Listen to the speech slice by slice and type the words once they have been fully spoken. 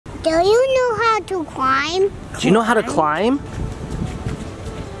Do you know how to climb? Do you know how to climb?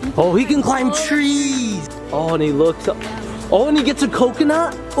 Oh, he can climb trees. Oh, and he looks up. Oh, and he gets a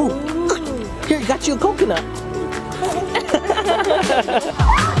coconut. Oh, here, he got you a coconut.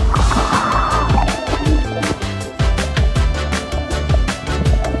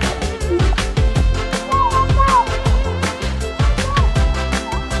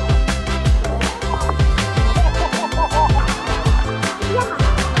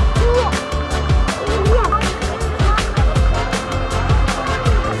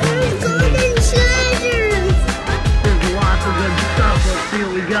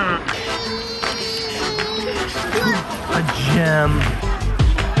 Gem. Am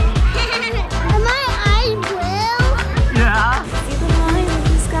I blue? Yeah. See the line in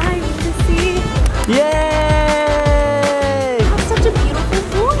the sky with the sea. Yay! That's such a beautiful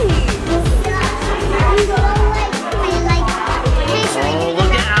voice. Oh,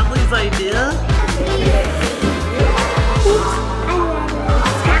 look at Adley's idea.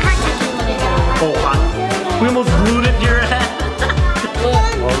 Oh, we almost glued it to your head.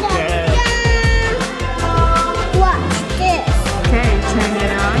 Okay. Okay, turn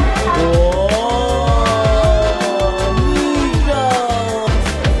it on. Whoa! Niko!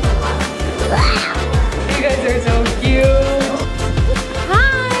 You guys are so cute.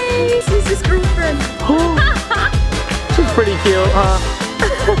 Hi! This is his girlfriend. She's pretty cute, huh?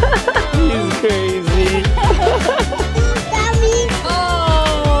 He's crazy.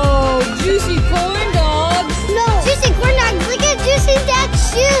 Oh, juicy corn dogs. No, juicy corn dogs. Look at Juicy Dad's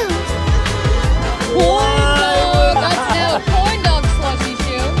shoes. Corn dog. That's now a corn dog slushy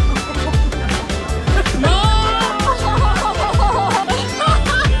shoe. No!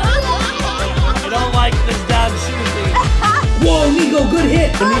 I don't like this dad's shoe thing. Whoa, Niko, good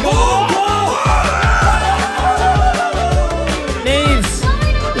hit. Niko. Naves,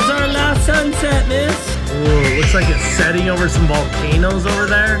 this is our last sunset, miss. Ooh, looks like it's setting over some volcanoes over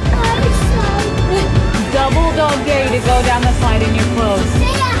there. Double dog day to go down the slide in your clothes.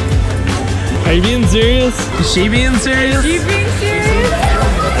 Are you being serious? Is she being serious? You being serious?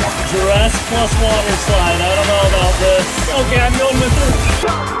 Dress plus water slide. I don't know about this. Okay, I'm going with her.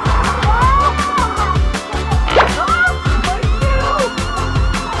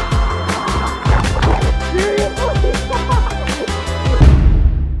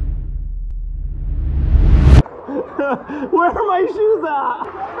 Where are my shoes at?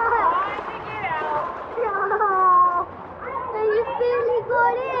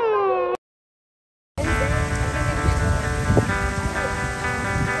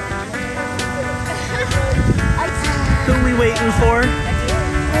 Who are we waiting for?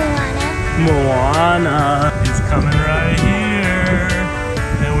 Moana is coming right here.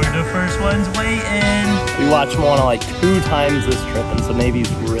 And we're the first ones waiting. We watched Moana like 2 times this trip, and so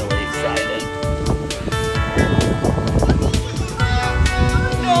Navy's really excited.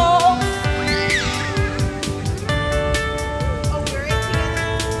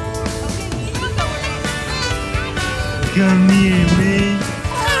 Come here, man.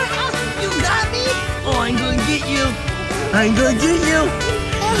 You got me? Oh, I'm gonna get you. I'm gonna get you.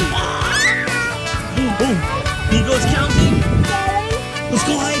 Oh, Niko's counting. Let's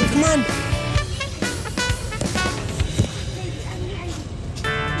go hide, come on.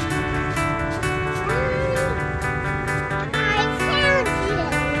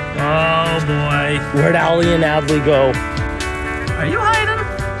 Oh boy. Where'd Adley and Adley go? Are you hiding?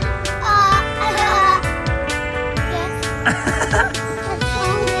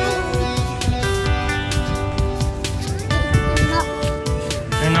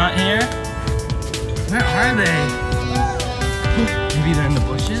 They're not here? Where are they? Maybe they're in the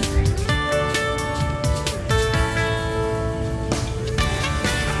bushes?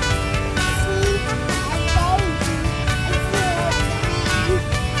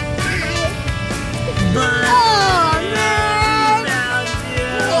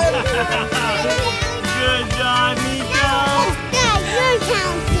 Good job, Niko. You're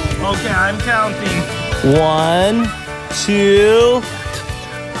counting. Okay, I'm counting. 1, 2.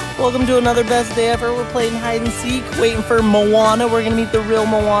 Welcome to another best day ever. We're playing hide and seek, waiting for Moana. We're gonna meet the real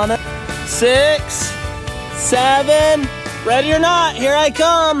Moana. 6, 7. Ready or not, here I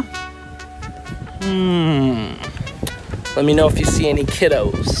come. Let me know if you see any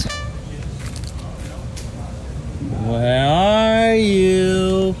kiddos. Where are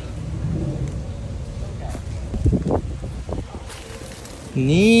you?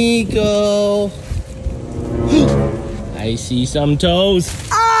 Niko. I see some toes.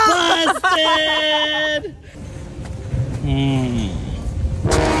 Busted!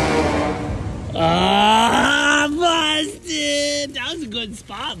 Ah, busted! That was good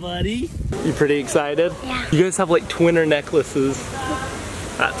spot, buddy. You pretty excited? Yeah. You guys have like twinner necklaces.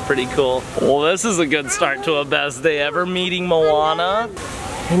 That's pretty cool. Well, this is a good start to a best day ever, meeting Moana.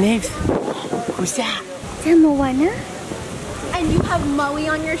 Hey, Nave, who's that? Is that Moana? And you have Maui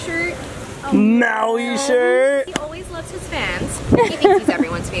on your shirt. Oh, Maui shirt. He always loves his fans. He thinks he's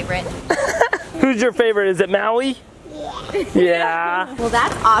everyone's favorite. Who's your favorite? Is it Maui? Yeah. Well,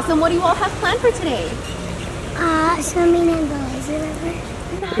 that's awesome. What do you all have planned for today? Swimming in the lazy river.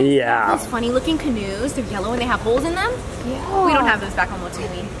 Yeah. Those funny looking canoes. They're yellow and they have holes in them. Yeah. We don't have those back home, what do you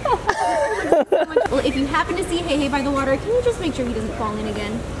mean? Well, if you happen to see Hey Hey by the water, can you just make sure he doesn't fall in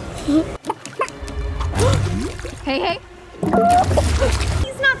again? Hey Hey.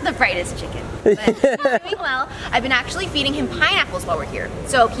 He's not the brightest chicken, but he's doing well. I've been actually feeding him pineapples while we're here.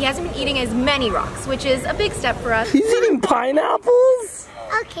 So he hasn't been eating as many rocks, which is a big step for us. He's eating pineapples?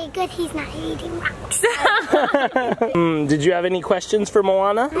 Okay, good. He's not eating rocks. Did you have any questions for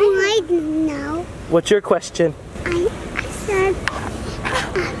Moana? I know. What's your question? I said,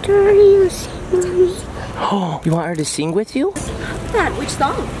 after you sing, Mommy. Oh, you want her to sing with you? Dad, which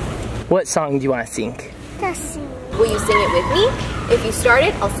song? What song do you want to sing? Just sing. Will you sing it with me? If you start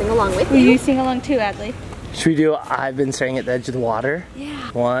it, I'll sing along with you. Will you sing along too, Adley? Should we do I've been staring at the edge of the water? Yeah.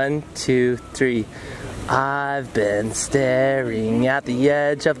 1, 2, 3. I've been staring at the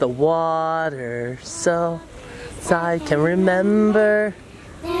edge of the water so I can remember.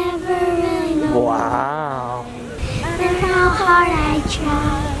 Never really know. Wow. Matter how hard I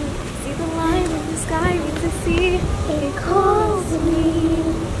try. See the line in the sky with the sea. It calls me.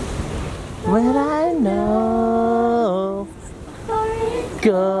 When I know it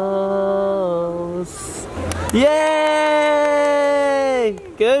goes. Yay!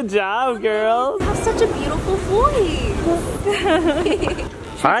 Good job, girls. You have such a beautiful voice.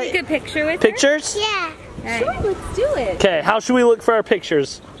 All right. Take a picture with Pictures? Yeah. Sure, let's do it. Okay, how should we look for our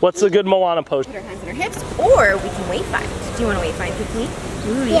pictures? What's a good Moana pose? Put our hands on our hips, or we can wayfind. Do you want to wayfind with me?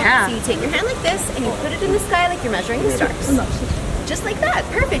 Ooh, Yeah. So you take your hand like this, and you put it in the sky like you're measuring the stars. Just like that,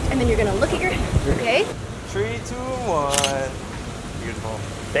 perfect. And then you're gonna look at your hand, okay? 3, 2, 1. Beautiful.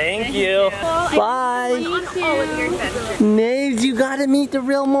 Thank you. Bye. On all of your adventures. Naves, you gotta meet the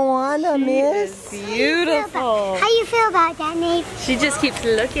real Moana, miss. Beautiful. How you feel about that, Nate? She just keeps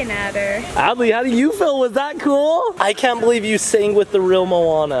looking at her. Adley, how do you feel? Was that cool? I can't believe you sang with the real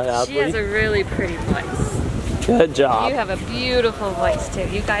Moana, She has Adley. a really pretty voice. Good job. You have a beautiful voice too.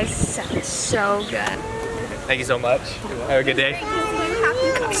 You guys sound so good. Thank you so much. Have a good day.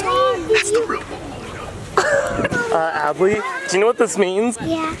 Adley, do you know what this means?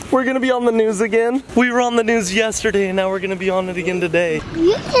 Yeah. We're gonna be on the news again. We were on the news yesterday and now we're gonna be on it again today.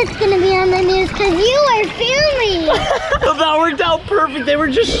 You're just gonna be on the news because you were filming. That worked out perfect. They were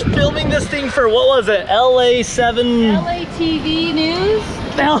just filming this thing for, what was it? LA7... LATV News?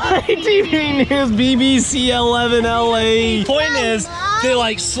 LA TV News, BBC 11 LA. Point is, they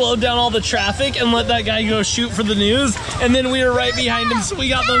like slowed down all the traffic and let that guy go shoot for the news, and then we were right behind him, so we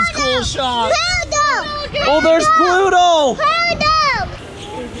got those cool shots. Pluto! Oh, there's Pluto! Pluto!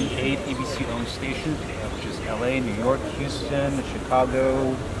 8 ABC-owned stations, which is LA, New York, Houston,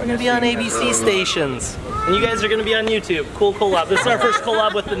 Chicago. We're gonna be on ABC stations, and you guys are gonna be on YouTube. Cool collab. This is our first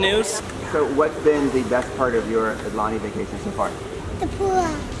collab with the news. So what's been the best part of your Adley vacation so far? The pool.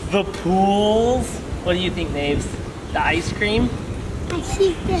 The pools. What do you think, Naves? The ice cream? I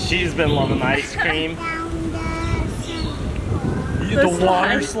see this She's been loving ice cream. down The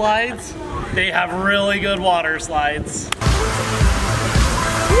water slides? They have really good water slides.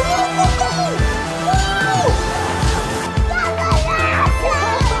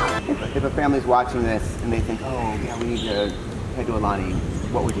 If a family's watching this and they think, oh yeah, we need to head to Adley,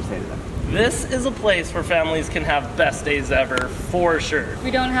 what would you say to them? This is a place where families can have best days ever, for sure.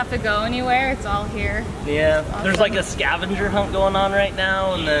 We don't have to go anywhere. It's all here. Yeah, there's like a scavenger hunt going on right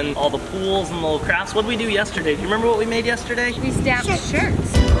now, and then all the pools and the little crafts. What did we do yesterday? Do you remember what we made yesterday? We stamped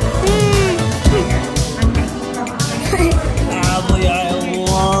shirts. Adley, I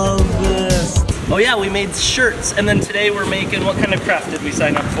love this. Oh yeah, we made shirts, and then today we're making, what kind of craft did we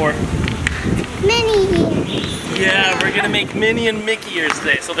sign up for? Minnie ears. Yeah, we're gonna make Minnie and Mickey ears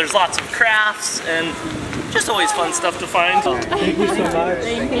today. So there's lots of crafts and just always fun stuff to find. Thank you so much.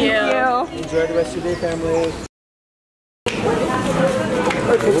 Thank you. Enjoy the rest of your day, family.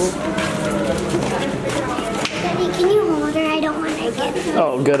 Daddy, can you hold her? I don't want to get her.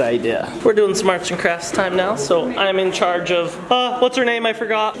 Oh, good idea. We're doing some arts and crafts time now, so I'm in charge of, what's her name? I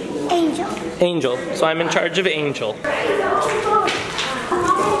forgot. Angel. Angel. So I'm in charge of Angel.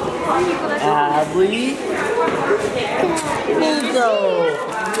 Adley. Niko.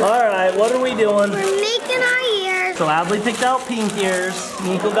 All right, what are we doing? We're making our ears. So Adley picked out pink ears.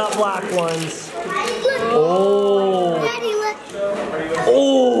 Niko got black ones. Oh. Daddy, look.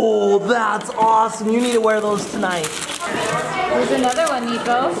 Oh, that's awesome. You need to wear those tonight. There's another one,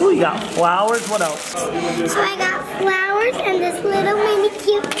 Niko. Oh, you got flowers. What else? So I got flowers and this little mini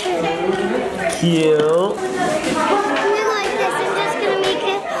cute turtle. Cute. I'm gonna go like this. I'm just gonna make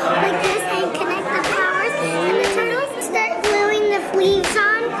it like this and connect the flowers and the turtles. Start gluing the leaves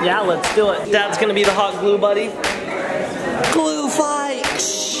on. Yeah, let's do it. Dad's gonna be the hot glue buddy. Glue fight.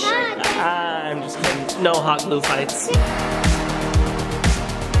 I'm just kidding. No hot glue fights. To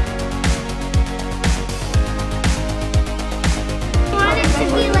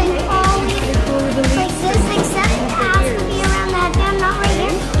be like always like this, except it has to be around the headband, not right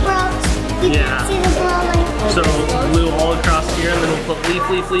here, or else you can't see the glow like this. So glue all across here, and then we'll put leaf,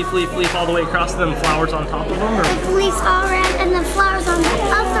 leaf, leaf, leaf, leaf all the way across, and then flowers on top of them? Or? Like leaves all around and the flowers on the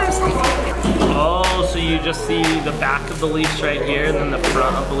other side. Oh, so you just see the back of the leaves right here, and then the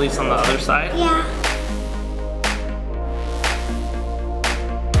front of the leaves on the other side? Yeah.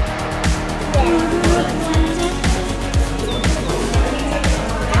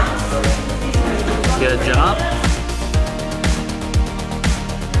 Good job.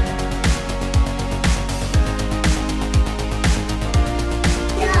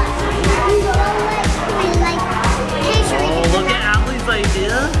 Oh, look at Adley's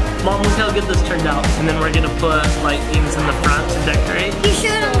idea. Mom, look how good this turned out. And then we're gonna put like things in the front to decorate. You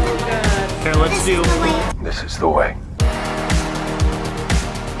sure don't good. Here, let's do. This is the way.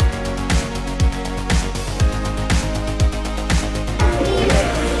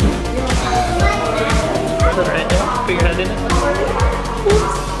 Put it right there. Put your head in it.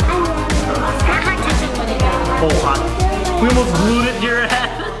 Oh, hot. We almost glued it to your head.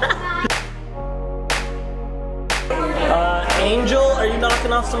 Angel, are you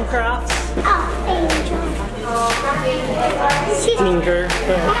knocking off some crafts? Oh, Angel. Tinker.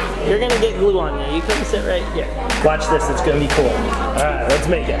 You're gonna get glue on you. You come sit right here. Watch this, it's gonna be cool. Alright, let's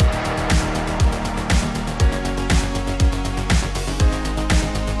make it.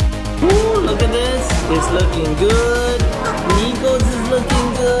 Ooh, look at this. It's looking good. Niko's is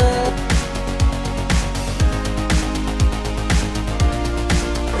looking good.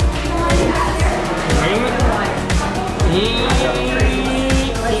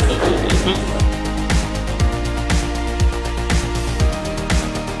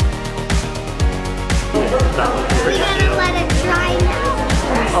 We gotta let it dry now.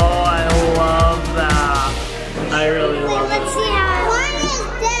 Oh, I love that. I really love it. Let's see how. Mine is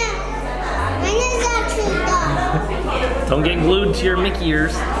done. Mine is actually done. Don't get glued to your Mickey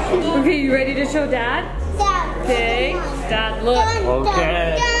ears. Okay, you ready to show Dad? Dad. Okay. Dad, look.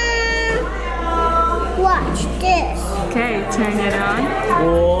 Okay. Watch this. Okay, turn it on.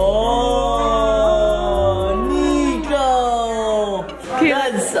 Whoa, Niko!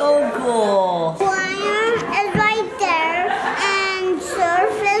 That's so cool. Wire is right there, and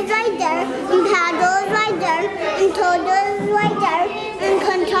surf is right there, and paddle is right there, and Toto is right there, and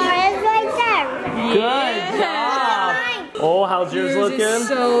Contar is right there. Good job. Oh, how's yours Yours looking? is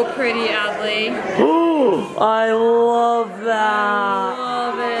so pretty, Adley. Ooh, I love that.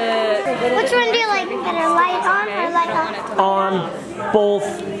 Love it. Which one do you like better, light on or light off? On both.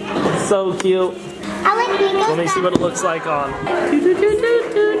 So cute. I like Niko's. Let me see what it looks like on.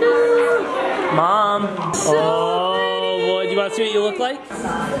 Mom. Oh, boy. Do you want to see what you look like?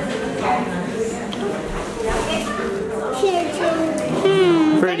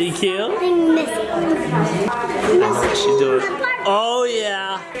 Pretty cute. I'm missing. She's doing. Oh,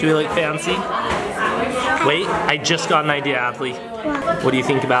 yeah. Do we look fancy? Wait, I just got an idea, Adley. What do you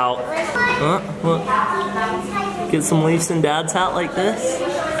think about? Get some leaves in Dad's hat like this.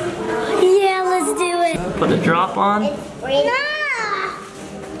 Yeah, let's do it. Put a drop on.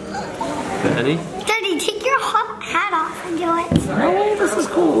 Ready? Daddy, take your hat off and do it. Oh, this is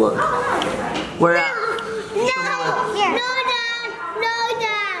cool. Look. Where at? No, here. No, Dad. No,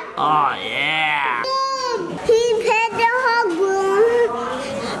 Dad. Oh, yeah. He put the hot glue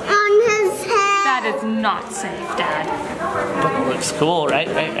on his head. That is not safe, Dad. It looks cool, right?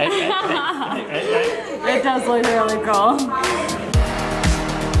 Right. It does look really cool.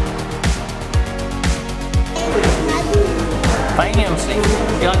 Fight hamster.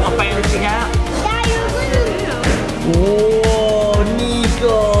 You like my fancy hat? Dad, you're gonna. Whoa,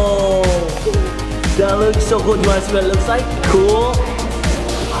 Niko! That looks so cool. Do you want to see what it looks like? Cool.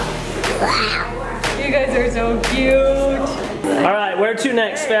 You guys are so cute. All right, where to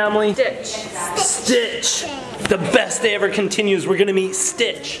next, family? Stitch. Stitch. The best day ever continues. We're gonna meet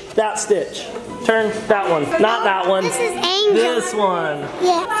Stitch. That Stitch. Turn that one. Not that one. This is Angel. This one.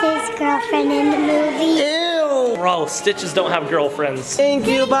 Yeah, it's his girlfriend in the movie. Ew. gross. Stitches don't have girlfriends. Thank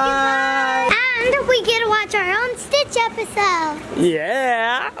you, bye. And we get to watch our own Stitch episode.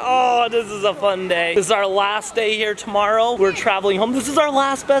 Yeah. Oh, this is a fun day. This is our last day here tomorrow. We're traveling home. This is our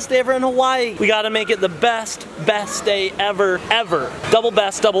last best day ever in Hawaii. We gotta make it the best day ever. Double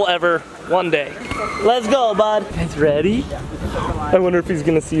best, double ever, one day. Let's go, bud. Guys ready? I wonder if he's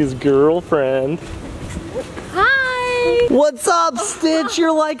gonna see his girlfriend. Hi. What's up, Stitch?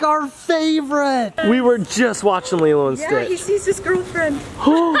 You're like our favorite. We were just watching Lilo and Stitch. Yeah, he sees his girlfriend.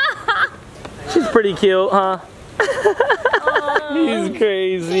 She's pretty cute, huh? He's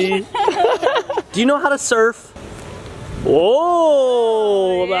crazy. Do you know how to surf?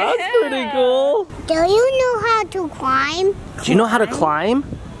 Whoa, that's pretty cool. Do you know how to climb? Do you know how to climb?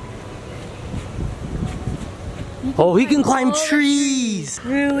 Oh, he can climb trees.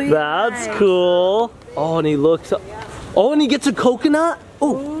 Really? That's cool. Oh, and he looks up. Oh, and he gets a coconut.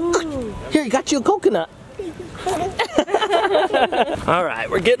 Oh, here, he got you a coconut. All right,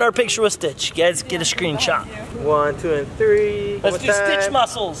 we're getting our picture with Stitch. You guys get a screenshot. 1, 2, and 3. Let's do Stitch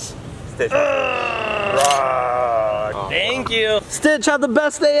muscles. Stitch. Thank you. Stitch, have the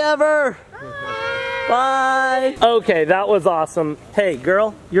best day ever. Bye. Okay, that was awesome. Hey,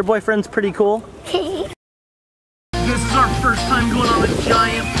 girl, your boyfriend's pretty cool. This is our first time going on a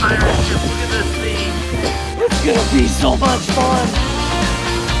giant pirate ship. Look at this thing. It's gonna be so much fun.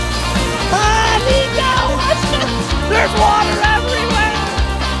 Ah, Niko, watch this. There's water everywhere.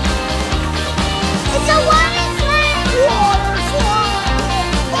 It's a water slide. Water slide.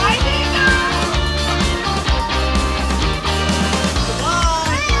 Bye, Niko.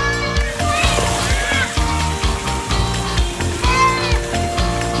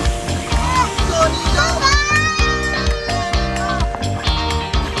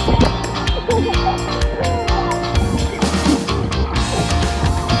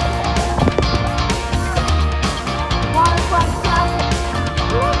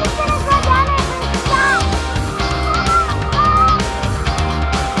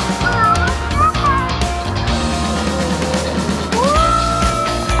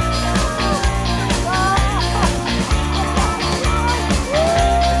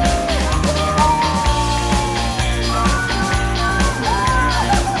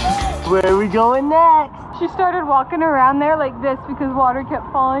 Where are we going next? She started walking around there like this because water kept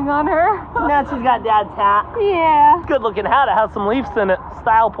falling on her. Now she's got Dad's hat. Yeah. Good looking hat. It has some leaves in it.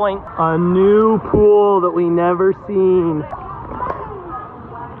 Style point. A new pool that we never seen.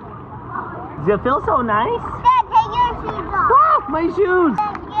 Does it feel so nice? Dad, take your shoes off. Ah, my shoes.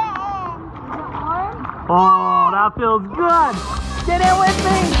 Get in. Is it warm? Oh, that feels good. Get in with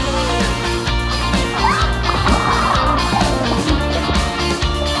me.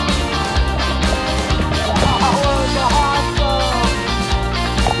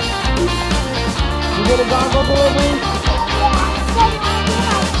 You get a dongle delivery?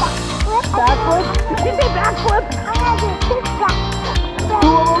 Backflip? Did you say backflip? I'm gonna do 6 backflips. 2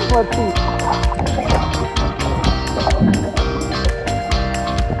 of them? Let's see.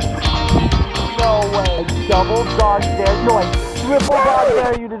 No way. Double dog dare. No, I triple dog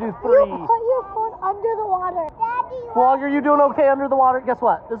dare you to do 3. You put your phone under the water. Daddy, Vlog, are you doing okay under the water? Guess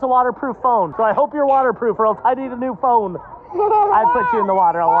what? This is a waterproof phone. So I hope you're waterproof or else I need a new phone. I put you in the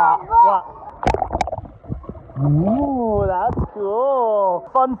water a lot. What? Ooh, that's cool.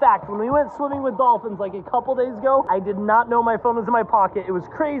 Fun fact, when we went swimming with dolphins like a couple days ago, I did not know my phone was in my pocket. It was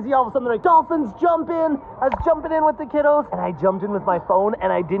crazy. All of a sudden they're like, dolphins, jump in. I was jumping in with the kiddos and I jumped in with my phone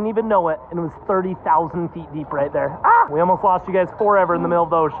and I didn't even know it. And it was 30,000 feet deep right there. Ah! We almost lost you guys forever in the middle of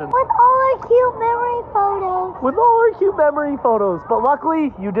the ocean. with all our cute memory photos. With all our cute memory photos. But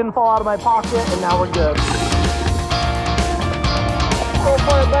luckily, you didn't fall out of my pocket and now we're good. Go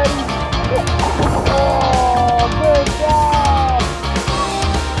for it, buddy. Oh, good job.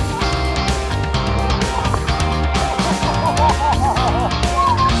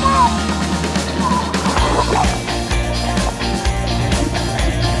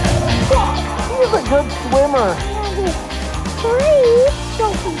 He's a good swimmer. 3.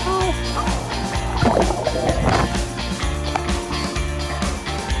 Don't be hard.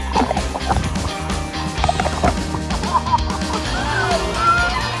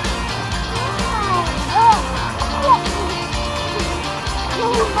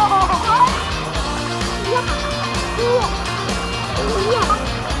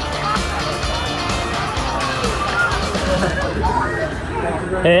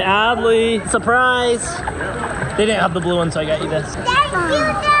 Hey, Adley, surprise. They didn't have the blue one, so I got you this. Thank you,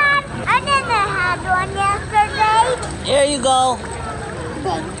 Dad. I didn't have one yesterday. Here you go.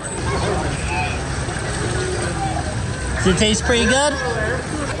 Does it taste pretty good?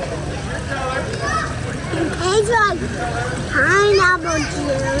 Tastes like pineapple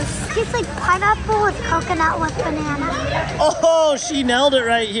juice. Tastes like pineapple with coconut with banana. Oh, she nailed it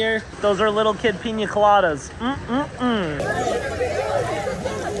right here. Those are little kid pina coladas.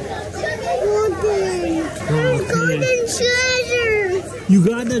 Golden treasure. You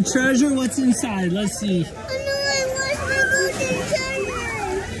got the treasure? What's inside? Let's see. I know I want the golden treasure.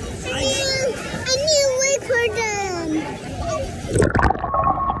 I need to wait for them.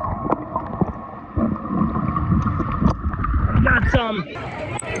 Got some.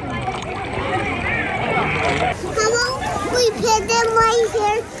 How about we put them right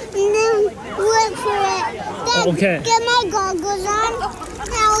here and then wait for it? Then Okay. get my goggles on.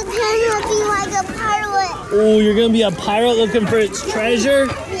 Now I'll turn to be like a pirate. Oh, you're gonna be a pirate looking for its treasure?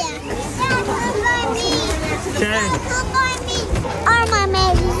 Yeah. Dad, come by me. Okay. Dad, come by me. Oh, my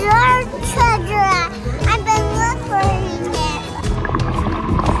major treasure. I've been looking for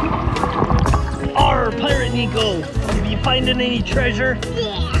it. Arr, Pirate Niko. Have you finding any treasure?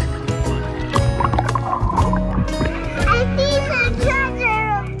 Yeah. I see the treasure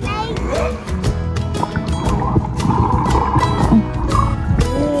of Mason.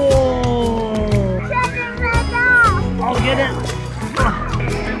 Whoa. Treasure right off. I'll get it.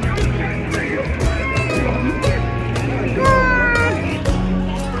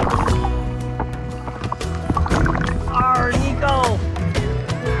 Arr, Niko.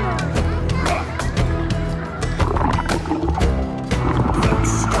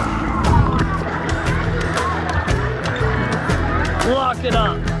 Lock it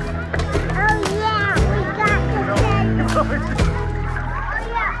up. Oh, yeah. We got the treasure.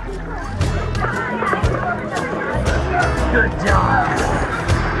 Good job.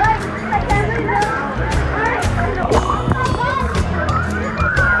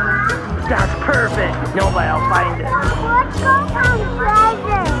 That's perfect. Nobody will find it. Let's go find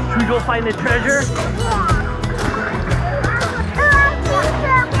treasure. Should we go find the treasure?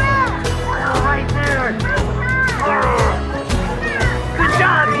 Right there. Good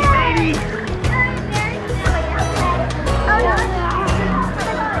job, me baby.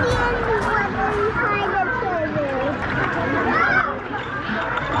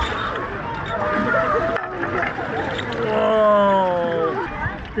 Whoa.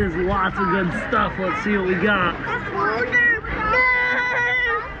 There's lots of good stuff. Let's see what we got.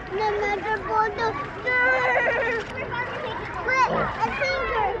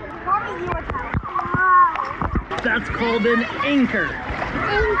 That's called an anchor.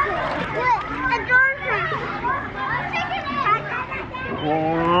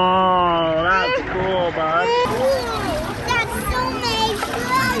 Whoa, that's cool, bud. That's so nice.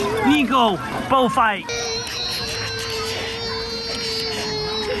 Niko, bow fight.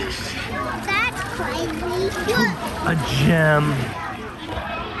 That's crazy. A gem.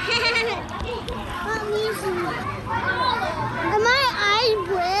 Am my eyes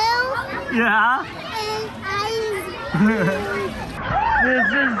blue? Yeah? And eyes. This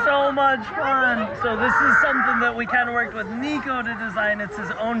is so much fun. So this is something that we kind of worked with Niko to design. It's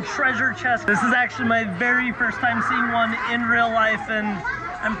his own treasure chest. This is actually my very first time seeing one in real life, and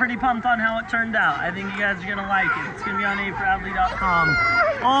I'm pretty pumped on how it turned out. I think you guys are gonna like it. It's gonna be on aforadley.com.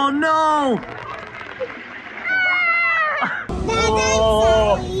 Oh no!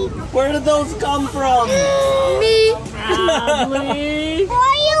 Oh, where did those come from? Me. Adley.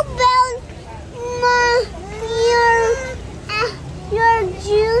 Why you build your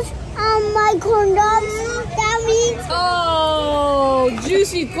juice on my corn dogs? That means Oh,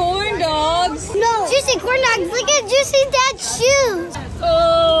 juicy corn dogs. no. Juicy corn dogs. Look at Juicy Dad's shoes.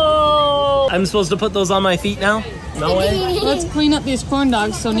 Oh! I'm supposed to put those on my feet now? No way. Let's clean up these corn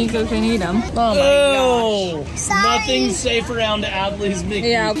dogs so Niko can eat them. Oh my Oh! Sorry. Nothing's safe around Adley's Mickey.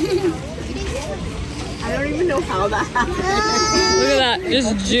 Yeah. I don't even know how that happened. Look at that,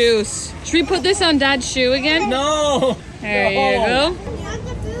 just juice. Should we put this on Dad's shoe again? No! There you go.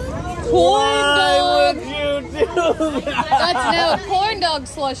 Why Corn would dog. you do that? That's now a corn dog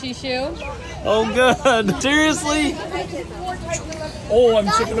slushy shoe. Oh, good. Seriously? Oh, I'm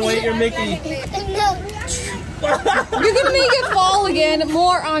chipping away at your Mickey. No. You're gonna make it fall again.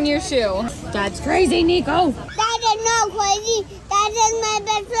 More on your shoe. That's crazy, Niko. That is not crazy. That is my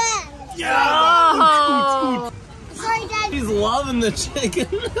best friend. Oh. Sorry, Dad. He's loving the chicken.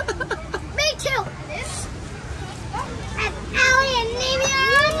 Me too. And Adley and Navey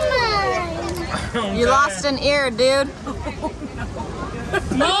are mine. You lost an ear, dude.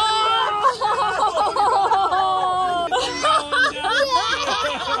 No!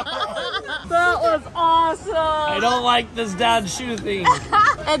 That was awesome. I don't like this dad's shoe thing.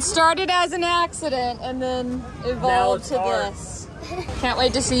 It started as an accident and then evolved to hard. this. Can't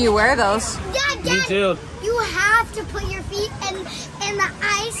wait to see you wear those. Dad, Me too. You have to put your feet in the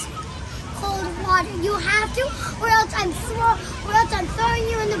ice cold water. You have to, or else I'm throwing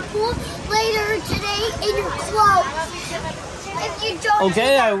you in the pool later today in your clothes. If you don't.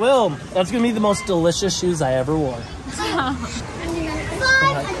 Okay, I will. That's gonna be the most delicious shoes I ever wore.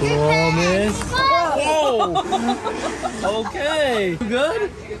 Cool, miss. Whoa. Okay. You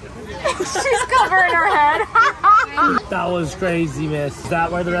good? She's covering her head. That was crazy, miss. Is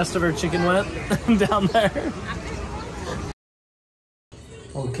that where the rest of her chicken went? Down there?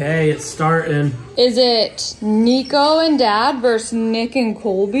 Okay, it's starting. Is it Niko and Dad versus Nick and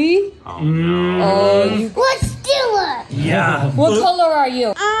Colby? Oh, no. Oh, Let's do it. Yeah. What color are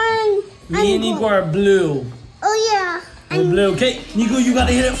you? Me and Niko are blue. Oh yeah. We're blue. Okay, Niko, you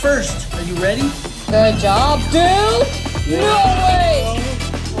gotta hit it first. Are you ready? Good job, dude. No way.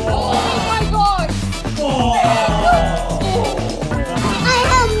 Oh my gosh. I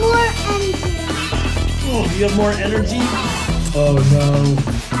have more energy. Oh, you have more energy? Oh no.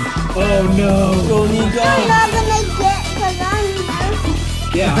 Oh no. Go, Niko. I'm not gonna get because I'm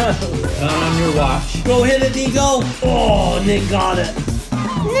nervous. Yeah. Not on your watch. Go hit it, Niko. Oh, Nick got it.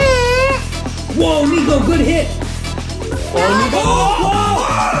 Whoa, Niko, good hit. Oh, Niko.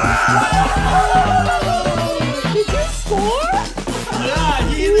 Did you score? Yeah,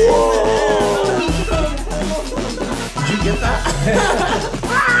 he did. Did you get that?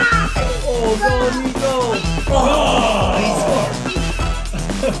 Oh, go, Niko. Oh, he scored.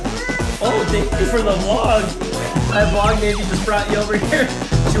 Oh, thank you for the vlog. That vlog maybe just brought you over here.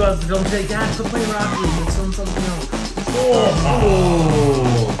 She wants to film today. Dad, go play Rocket League. Let's film something else. Oh.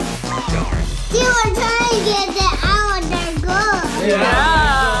 You were trying to get that out there good.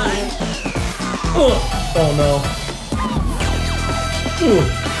 Yeah. Oh no.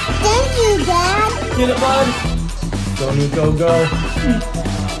 Thank you, Dad. Get it, bud. Go, Niko, go.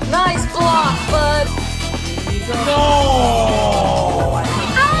 Nice block, bud. No!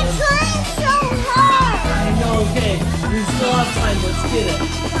 I was trying so hard. I know, okay. We still have time. Let's get it.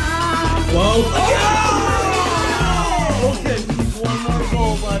 Whoa. Okay, we need one more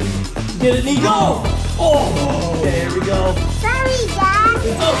goal, buddy. Get it, Niko! Oh! Okay, here we go. Sorry, Dad.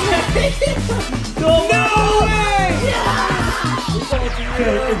 It's okay. Go! No way! Yeah!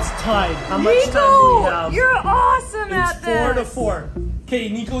 Okay, it's tied. How much time do we have? You're awesome at It's this. 4-4. Okay,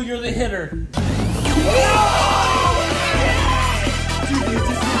 Niko, you're the hitter.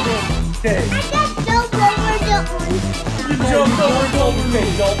 Okay. I just jumped over the one. You jumped over Colby. Okay,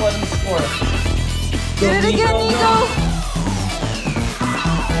 don't let him score. Get it again, Niko.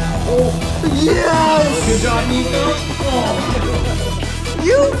 Oh, yes! Good job, Niko. Oh.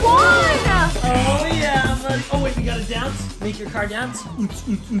 You won. Oh, yeah, buddy. Oh, wait, you gotta dance? Make your car dance?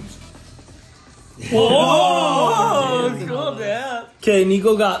 Whoa! Cool, man. Okay,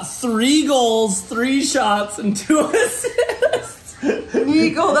 Niko got 3 goals, 3 shots, and 2 assists.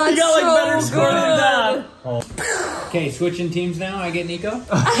 Niko, that's You got like so better score than that. Okay, switching teams now. I get Niko.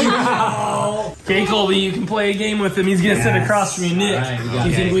 Okay, Colby, you can play a game with him. He's gonna sit across from you, Nick. Right, we Do got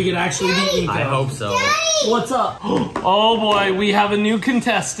you think it. we could actually beat Niko? I hope so. What's up? Oh boy, we have a new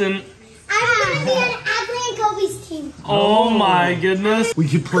contestant. I'm gonna be on Adley and Kobe's team. Oh my goodness. We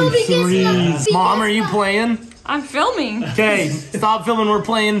could play Colby gets threes. the- Mom, are you playing? I'm filming. Okay, stop filming. We're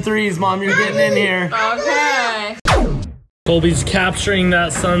playing threes, Mom. You're getting in here. Okay. Colby's capturing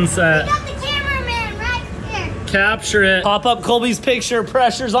that sunset. Got the cameraman right here. Capture it. Pop up Colby's picture.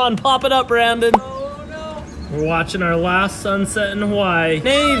 Pressure's on. Pop it up, Brandon. Oh no. We're watching our last sunset in Hawaii.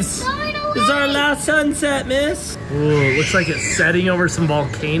 Naves, this is our last sunset, miss. Ooh, it looks like it's setting over some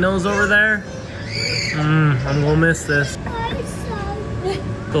volcanoes over there. I'm gonna miss this.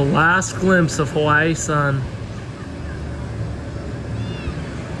 The last glimpse of Hawaii sun.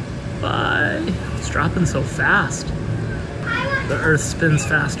 Bye. It's dropping so fast. The earth spins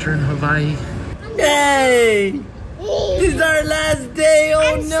faster in Hawaii. Yay! This is our last day, oh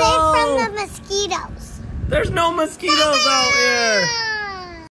I'm no! safe from the mosquitoes. There's no mosquitoes out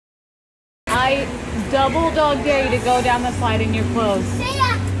here! I double dog dare you to go down the slide in your clothes.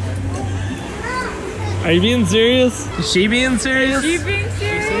 Are you being serious? Is she being serious? You being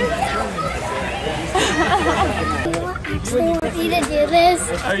serious? Does Mom actually want me to do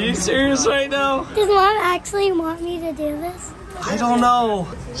this? Are you serious right now? Does Mom actually want me to do this? I don't know.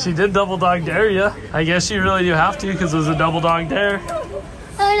 She did double dog dare you. I guess you really do have to because it was a double dog dare.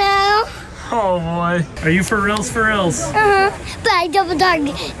 Oh no. Oh boy. Are you for reals, for reals? But I double dog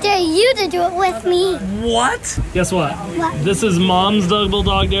dare you to do it with me. What? Guess what? What? This is Mom's double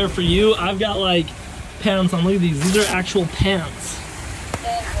dog dare for you. I've got like pants on. Look at these. These are actual pants.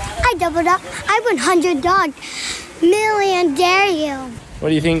 I double dog. I 100 dog million dare you. What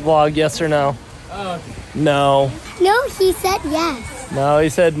do you think, vlog? Yes or no? No. No, he said yes. No, he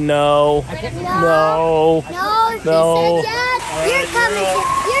said no. No. No. No, he No. said yes. You're coming too.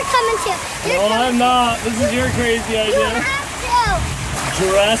 You're coming too. No, I'm not. This is your crazy You idea. have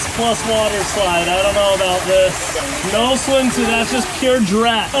Dress plus water slide. I don't know about this. No swimsuit. That's just pure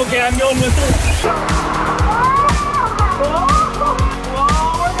dress. Okay, I'm going with her.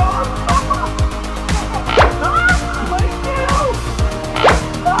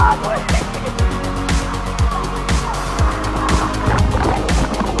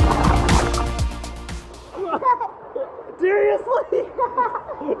 Seriously?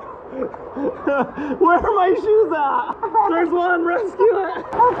 Where are my shoes at? There's one, rescue it.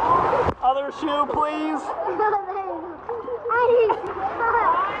 Other shoe, please.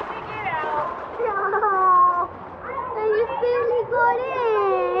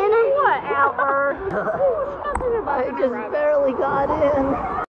 I just barely got in.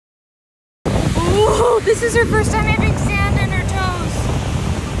 Ooh, this is her first time having sand in her toes.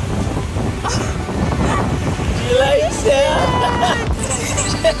 She likes sand.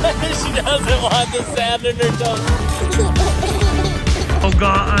 She doesn't want the sand in her toes. Oh,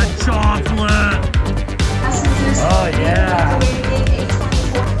 got a chocolate. Oh, yeah.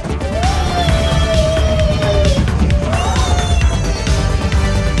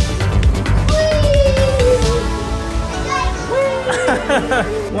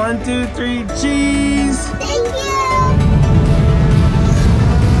 One, two, three, cheese. Thank you.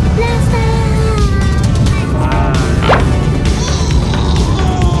 Last time.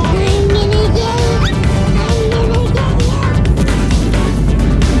 I'm gonna get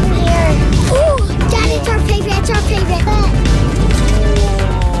Here. Ooh, Dad, it's our favorite. It's our favorite.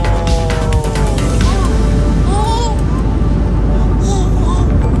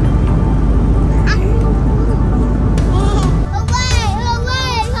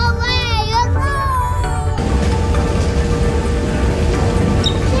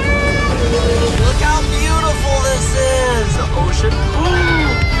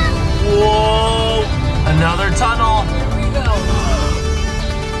 Whoa! Another tunnel. Here we go.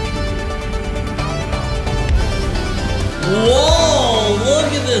 Whoa! Look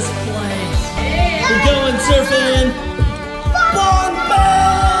at this place. We're going surfing. Bong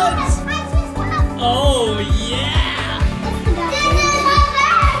beds. Oh yeah!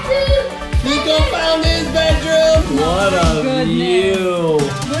 Niko found his bedroom. What a view!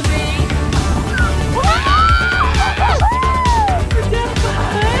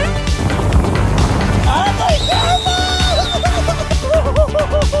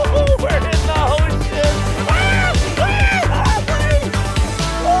 We're in the ocean!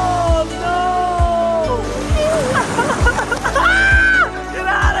 Oh no! Get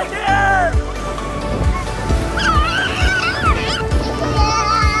out of here!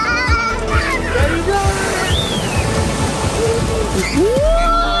 There you go!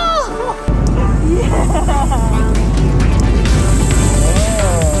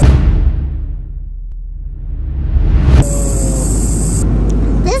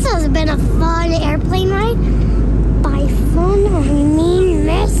 This has been a fun airplane ride. By fun, I mean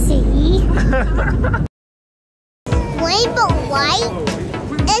messy. Rainbow white?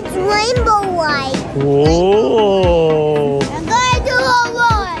 It's rainbow white. Whoa! I'm going to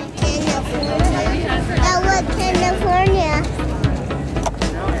Hawaii. California.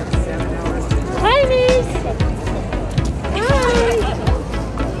 Hi, Miss. Hi.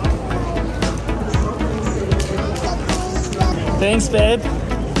 Thanks, babe.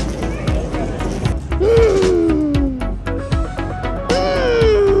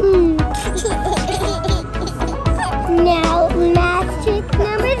 Now, magic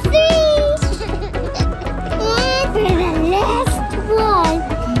number 3. And for the last one,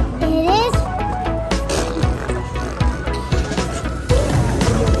 it is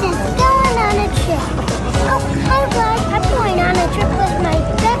just going on a trip. Oh, hi, guys. I'm going on a trip with my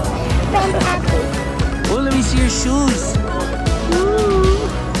best friend, Adley. Oh, let me see your shoes.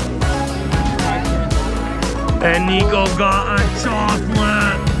 And Niko got a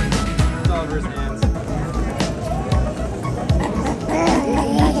chocolate.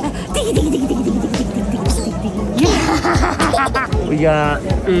 We got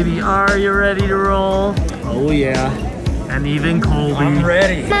baby R, you ready to roll? Oh yeah. And even Colby. I'm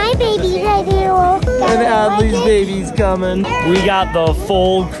ready. My baby's ready to roll. And Adley's baby's coming. We got the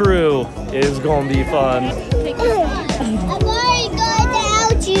full crew. It's gonna be fun. I'm already going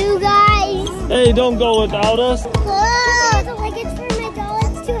without you guys. Hey, don't go without us. Like it's for my doll,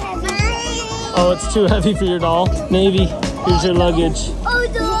 it's too heavy. Oh, it's too heavy for your doll? Navey, here's your luggage. Oh,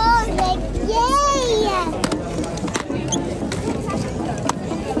 doll, like, yay!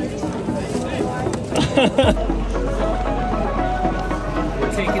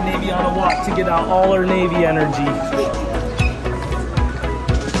 We're taking Navey on a walk to get out all our Navy energy.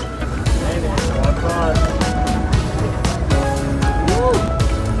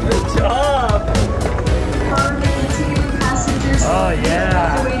 Good job! Oh yeah!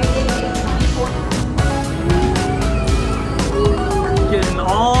 Getting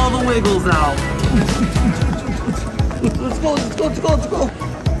all the wiggles out. Let's go, let's go, let's go, let's go.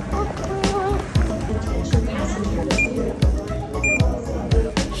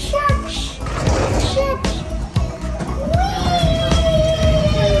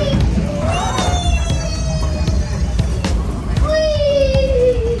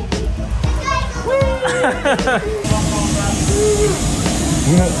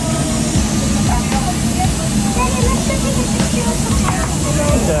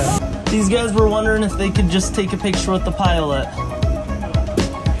 These guys were wondering if they could just take a picture with the pilot.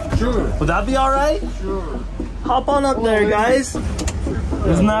 Sure. Would that be all right? Sure. Hop on up there, guys.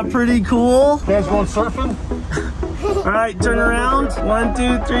 Isn't that pretty cool? You guys going surfing? All right, turn around. 1,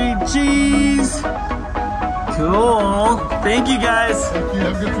 2, 3, cheese. Cool. Thank you, guys. Thank you.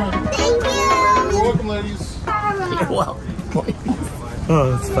 Have a good time. Thank you. You're welcome, ladies. You're welcome.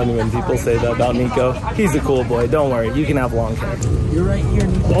 Oh, it's funny when people say that about Niko. He's a cool boy. Don't worry. You can have long hair. You're right here,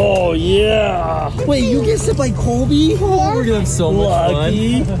 Niko. Oh, yeah. Wait, you get sit by Colby? Oh, we're going to have so much fun.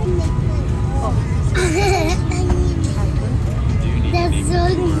 That's so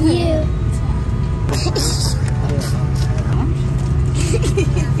cute.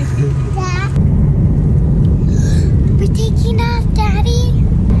 We're taking off, Daddy.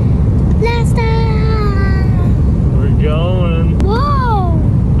 Last time. We're going. Whoa.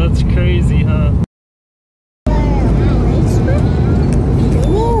 That's crazy, huh?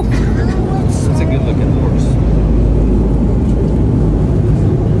 That's a good looking horse.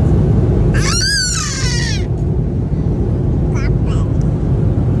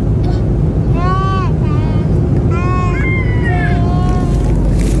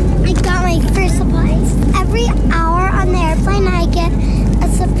 I got my first surprise. Every hour on the airplane, I get a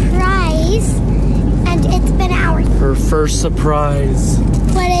surprise, and it's been hours. Her first surprise.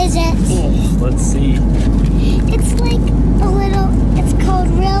 What is it? Let's see. It's like a little. It's called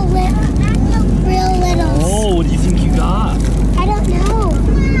Real Littles. Oh, what do you think you got? I don't know.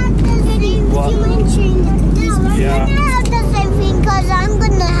 What? Do you mind sharing the cookies? Yeah. Have the same thing because I'm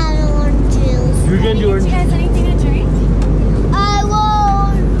gonna have orange juice. You're gonna do orange. guys anything to drink? I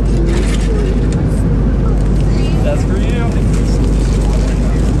won't. That's for you.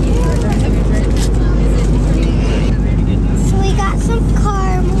 So we got some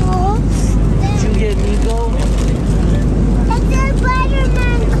caramels. Did you get Niko? It's a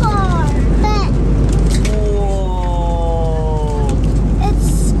Spider-Man car. But Whoa. it's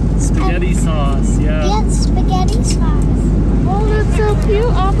Spaghetti sauce, yeah. yeah, it's spaghetti sauce. Oh, that's so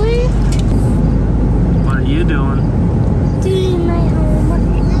cute, Adley. What are you doing? Doing my homework.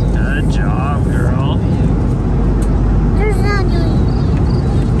 Good job, girl. There's not doing.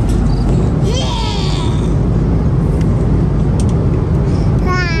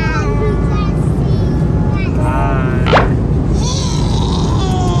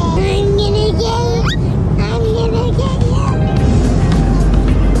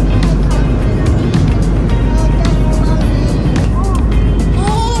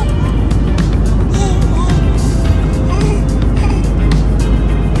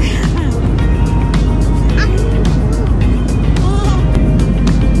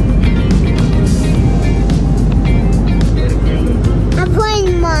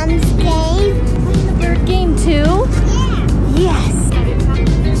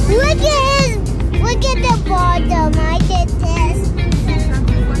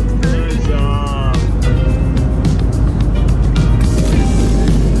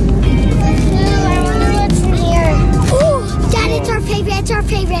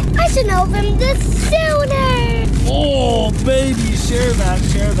 Open this sooner. Oh, baby, share that.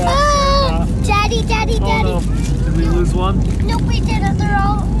 Oh, Daddy. Oh, no. Did we lose one? Nope, we didn't. They're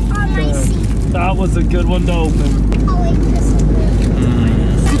all on my seat. That was a good one to open. I'll wait this one.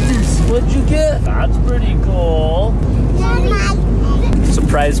 What'd you get? That's pretty cool. Daddy.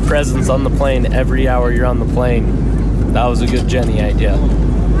 Surprise presents on the plane every hour you're on the plane. That was a good Jenny idea.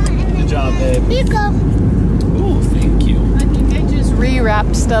 Good job, babe. Here you go. Ooh, thank you. I think I just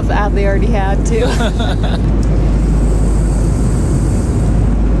rewrapped stuff Adley already had too.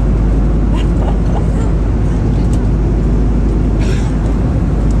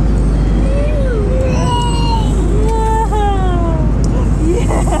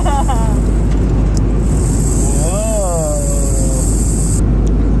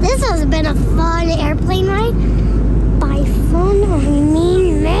 This has been a fun airplane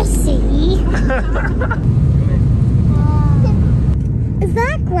Is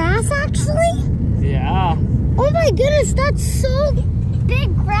that grass actually? Yeah. Oh my goodness, that's so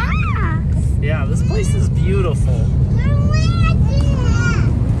big grass. Yeah, this place is beautiful.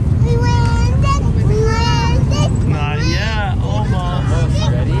 We landed. Not yet.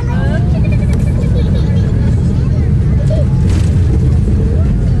 Almost. Ready?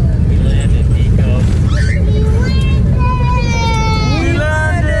 We landed, Niko. We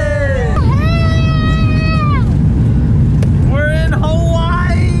landed! We're in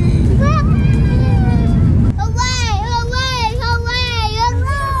Hawaii!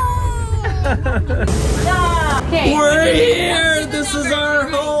 Okay. We're here! This is our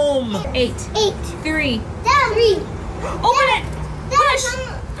home! 8, 3. Dad, read. Open it! Push.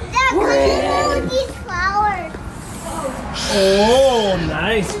 Dad, look these flowers. Oh,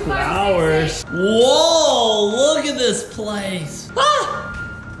 nice flowers. Whoa, look at this place.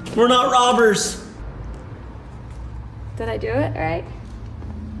 Ah! We're not robbers. Did I do it? All right.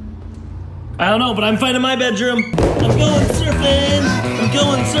 I don't know, but I'm finding my bedroom. I'm going surfing. I'm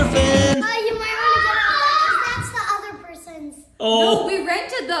going surfing. You might want to get out that's the other person's. Oh, No, we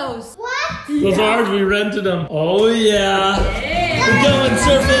rented those. What? those are ours. We rented them. Oh, yeah. We're going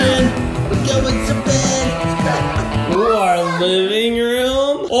surfing. We're going surfing. Ooh, our living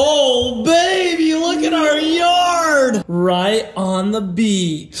room. Oh, baby, look at our yard. Right on the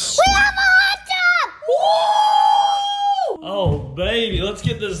beach. We have a hot tub. Woo! Oh, baby, let's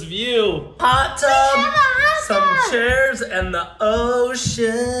get this view. Hot tub, some chairs, and the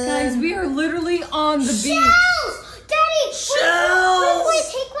ocean. Guys, we are literally on the beach. Shells! Daddy! Shells! Wait,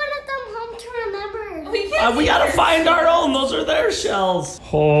 take one of them home to remember. We gotta find our own. Those are their shells.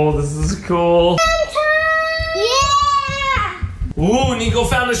 Oh, this is cool. Yeah! Ooh, Niko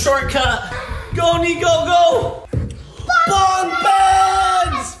found a shortcut. Go, Niko, go! Bunk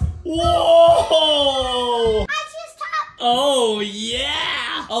beds! Whoa! I just tapped Oh,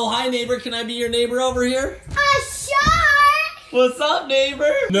 yeah! Oh, hi, neighbor. Can I be your neighbor over here? a shark! What's up,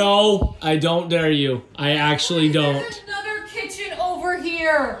 neighbor? No, I don't dare you. I actually don't. There's another kitchen over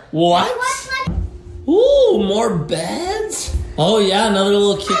here. What? What's my... Ooh, more beds? Oh, yeah, another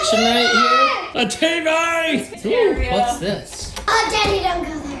little kitchen right here. A TV! Ooh, what's this? Oh, Daddy, don't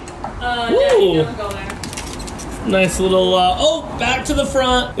go there. Ooh. Don't go there. Nice little, oh, back to the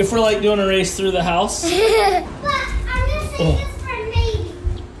front. If we're like doing a race through the house. Look, I'm gonna say Oh. this for maybe.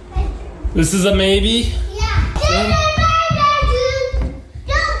 This is a maybe. Yeah. This is my bedroom.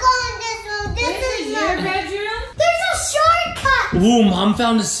 Don't go in this room. This is Your my... bedroom? There's a shortcut. Ooh, Mom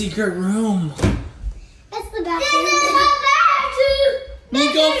found a secret room. That's the bathroom. This is the bathroom.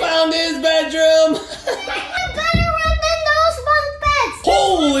 Nico found his bedroom. A better room than those bunk beds.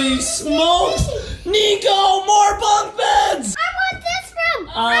 Holy smokes. Nico, more bunk beds. I want this room.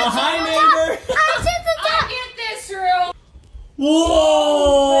 Hi, neighbor. I took the top. I'll get this room.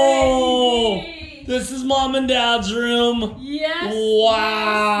 Whoa. This is Mom and Dad's room. Yes. Wow.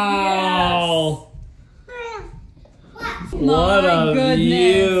 What My a goodness.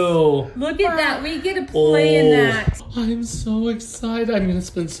 view. Look at that. We get to play in that. I'm so excited. I'm going to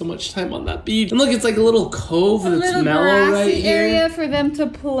spend so much time on that beach. And look, it's like a little cove A that's little mellow grassy right here. area for them to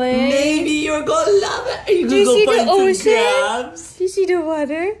play. Maybe you're going to love it. You Do you can see go the find some ocean? crabs. Do you see the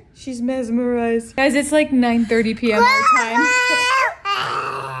water? She's mesmerized. Guys, it's like 9:30 p.m. our time.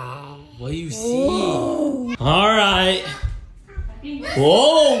 What do you see? All right.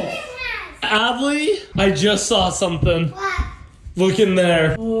 Whoa. Adley, I just saw something. What? Look in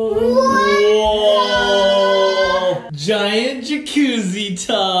there. Whoa. Giant jacuzzi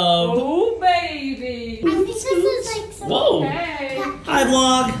tub. Oh, baby. I think this is like some... Whoa. Hey. Hi,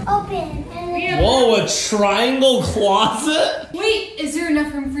 vlog. Open. And Whoa, a triangle closet? Wait, is there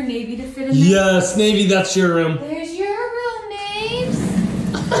enough room for Navy to fit in there? Yes, Navy, that's your room. There's your room, Naves.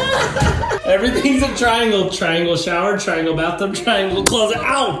 Everything's a triangle. Triangle shower, triangle bathtub, triangle closet.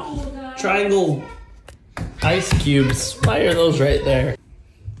 Ow! Triangle ice cubes. Why are those right there?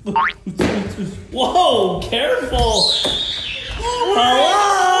 Whoa, careful.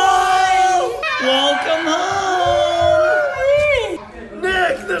 Hello! Welcome home!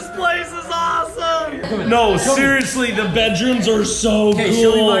 Nick, this place is awesome! No, seriously, the bedrooms are so cool.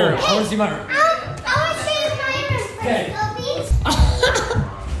 Show me my room. I want to see my room. I want to show you my room first. Okay.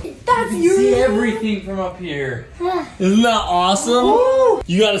 That's You see everything from up here. Isn't that awesome?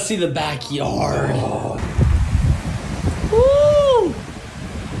 You gotta see the backyard. Woo!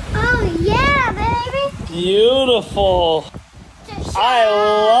 Oh, yeah, baby. Beautiful. I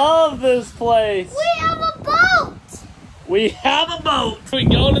love this place. We have a boat. We have a boat. We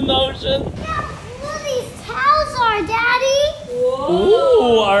going in the ocean? Yeah, look, these towels are, Daddy.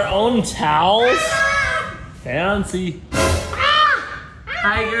 Ooh, our own towels. Fancy.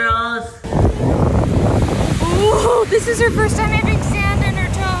 Hi, girls. Ooh, this is her first time having sand in her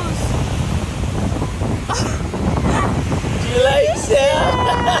toes. Do you like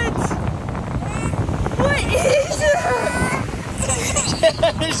sand? What is it?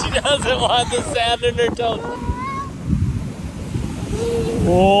 She doesn't want the sand in her toes.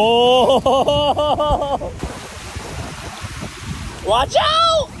 Whoa! Watch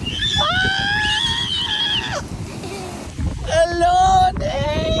out! Ah! Hello,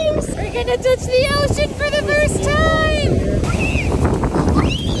 Dave! We're gonna touch the ocean for the first time!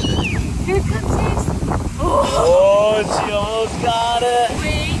 Here comes Dave. Oh, she almost got it.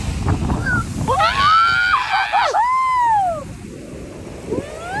 Wait.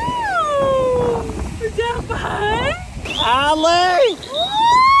 We're down behind. Adley!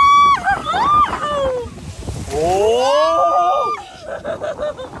 Oh!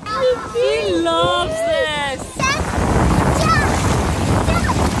 He loves this.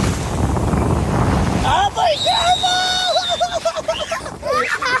 Adley, careful!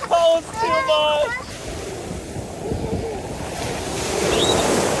 She pulls too much.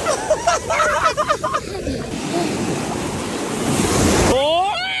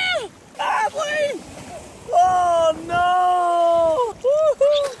 Oh! Adley! Oh no!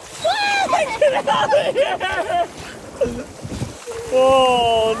 Get out of here!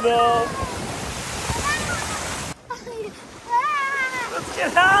 Oh no! Let's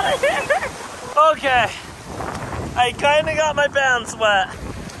get out of here! Okay, I kinda got my pants wet.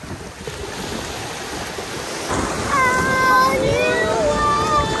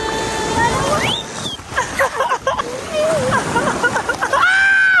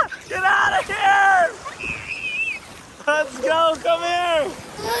 Get out of here! Let's go, come here!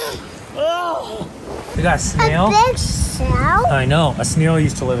 Oh. We got a snail. A big snail? I know, a snail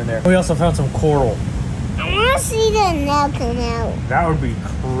used to live in there. We also found some coral. I want to see the snail come out. That would be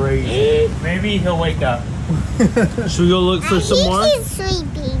crazy. Maybe he'll wake up. Should we go look for some more? He's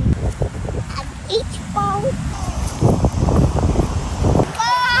sleeping. A beach ball. Come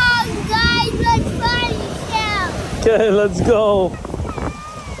on, guys, let's find the snail. Okay, let's go.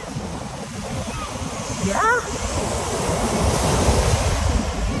 Yeah?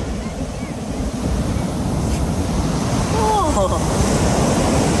 Oh.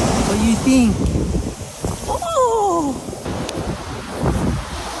 What do you think? Oh.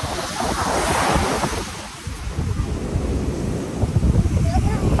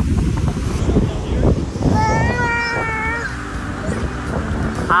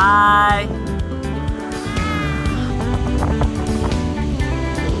 Hi.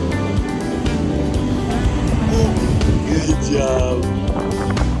 Good job.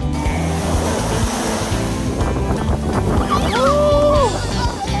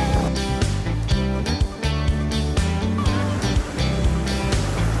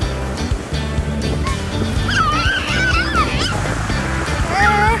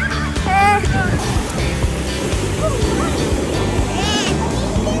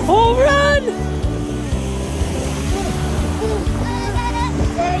 Oh, run!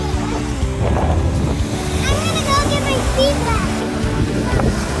 I'm gonna go get my feet back.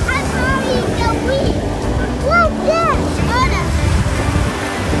 I'm already in the weed. What's that? Shonduras.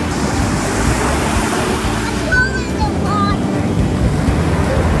 I'm falling in the water.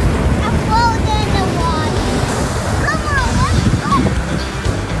 I'm falling in the water. Come on, let's go.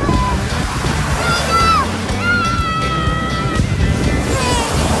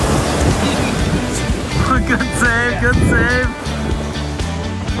 Good save, good save.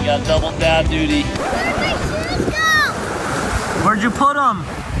 You got double dad duty. Where'd my shoes go? Where'd you put them?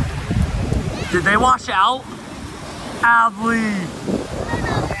 Did they wash out? Adley.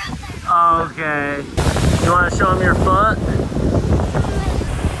 Okay. You want to show them your foot?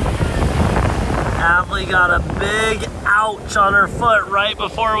 Adley got a big ouch on her foot right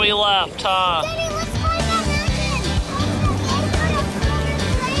before we left, huh? Daddy, let's find that mountain.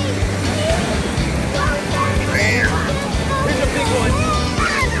 Here's a big one.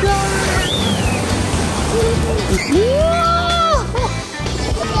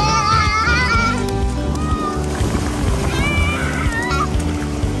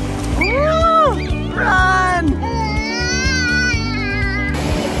 Run!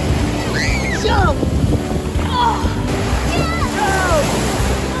 Jump!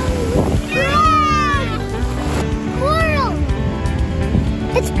 Coral!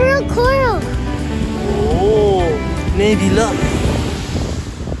 It's pearl coral. Oh, Navey, look.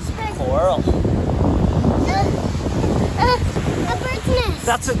 Coral. A bird's nest.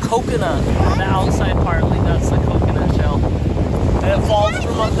 That's a coconut. The outside partly, that's the coconut shell. And it falls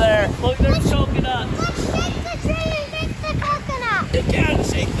from up there. Look, there's coconut. Let's check Can't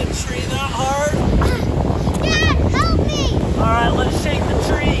shake the tree that hard. Dad, help me! Alright, let's shake the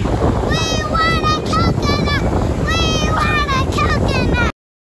tree. We want a coconut! We want a coconut!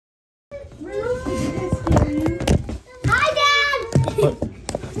 Hi, Dad!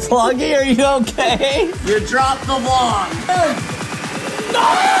 Vloggy, are you okay? You dropped the vlog. No!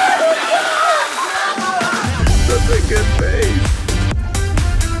 That's a good face.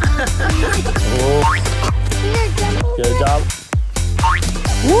 Good job.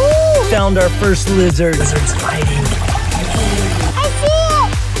 Woo! Found our first lizard. Lizard's fighting. I see it!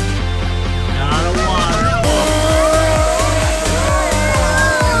 Not a water.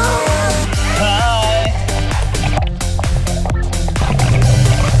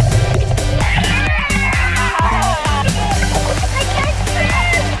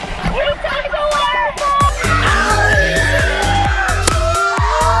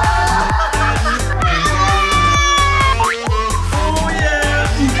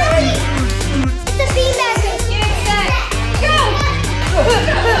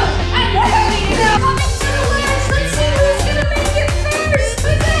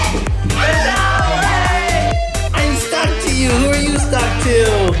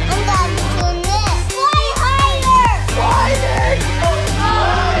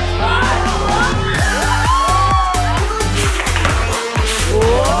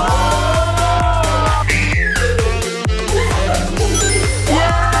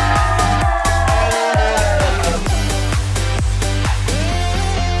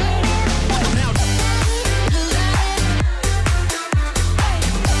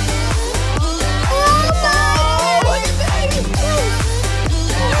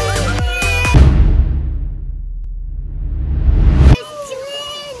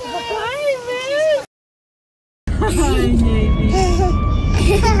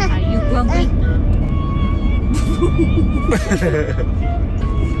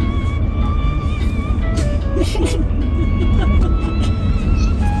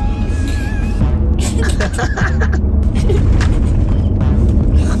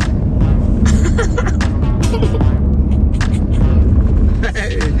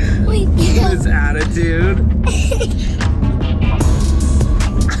 His attitude.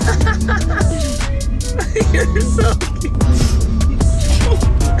 You're so cute.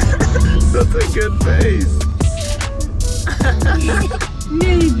 That's a good face.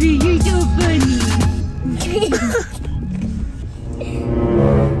 Navey, you're so funny.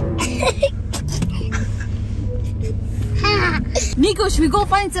 Niko, should we go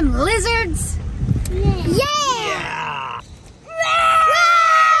find some lizards? Yeah!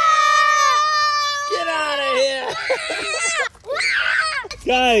 Get out of here!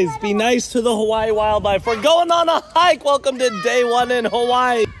 Guys, be nice to the Hawaii wildlife. We're going on a hike. Welcome to day 1 in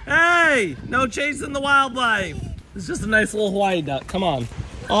Hawaii. Hey, no chasing the wildlife. It's just a nice little Hawaii duck. Come on.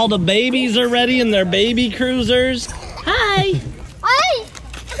 All the babies are ready in their baby cruisers. Hi. Hi.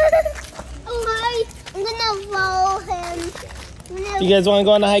 Hi. I'm gonna follow him. You guys want to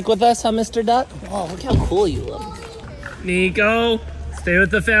go on a hike with us, huh, Mr. Duck? Oh, look how cool you look. Niko, stay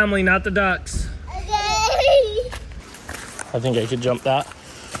with the family, not the ducks. Okay. I think I could jump that.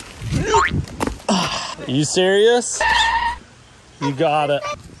 Are you serious? You got it.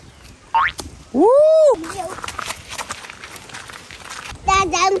 Woo!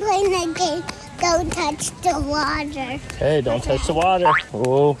 Dad, I'm playing a game. Don't touch the water. Hey, don't touch the water.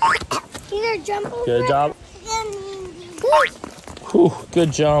 Oh, Either jump over. good job. Whew,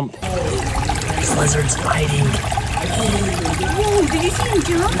 good jump. This lizard's fighting. Whoa, did you see him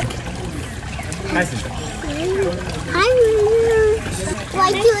jump? Nice. Hi.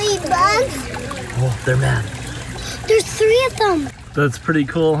 Like you eat bugs? Oh, they're mad. There's 3 of them. That's pretty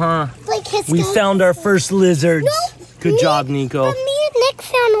cool, huh? Like his We found our first lizards. No, Good job, Niko. But me and Nick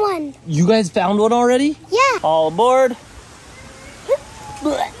found one. You guys found one already? Yeah. All aboard.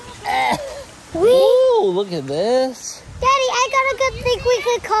 Ooh, look at this. Daddy, I got a good thing we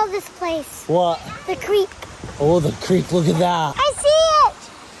could call this place. What? The creek. Oh, the creek, look at that. I see it.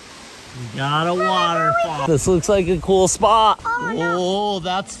 Got a waterfall. This looks like a cool spot. Oh, no. Oh,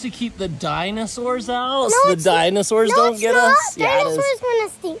 that's to keep the dinosaurs out? No, So the it's not. dinosaurs No, don't it's get not. us? Yeah, it is. Dinosaurs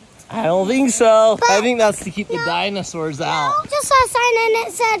want to stink. I don't think so. But- I think that's to keep the dinosaurs out. I just saw a sign and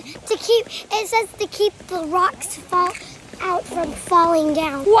it says to keep the rocks out from falling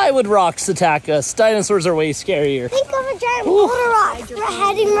down. Why would rocks attack us? Dinosaurs are way scarier. Think of a giant boulder rock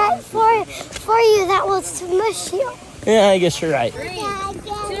heading right for you that will smush you. Yeah, I guess you're right. 3, 2, 1,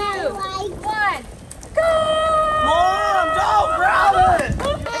 go! Mom, don't grab it!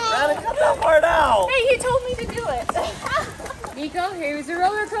 Gotta cut that part out. Hey, he told me to do it. Niko, here's the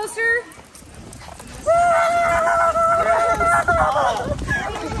roller coaster.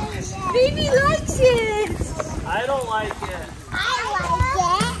 he likes it. I don't like it. I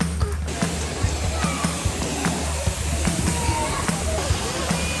like it.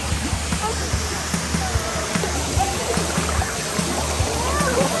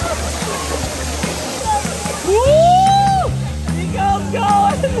 Woo! Niko's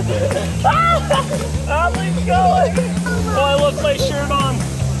going! Adley's going! Oh, I left my shirt on.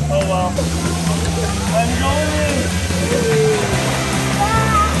 Oh well. I'm going in.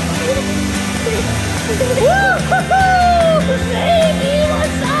 Woo-hoo-hoo! Baby,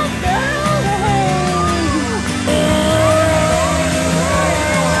 what's up, girl?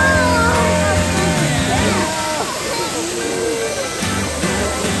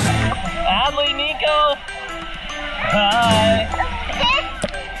 Adley, Niko. Hi.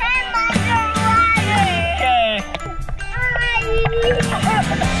 Okay.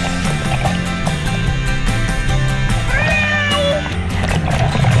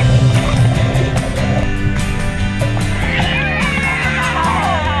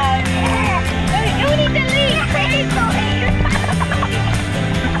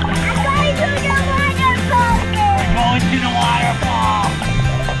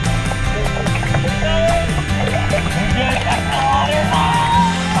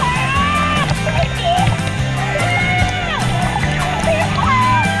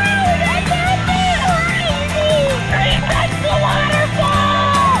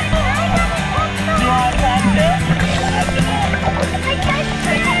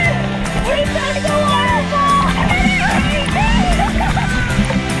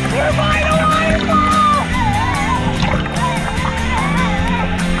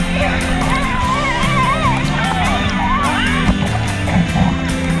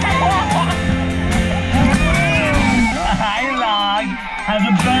 Have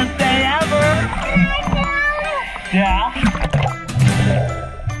the best day ever! Yeah?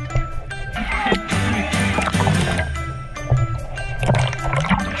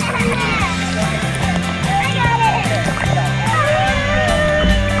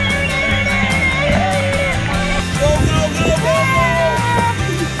 Go, go, go, go, go!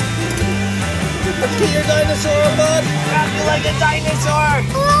 Let's get your dinosaur, bud! Wrap you like a dinosaur!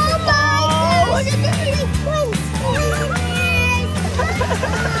 Oh my God! Look at the twins!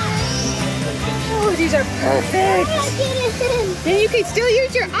 Oh, these are perfect. Then you can still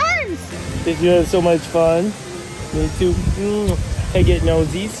use your arms. Did you have so much fun? Me too. I get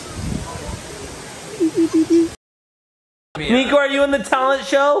nosies. Niko, are you in the talent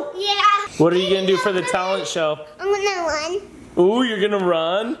show? Yeah. What are you gonna do for the talent show? I'm gonna run. Ooh, you're gonna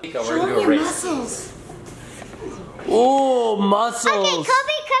run? Niko, we're gonna do a race. Muscles. Ooh, muscles. Okay,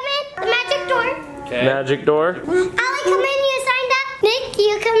 Kobe, come in. Magic door. Okay. Magic door. Allie, come in. You signed up. Nick,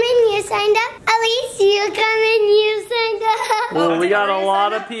 you come in. You signed up. Elise, you come in. You signed up. Ooh, we got a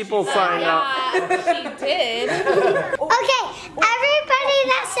lot of people signed up. She did. Okay, everybody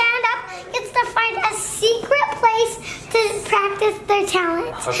that signed up gets to find a secret place to practice their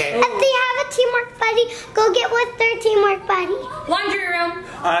talents. Okay. If they have a teamwork buddy, go get with their teamwork buddy. Laundry room.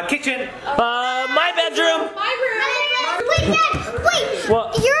 Kitchen. My bedroom. My room. Wait, Dad, wait.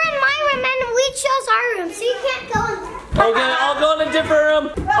 What? You're in my room and we chose our room, so you can't go in there. Okay, I'll go in a different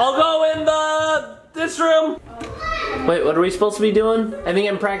room. I'll go in this room. Wait, what are we supposed to be doing? I think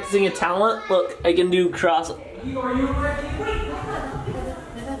I'm practicing a talent. Look, I can do cross.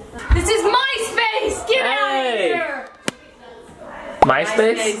 This is my space. Get out of Hey. here.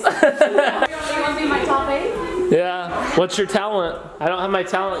 MySpace? You want to be my top 8? Yeah. What's your talent? I don't have my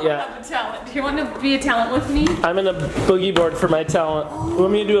talent yet. Talent. Do you want to be a talent with me? I'm in a boogie board for my talent. You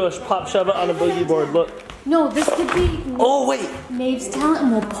want me to do a pop shove it on a boogie board? Look. No, this could be Oh, wait. Maeve's talent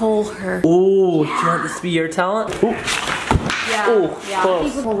and we'll pull her. Ooh, do you want this to be your talent? Ooh. Yeah. Ooh, Yeah.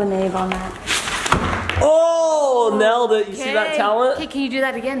 close. Pull the Maeve on that. Oh, nailed it. You see that talent? Okay, can you do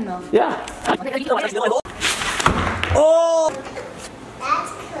that again though? Yeah. Oh!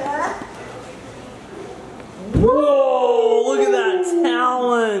 That's cool. Whoa, look at that We're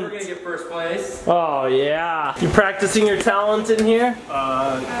talent. gonna get first place. Oh, yeah. You practicing your talent in here?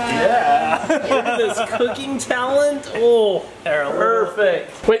 Yeah. Look at this cooking talent. Oh,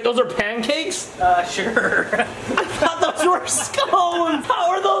 perfect. Wait, those are pancakes? Sure. I thought those were scones. How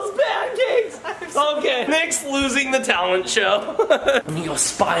are those pancakes? Okay, Nick's losing the talent show. Let me go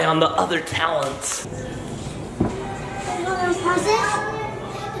spy on the other talents. Pause it.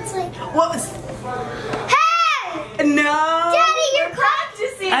 It's like, What? hey! No. Daddy, you're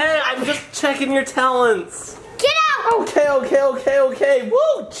practicing. Hey, I'm just checking your talents. Get out. Okay.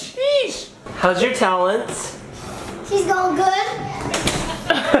 Woo, sheesh. How's your talents? She's going good.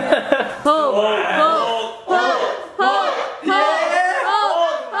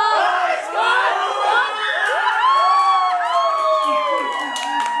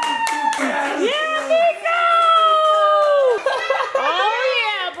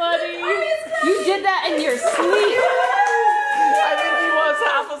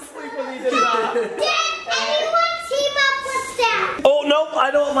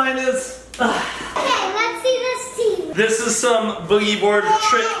 know what mine is. Okay, let's see this team. This is some boogie board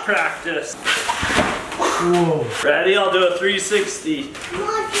trick practice. Whoa. Ready? I'll do a 360.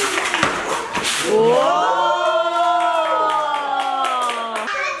 Whoa!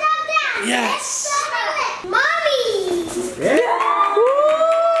 Yes! Mommy! Yeah!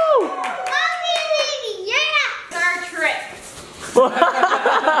 Woo! Mommy and Navey, yeah! It's our trick.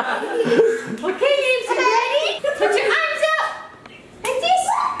 Okay, James, you ready? Put your arms up. Like this.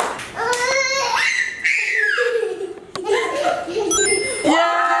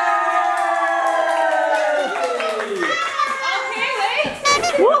 Okay, wait.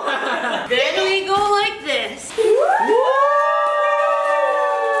 Then we go like this.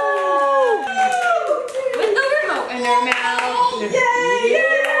 With the remote in our mouth.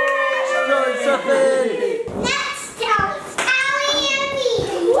 Throwing something. Next down, Adley and me.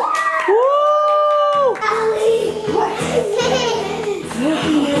 Woo!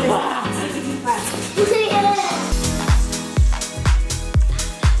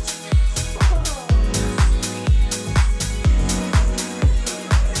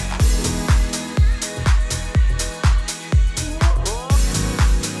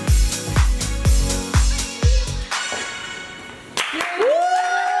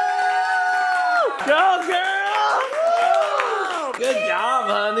 Go, girl! Good job,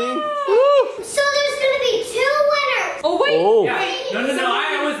 honey. So there's gonna be 2 winners. Oh, wait. Oh. No,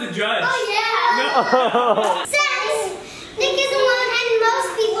 I was the judge. Oh yeah. Since Nick is alone and most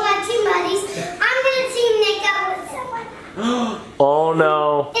people have team buddies, I'm gonna team Nick up with someone. Oh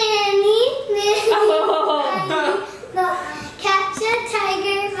no. Annie, no, catch a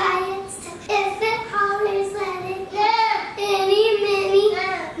tiger by its tail. If it hollers, let it go. Annie, Minnie,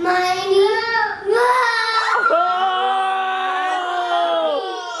 Minnie,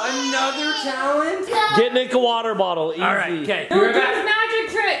 Another challenge? Get Nick a water bottle, easy. All right, okay. Who does magic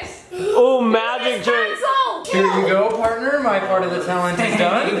tricks? Oh, magic trick. Here you go, partner. My part of the challenge is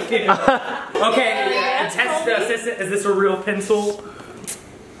done. Okay, test this. Is this a real pencil?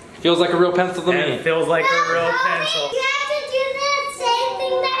 Feels like a real pencil to me. It feels like a real pencil. You have to do the same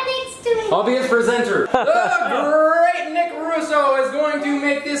thing that Nick's doing. I'll be his presenter. The great Nick Russo is going to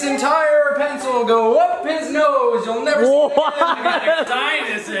make this entire pencil go up his nose. You'll never see it again. I got excited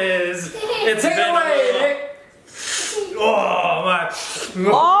this is. It's Take it away, Nick. Oh, my.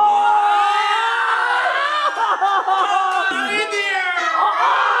 Oh! In the air.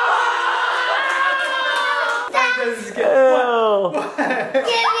 This is good. Ew.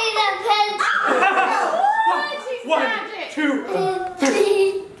 Give me the pencil. 1, 2, 3.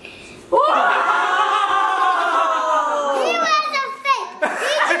 He was a fake.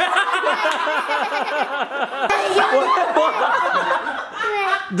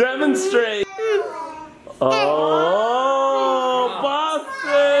 Demonstrate. Oh,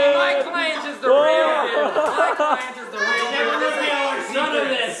 busted. My client is the real deal. My client is the real deal. None of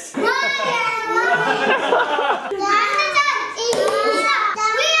this. We have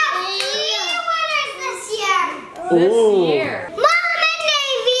 3 winners this year. This Ooh. year. Mom and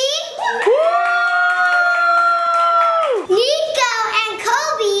Navey, Niko and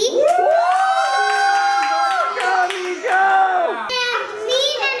Kobe, Go, Niko. and me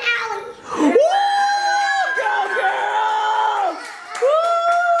and Allie. Woo! Go, girls! Woo!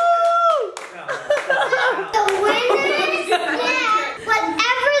 The winners get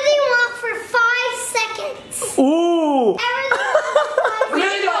whatever they want for 5 seconds. Ooh! Whatever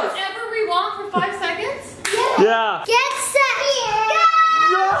they want for 5 seconds. Whatever we want for 5 seconds? Yeah. Get set.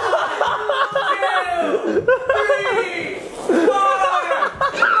 Go!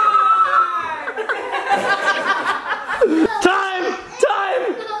 Time!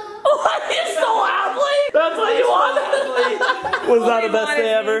 What? You stole Adley? That's what you wanted? Was that the best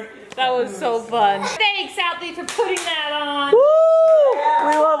day ever? That was so fun. Thanks, Adley, for putting that on. Woo!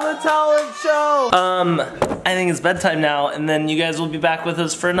 We love the talent show. I think it's bedtime now, and then you guys will be back with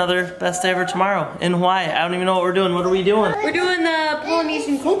us for another best day ever tomorrow in Hawaii. I don't even know what we're doing. What are we doing? We're doing the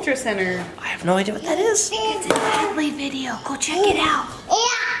Polynesian Culture Center. I have no idea what that is. It's an Adley video. Go check it out.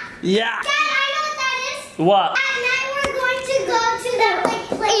 Yeah. Dad, I know what that is. What? At night we're going to go to that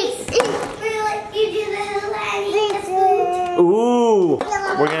place where you do the hula and eat the food. Ooh.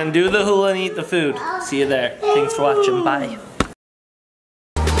 We're gonna do the hula and eat the food. See you there. Thanks for watching. Bye.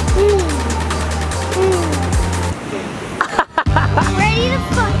 Ready to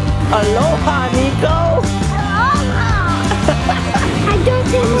fight. Aloha, Niko. I don't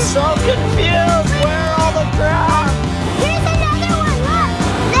think I'm so confused. Where are all the crabs? Here's another one, look!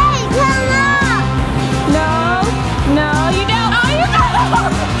 They come up! No, you don't. Oh, you got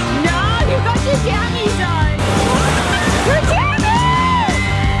No, you got your jammies on. Your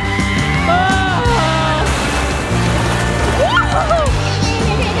jammies!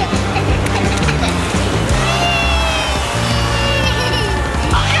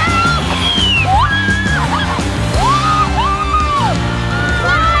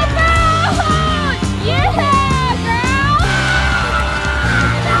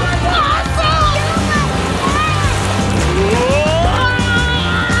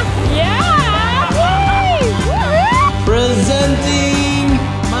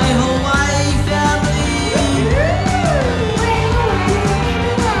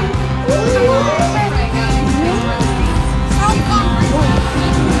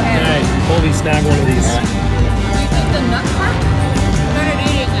 snag one of these. The nut part? Started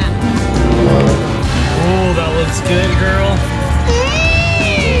eating it. Oh, that looks good, girl.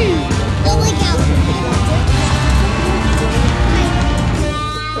 Oh my God.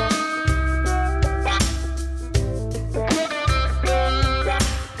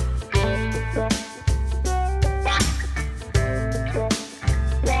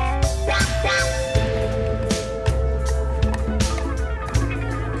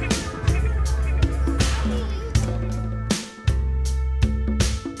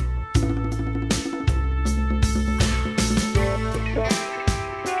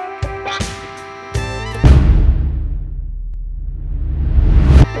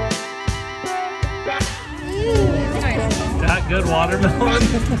 That good watermelon.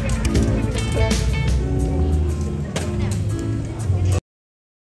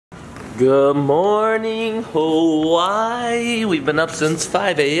 Good morning, Hawaii. We've been up since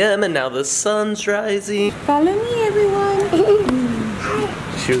 5 a.m. and now the sun's rising. Follow me, everyone.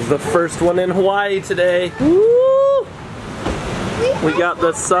 She was the first one in Hawaii today. Woo! We got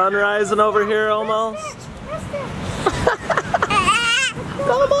the sun rising over here almost.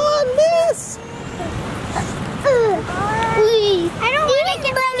 Come on, miss! I don't want to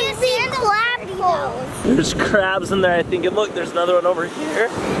get crabs. There's crabs in there, I think. And look, there's another one over here.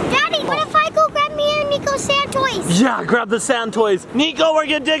 Daddy, what if I go grab me and Niko sand toys? Yeah, grab the sand toys. Niko, we're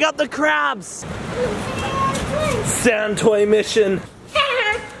gonna dig up the crabs. Sand toy mission.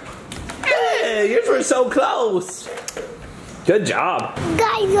 Hey, yours were so close. Good job.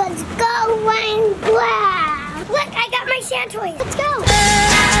 Guys, let's go and grab. Look, I got my sand toys. Let's go.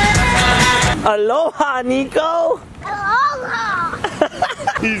 Aloha, Niko. Aloha.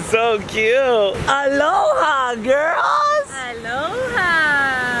 He's so cute. Aloha, girls. Aloha.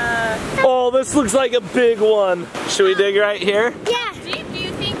 Oh, this looks like a big one. Should we dig right here? Yeah. How deep do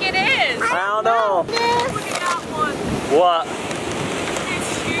you think it is? I don't know. Look at that one. What?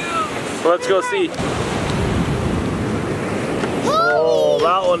 It's huge. Let's go see. Oh,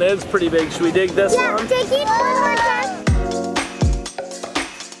 that one is pretty big. Should we dig this Yeah, one? take it one more time.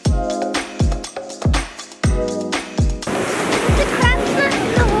 The crab's not in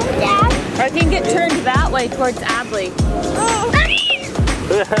the hole, Dad. I think it turned that way towards Adley.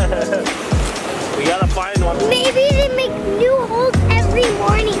 We gotta find one. Maybe they make new holes every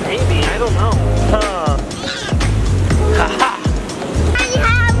morning. Maybe, I don't know. Huh. Haha. I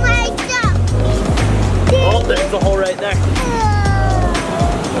have my stuff. Oh, there's the hole right there.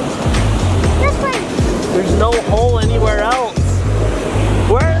 This one. There's no hole anywhere else.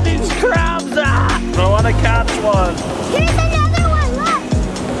 Where are these crabs at? I want to catch one. Here's another one, look.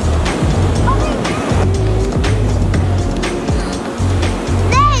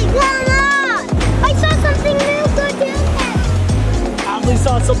 Hey, come on. I saw something new go down there. Adley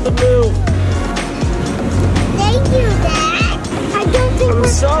saw something move. Thank you, Dad. I don't think I'm we're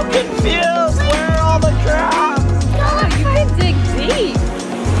so confused. Where are all the crabs? Oh, you could dig deep.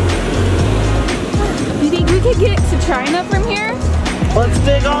 You think we could get to China from here? Let's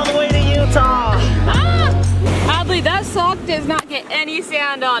dig all the way to Utah. Adley, that sock does not get any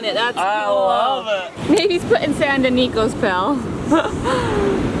sand on it. That's I cool. love it. Maybe he's putting sand in Niko's pail.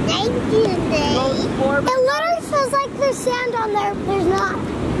 Thank you, Dad. It literally feels like there's sand on there. There's not.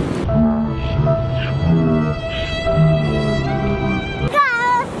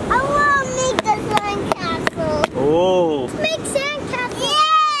 Dad, I want to make the sandcastle. Oh. Let's make sandcastle.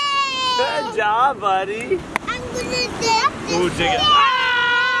 Yay! Good job, buddy. I'm gonna dig this. Ooh, dig it.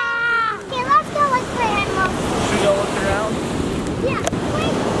 Yeah! Okay, let's go look for animals. Should we go look around? Yeah.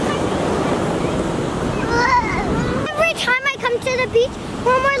 Wait. Every time I come to the beach,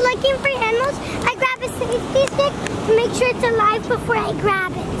 when we're looking for animals, I grab a safety stick to make sure it's alive before I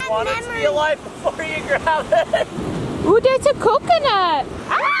grab it. Want it to be alive before you grab it. Ooh, there's a coconut.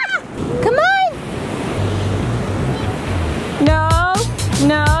 Ah! Come on. No,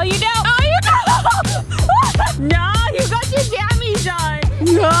 no, you don't. Oh, you don't. No, you got your jammies on.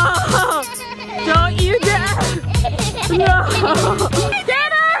 No, don't you dare. No.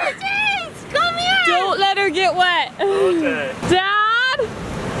 Get her. Come here. Don't let her get wet. Okay. Dad,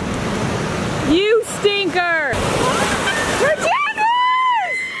 you stinker. Her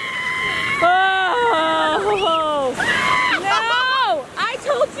jammies. Oh, no. I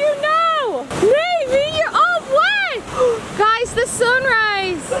told you no. Navey, you're all wet. Guys, the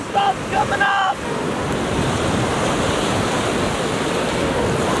sunrise. The sun's coming up.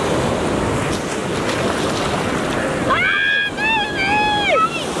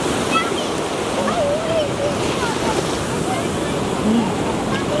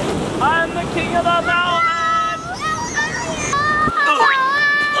 I'm the king of the mountain!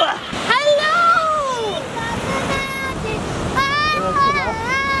 Hello!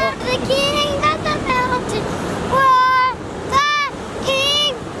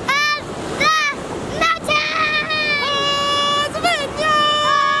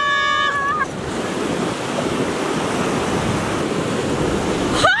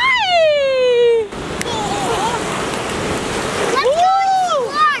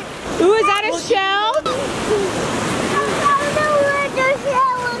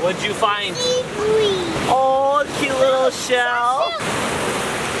 What'd you find? Seaweed. Oh, cute little shell.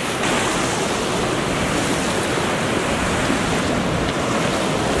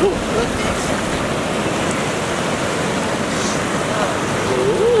 Ooh, look at this.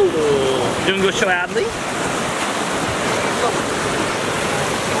 Ooh. You wanna go show Adley?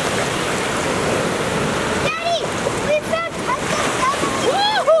 Daddy, we found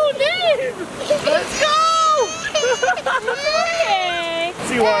Woohoo, Dave! Let's go! Okay.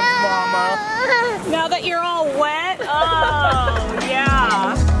 See what, Mama? Now that you're all wet, oh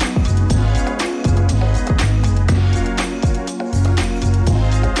yeah.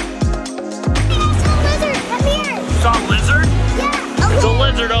 Come here. Saw a lizard? Yeah. There's a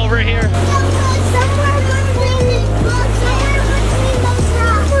lizard over here. Somewhere between those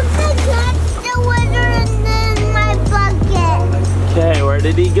rocks. That's the lizard in my bucket. Okay, where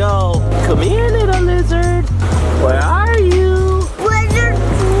did he go? Come here, little lizard. Where are you? Lizards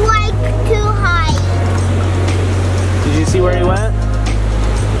like to hide. Did you see where he went?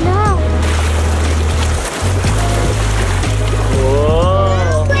 No.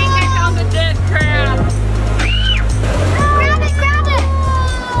 Whoa. I think I found a dead crab. Grab it, grab it.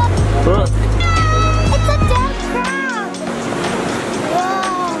 Look. It's a dead crab.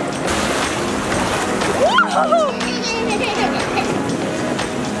 Whoa.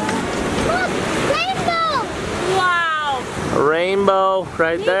 Look, rainbow. Wow. A rainbow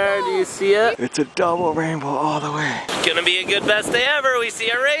right there. Do you see it? It's a double rainbow all the way. Gonna be a good best day ever. We see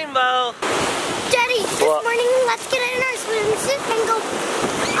a rainbow. Daddy, this morning let's get in our swimsuit and go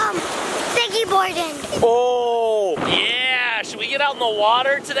biggie boarding. Oh, yeah. Should we get out in the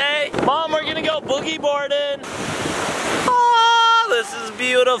water today? Mom, we're gonna go boogie boarding. Oh, this is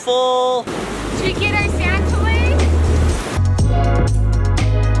beautiful. Should we get our sand toys?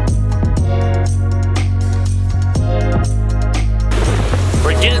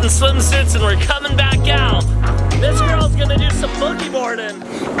 We're getting swimsuits and we're coming back out. This girl's gonna do some boogie boarding.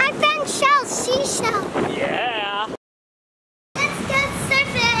 I found shells, seashell. Yeah. Let's go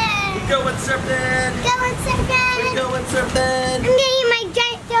surfing. Going surfing. Going surfing. Going surfing. I'm gonna eat my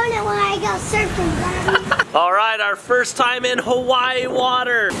giant donut while I go surfing, Daddy. All right, our first time in Hawaii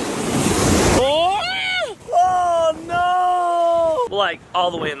water. Oh, oh no! Like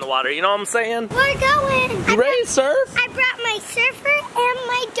all the way in the water, you know what I'm saying? We're going. You ready to surf? I brought my surfer and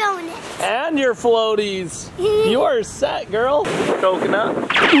my donut. And your floaties. You are set, girl. Coconut.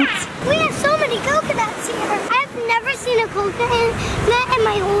 Oops. We have so many coconuts here. I've never seen a coconut in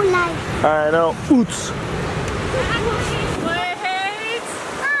my whole life. I know. Oops.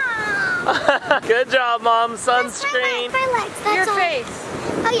 Oh. Good job, Mom. Sunscreen. My legs, that's Your all. face.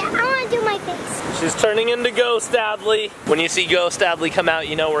 Oh yeah, I want to do my face. She's turning into Ghost Adley. When you see Ghost Adley come out,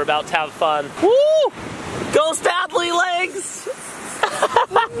 you know we're about to have fun. Woo! Ghost Adley legs!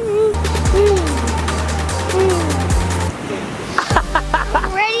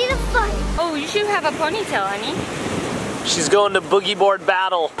 Ready to fight. Oh, you should have a ponytail, honey. She's going to boogie board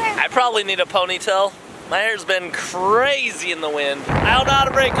battle. I probably need a ponytail. My hair's been crazy in the wind. I don't know how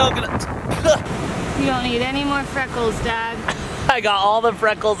to break coconuts. You don't need any more freckles, Dad. I got all the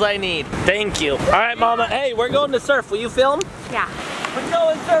freckles I need. Thank you. All right, Mama. Hey, we're going to surf. Will you film? Yeah. We're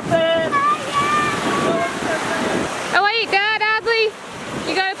going surfing. Oh wait, Dad, Adley,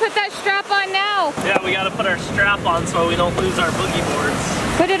 you gotta put that strap on now. Yeah, we got to put our strap on so we don't lose our boogie boards.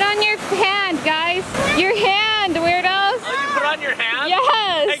 Put it on your hand, guys. Your hand, weirdos. Oh, you put on your hand?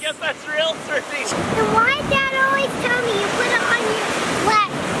 Yes. I guess that's real surfing. And why Dad always tell me you put it on your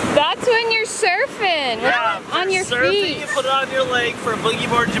leg? That's when you're surfing. Yeah, on for your surfing, feet. you put it on your leg. For boogie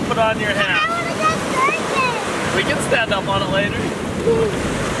boards, you put it on your I hand. want to go surfing. We can stand up on it later.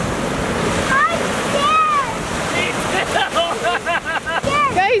 I'm scared.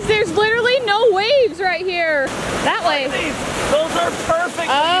 Guys, there's literally no waves right here. That way. Those are perfect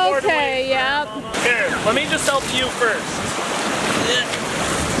boogie board Okay, waves. yep. Here, let me just help you first.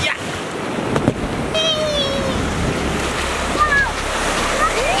 Yeah.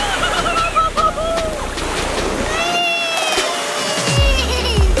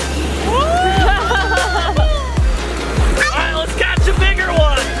 All right, let's catch a bigger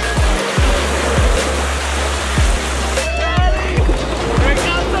one. Ready? Here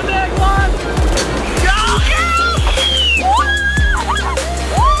comes the big one. Go,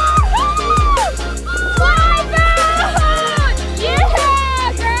 Yeah!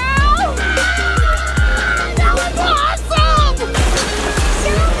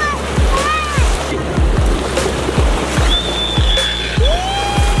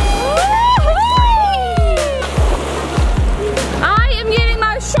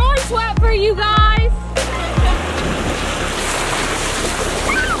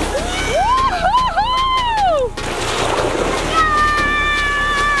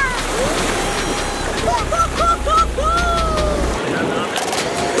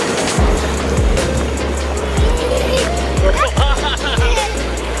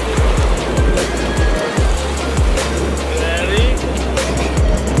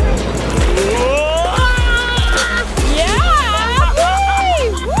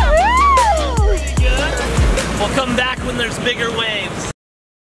 bigger waves.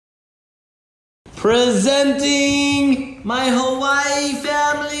 Presenting my Hawaii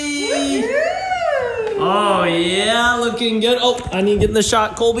family. Oh yeah, looking good. Oh, I need to get in the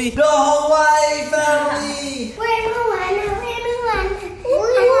shot, Colby. The Hawaii family. We're Moana.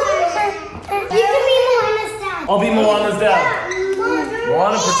 You can be Moana's dad. I'll be Moana's dad.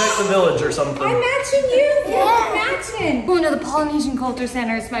 Moana, protect the village or something. I'm matching you. Yeah, matching. Going to the Polynesian Culture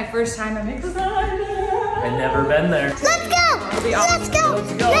Center. It's my first time. I'm excited. I've never been there. Let's go. Let's go.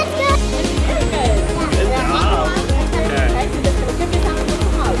 Let's go. Let's go. Good job. Okay.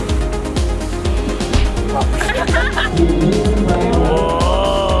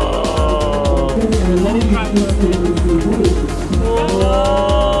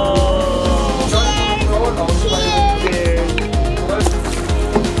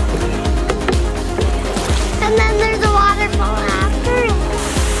 And then there's a waterfall after.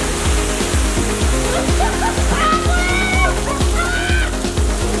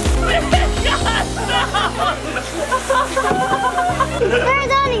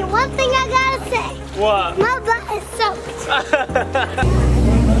 There's only one thing I gotta say. What? My butt is soaked.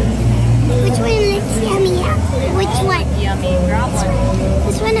 Which one looks yummy? Which one? Yummy. Grab one.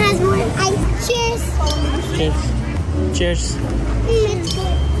 This one has more ice. Cheers. Cheers. Cheers. It's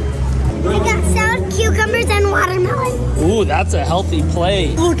good. We got sour cucumbers and watermelon. Ooh, that's a healthy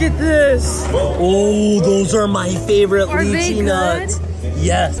plate. Look at this. Oh, those are my favorite lychee nuts.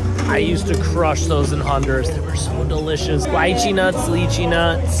 Yes. I used to crush those in Honduras. They were so delicious. Lychee nuts, lychee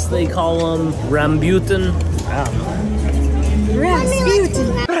nuts. They call them rambutan.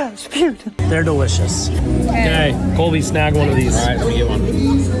 Rasputin. They're delicious. Okay, Colby, snag one of these. All right, let me get one.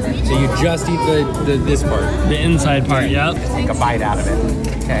 So you just eat this part. The inside part, yep. Take a bite out of it.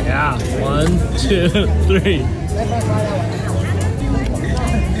 Okay. Yeah, 1, 2, 3.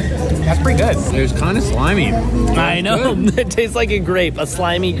 That's pretty good. It was kind of slimy. I know. It tastes like a grape, a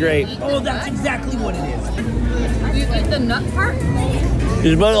slimy grape. Oh, that's exactly what it is. You eat the nut part?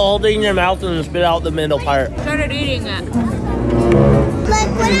 You put the whole thing in your mouth and spit out the middle part. Started eating it. Look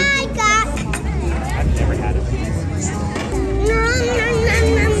what I got. I've never had it.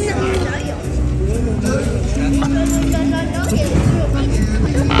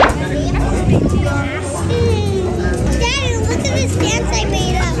 Daddy, look at this dance I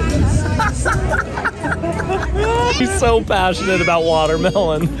made up. He's so passionate about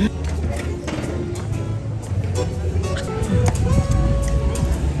watermelon.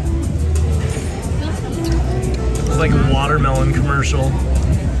 It's like a watermelon commercial.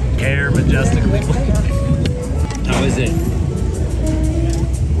 Air majestically. How is it?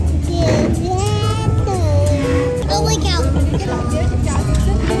 Holy cow.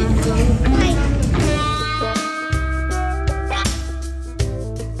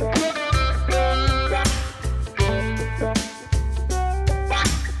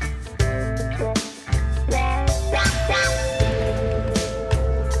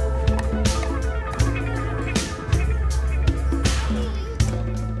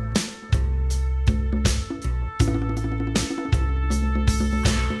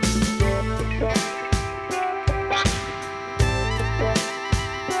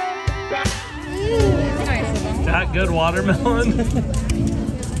 That good watermelon.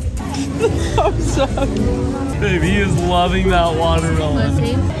 I'm sorry. Babe, he is loving that watermelon.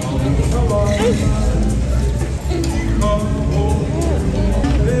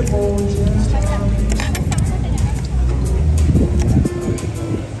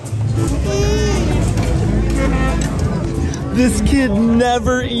 This kid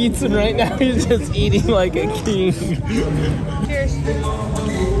never eats, and right now he's just eating like a king. Cheers.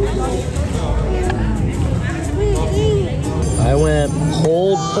 I went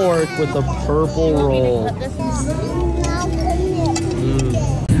pulled pork with a purple roll.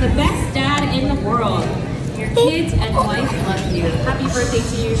 The best dad in the world. Your kids and wife love you. Happy birthday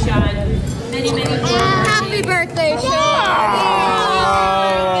to you, Sean. Many, many more. Happy birthday, Sean.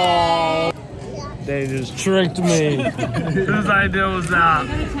 They just tricked me. Whose idea was that?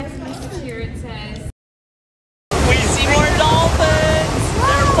 Here it says. We see more dolphins!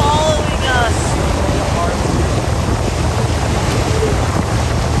 They're following us!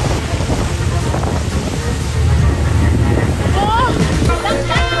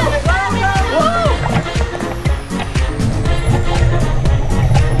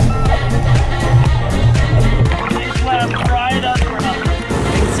 They swam right under us.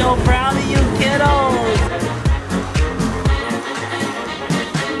 I'm so proud of you, kiddos!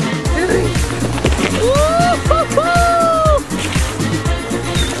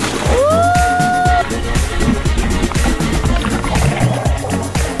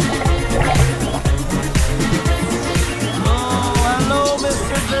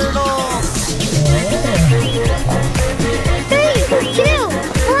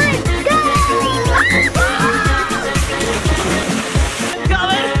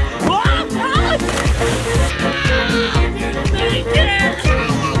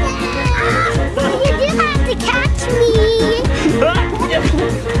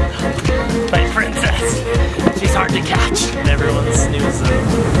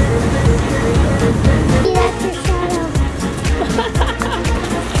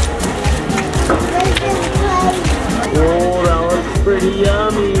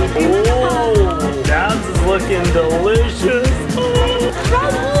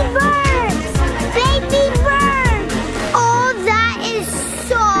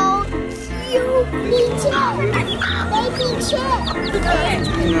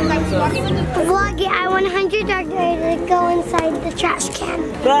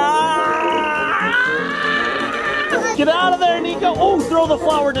 Get out of there, Niko. Oh, throw the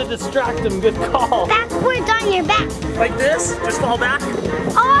flower to distract him. Good call. Backwards on your back. Like this? Just fall back?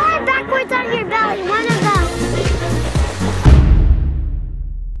 Or backwards on your belly. One of those.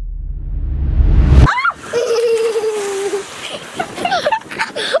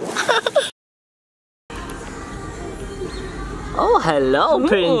 Oh, hello,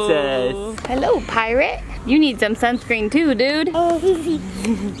 princess. Hello, pirate. You need some sunscreen too, dude. No,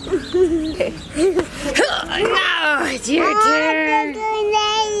 it's your turn.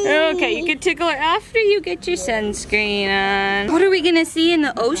 Okay, you can tickle her after you get your sunscreen on. What are we gonna see in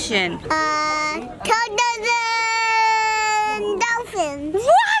the ocean? Kiddos and dolphins.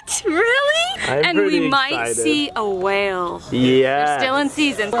 What? Really? I'm And we pretty might excited. see a whale. Yeah. They're still in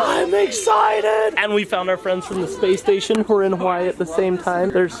season. I'm excited! And we found our friends from the space station who are in Hawaii at the same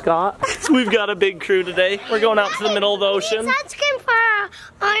time. There's Scott. So we've got a big crew today. We're going out to the middle of the ocean. Sunscreen for our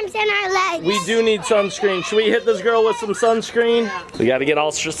arms and our legs. We do need sunscreen. Should we hit this girl with some sunscreen? We gotta get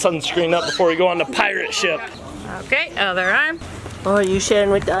all sunscreen up before we go on the pirate ship. Okay, other arm. Oh, are you sharing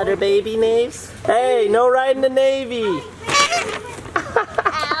with the other baby Naves? Hey, no riding the Navy.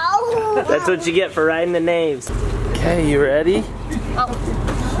 Ow. That's what you get for riding the Naves. Okay, you ready? Oh.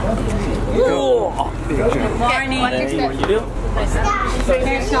 Morning. What you do?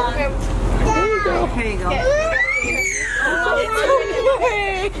 Here you go.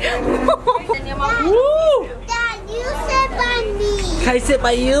 Woo! Dad, you sit by me. Can I sit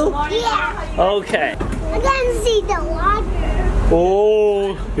by you? Yeah. Okay. I can see the water.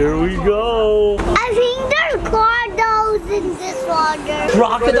 Oh, here we go. I think there are crocodiles in this water.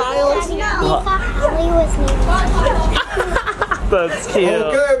 Crocodiles? That's cute.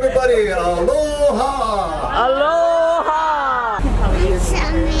 Okay, everybody, aloha! Aloha!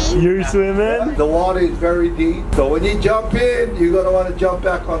 Swimming. You're swimming? The water is very deep, so when you jump in, you're gonna want to jump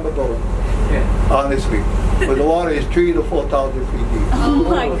back on the boat. Honestly, but the water is 3,000 to 4,000 feet deep. Oh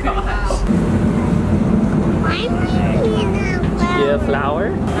my gosh. I'm eating a Yeah,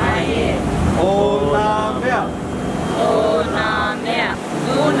 flower? Hola, mea. Una mea.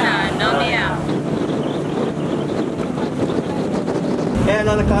 Una no mea. And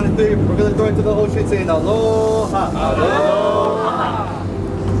on the count of 3, we're gonna throw into the ocean saying aloha. Aloha.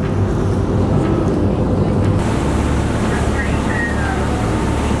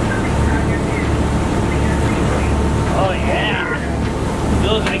 Oh yeah. You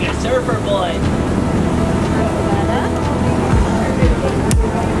look like a surfer boy.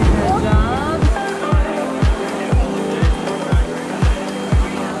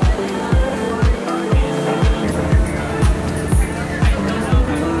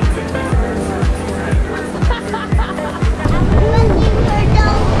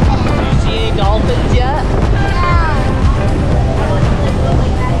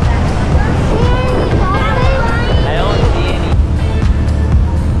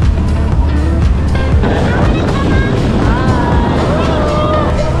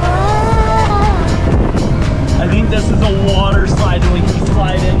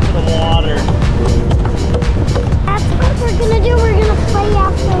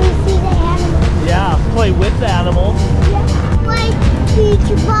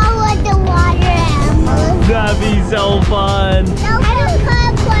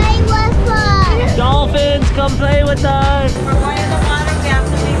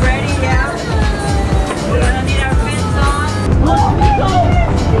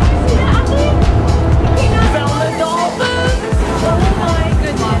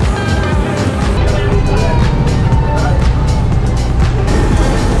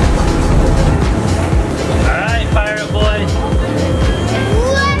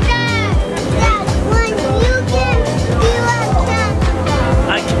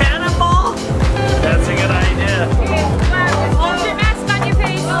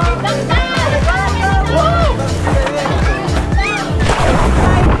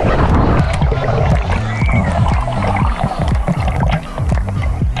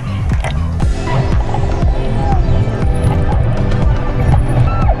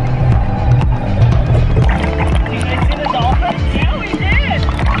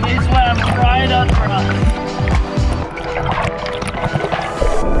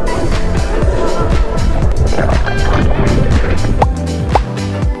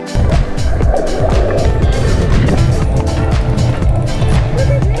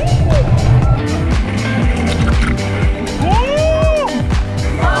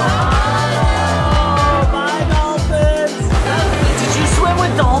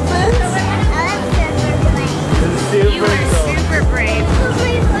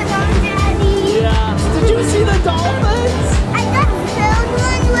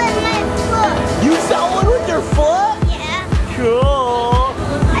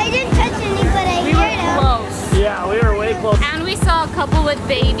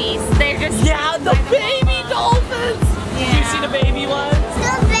 babies. They're just the baby dolphins. Yeah. Did you see the baby ones?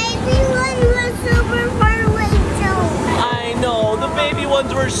 The baby one was super far away too. I know, the baby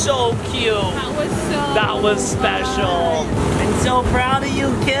ones were so cute. That was special. I'm so proud of you,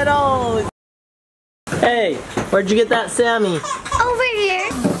 kiddos. Hey, where'd you get that Sammy? Over here.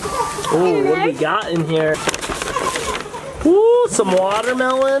 Oh, what do we got in here? Ooh, some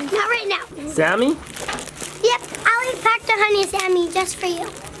watermelon. Not right now. Sammy? Yep, Allie packed a honey Sammy just for you.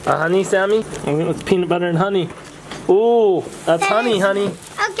 A honey Sammy? It's peanut butter and honey. Ooh, that's honey. Okay,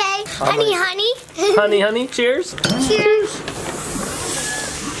 honey. Honey, cheers. Cheers.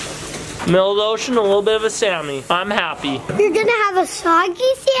 Middle of the ocean, a little bit of a Sammy. I'm happy. You're gonna have a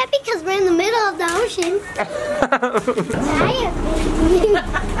soggy Sammy because we're in the middle of the ocean.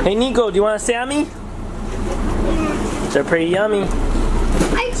 Hey Niko, do you want a Sammy? They're pretty yummy.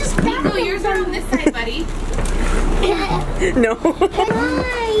 I just grabbed Niko, yours are on this side, buddy. No. Fine.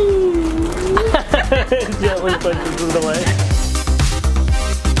 Gently pushes it away.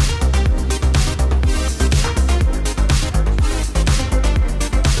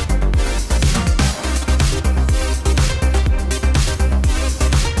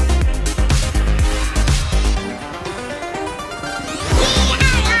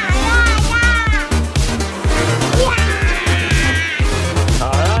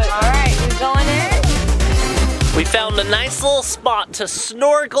 We found a nice little spot to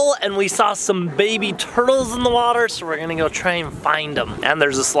snorkel and we saw some baby turtles in the water, so we're gonna go try and find them. And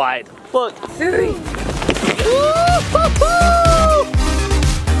there's a slide. Look. She's in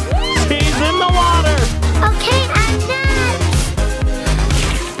the water. Okay, I'm next.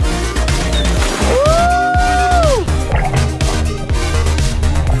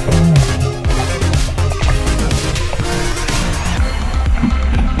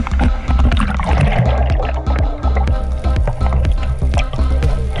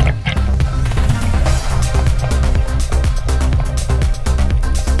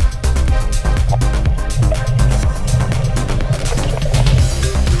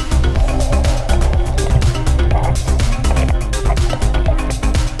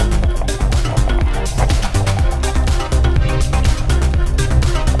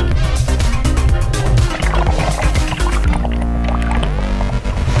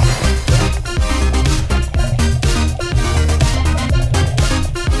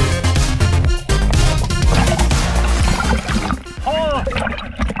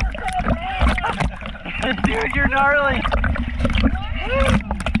 Dude, you're gnarly.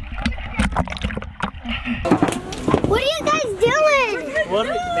 What are you guys doing? What?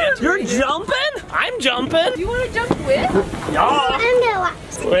 You're jumping? I'm jumping. Do you want to jump with? Yeah. I'm gonna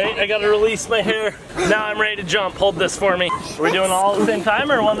watch. Wait, I gotta release my hair. Now I'm ready to jump. Hold this for me. Are we doing all at the same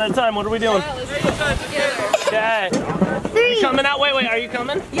time or one at a time? What are we doing? Okay. 3, You coming out? Wait, are you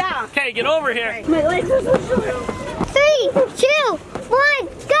coming? Yeah. Okay, get over here. My legs are so short. 3, 2, 1,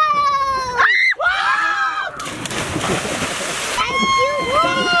 go!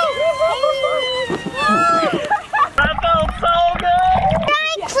 That felt so good. Try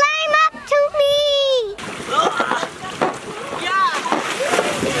and climb up to me!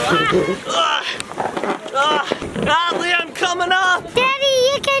 Adley, I'm coming up. Daddy,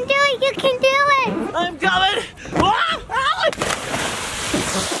 you can do it, you can do it! I'm coming.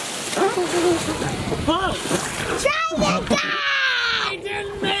 Try again! I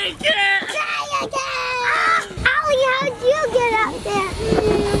didn't make it. Try again! Allie, how'd you get up there?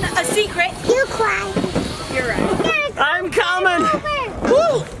 A secret. You climb. You're right. I'm coming.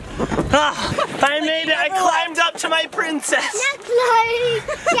 Woo. I made it. I climbed up to my princess. Not close.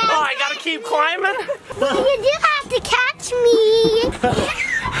 Oh, I gotta keep climbing. You do have to catch me.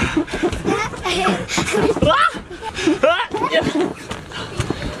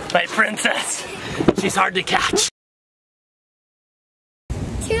 My princess. She's hard to catch.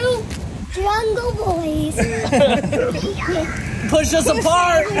 2 jungle boys. Push us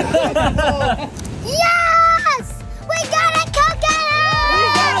apart. Yes! We got a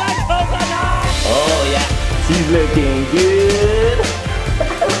coconut! Oh yeah, she's looking good.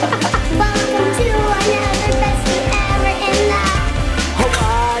 Welcome to another best day ever in the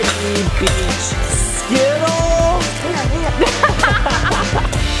Hawaii Beach Skittles.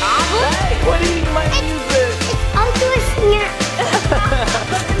 Hey, what are you eating my music? It's also a snack.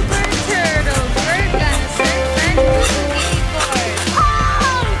 Looking for turtles. We're gonna start friendly skateboard.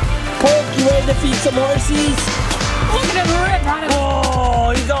 Oh! Hulk, you ready to feed some horsies? Look at him rip on him.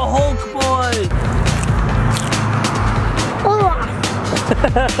 Oh, he's a Hulk boy. Oh!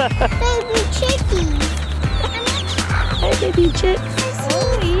 Baby chickies. Hey, baby chick.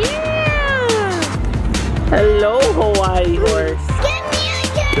 Oh, yeah. Hello, Hawaii horse. Give me a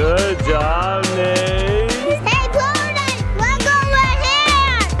Good job, Nate. Hey, Loden, look over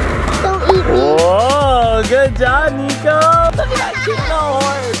here. Don't eat me. Whoa, good job, Niko. Look at that cute little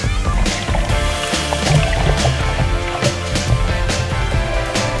horse.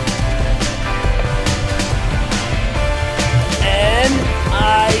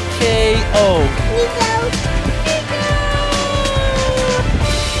 N-I-K-O. Niko.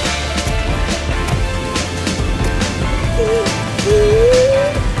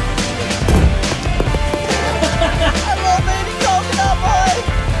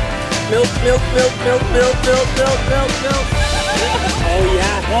 Milk, milk, milk, milk, milk, milk, milk, milk, milk. Oh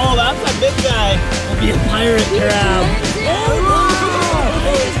yeah. Oh, that's a big guy. It'll be a pirate crab. Oh, wow.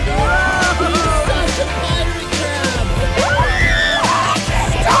 He's such a pirate crab.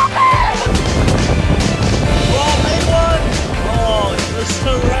 Stop it! Oh, big one. Oh, you're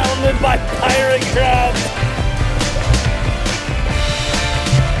surrounded by pirate crabs.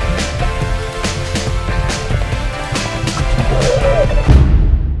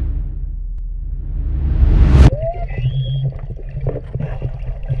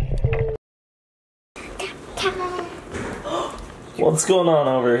 What's going on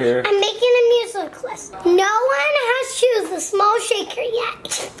over here? I'm making a music list. No one has chosen the small shaker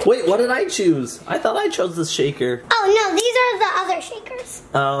yet. Wait, what did I choose? I thought I chose this shaker. Oh no, these are the other shakers.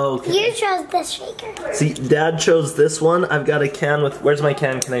 Oh, okay. You chose this shaker. See, Dad chose this one. I've got a can with, where's my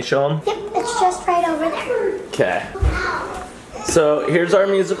can? Can I show him? Yep, it's just right over there. Okay. So here's our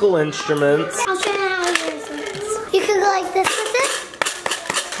musical instruments. I'll show you how to use this. You could go like this with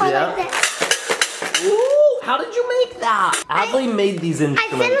it, or like this. Ooh, how did you make that? Adley made these I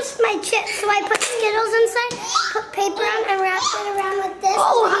instruments. finished my chips, so I put Skittles inside, put paper on, and wrapped it around with this.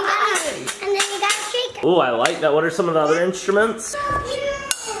 Oh, and then you got a shaker. Ooh, I like that. What are some of the other instruments?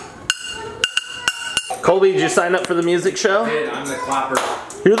 Colby, did you sign up for the music show? I did. I'm the clapper.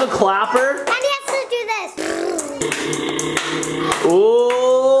 You're the clapper? And he has to do this. Ooh,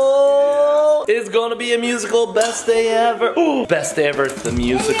 it's gonna be a musical best day ever. Ooh, best day ever, the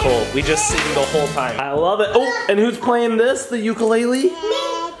musical. We just sing the whole time. I love it. Oh, and who's playing this? The ukulele? Me.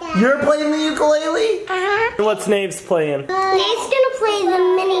 You're playing the ukulele? Uh-huh. And what's Nave's playing? Nate's gonna play the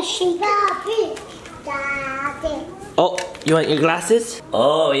mini shaker. Oh, you want your glasses?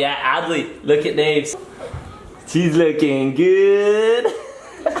 Oh yeah, Adley, look at Nave's. She's looking good.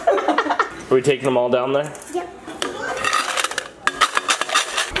 Are we taking them all down there? Yep.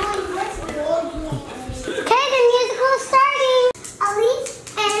 Okay, the musical is starting. Elise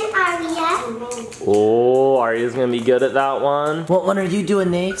and Aria. Oh, Aria's gonna be good at that one. What one are you doing,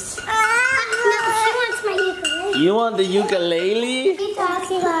 Naves? No, she wants my ukulele. You want the ukulele?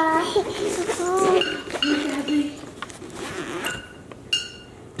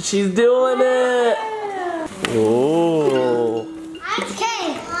 She's doing it. Oh.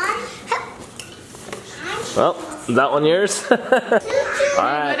 Okay. Well, is that one yours? All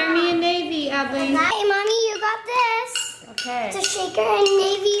right. What are me and Navy, Adley? Hey, Mommy, you got this. Okay. It's a shaker, and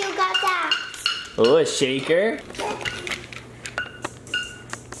Navy, you got that. Oh, a shaker.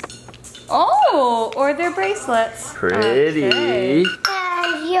 Oh, or their bracelets. Pretty. Okay.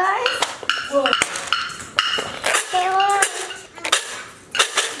 And yours? Okay, well,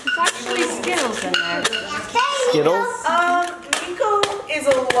 There's actually Skittles in there. okay, Skittles? Niko is a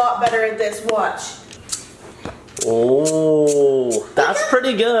lot better at this. Watch. Oh, that's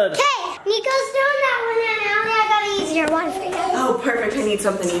pretty good. Okay, Nico's doing that one, and now I got an easier one for you. Oh, perfect. I need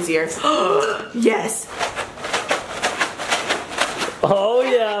something easier. Yes. Oh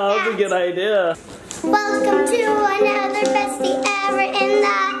yeah, that was a good idea. Welcome to another bestie ever in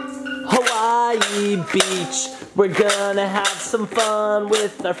the Hawaii Beach. We're gonna have some fun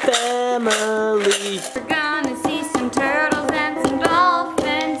with our family. We're gonna see some turtles and some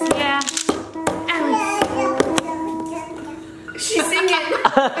dolphins, yeah. She's singing.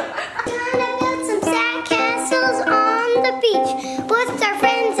 Gonna build some sand castles on the beach with our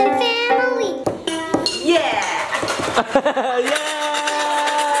friends and family. Yeah.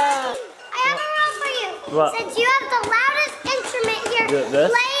 Yeah! I have a role for you. What? Since you have the loudest instrument here, This?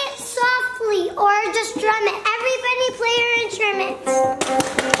 play it softly or just drum it. Everybody play your instruments.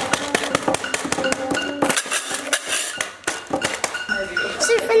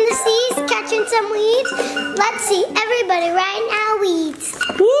 Surfing the seas, catching some weeds. Let's see everybody right now weeds.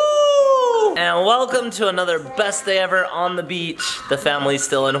 Woo! And welcome to another best day ever on the beach. The family's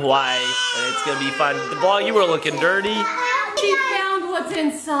still in Hawaii, and it's gonna be fun. Well, you were looking dirty. She found what's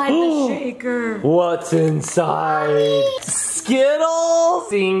inside the shaker. What's inside? Skittles!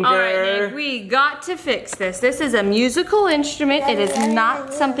 Singer. All right, Nick, we got to fix this. This is a musical instrument. It is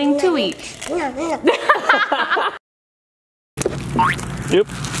not something to eat. Yep.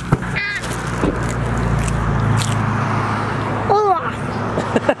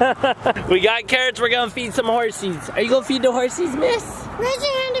 We got carrots, we're gonna feed some horsies. Are you gonna feed the horsies, miss? Raise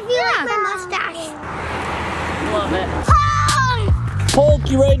your hand if you like my mustache. Love it. Hulk,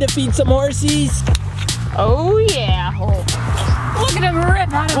 you ready to feed some horsies? Oh yeah, Hulk. Look at him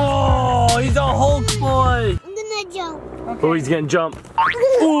rip out of Oh, he's a Hulk boy. I'm gonna jump. Okay. Oh, he's gonna jump.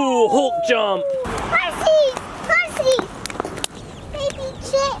 Ooh, Hulk jump. Horsies! Horsies! Baby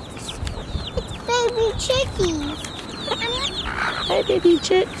chicks. It's baby chickies. Hi, baby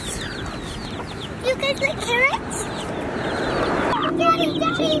chicks. You guys like carrots? Daddy,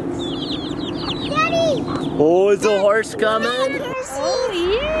 Daddy! Daddy! Oh, is the horse coming? Oh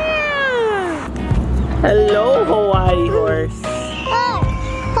yeah. Hello, Hawaii horse. Horse!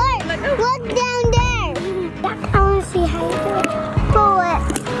 Horse! Look down there! I wanna see how you do it. Pull it!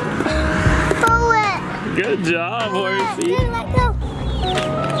 Pull it! Good job, horsey. Good, let go!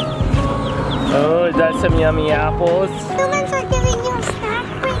 Oh, is that some yummy apples? Humans are giving you a snack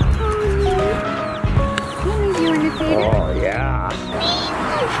break, Tony. You want to feed her? Oh, yeah.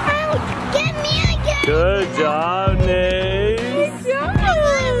 Get me again! Good job, Nate.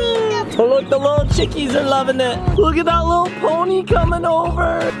 Oh, look, the little chickies are loving it. Look at that little pony coming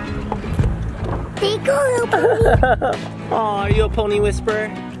over. They go, little pony. Oh, are you a pony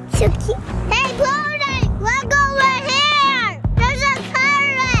whisperer? So cute. Hey, pony! Look over here! There's a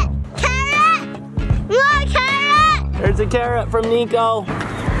carrot! Carrot! More carrot! There's a carrot from Niko.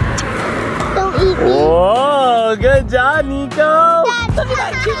 Don't eat me. Whoa, good job, Niko. That's Look at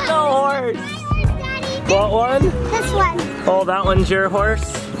that cute little horse. Daddy. What one? This one. Oh, that one's your horse?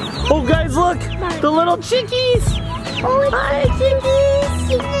 Oh, guys, look! The little chickies! Oh, hi,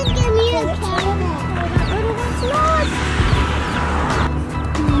 chickies! You can give me a carrot.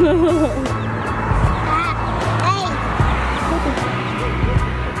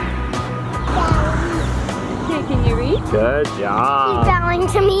 Hey, can you read? Good He's job. bowing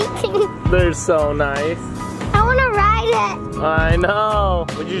to me. They're so nice. I want to ride it. I know.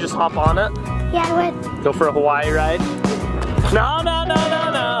 Would you just hop on it? Yeah, I would. Go for a Hawaii ride? No, no, no,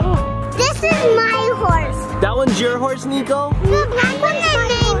 no, no. This is my horse. That one's your horse, Niko? Look, I'm gonna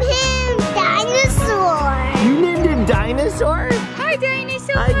name him Dinosaur. You named him Dinosaur? Hi,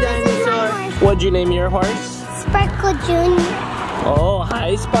 Dinosaur. Hi, Dinosaur. What'd you name your horse? Sparkle Jr. Oh,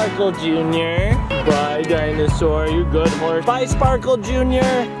 hi, Sparkle Jr. Bye, Dinosaur. You're a good horse. Bye, Sparkle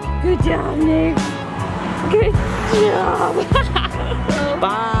Jr. Good job, Nick. Good job.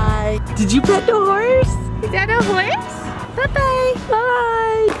 Bye. Did you pet the horse? Is that a horse? Bye-bye.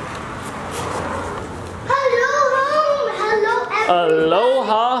 Bye. Hello, home. Hello, everyone.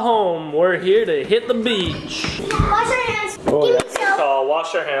 Aloha home. We're here to hit the beach. Wash your hands. Oh, Give yeah. me soap. Oh,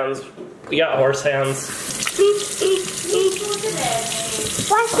 wash our hands. We got horse hands.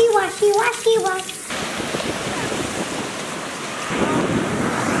 Washy, washy, washy, wash.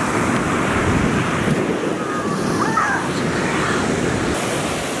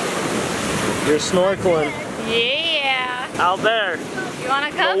 You're snorkeling Yeah. out there. You want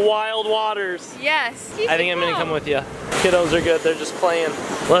to The come? wild waters. Yes. I think I'm gonna come with you. Kiddos are good, they're just playing.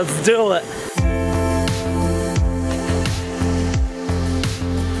 Let's do it.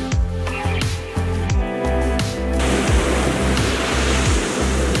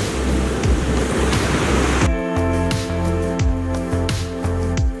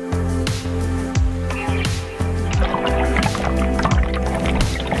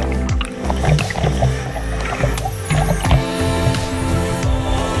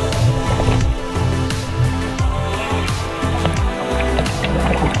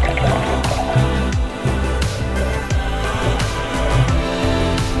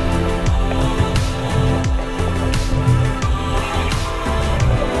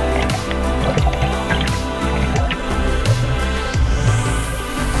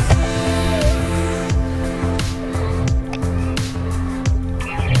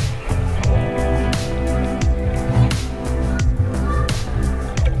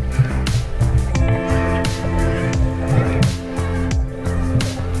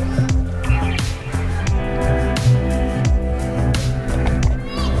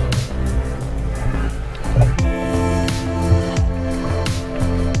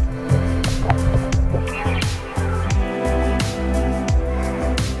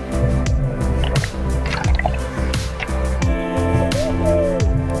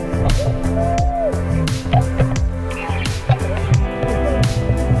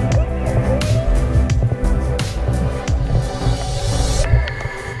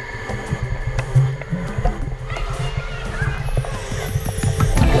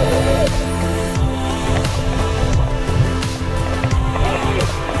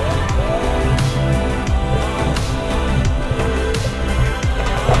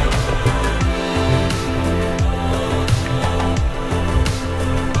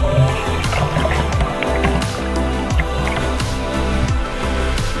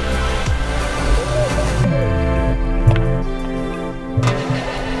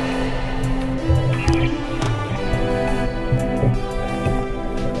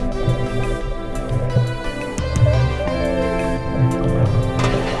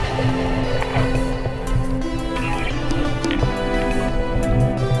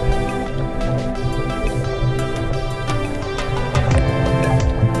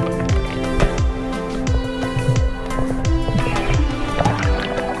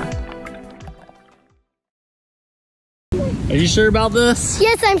 you sure about this?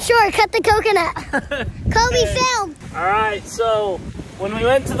 Yes, I'm sure. Cut the coconut. Kobe film. All right, so when we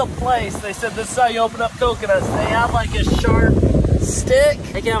went to the place, they said this is how you open up coconuts. They have like a sharp stick.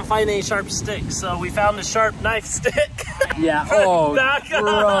 I can't find any sharp sticks, so we found a sharp knife stick. Yeah. Oh, Back up.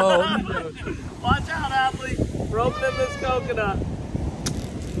 bro. Watch out, Adley. We're opening this coconut.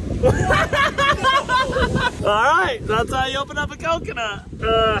 All right, that's how you open up a coconut.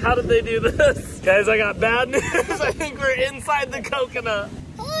 How did they do this? Guys, I got bad news. I think we're inside the coconut.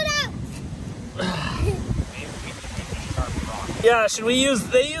 Hold up. Yeah, should we use,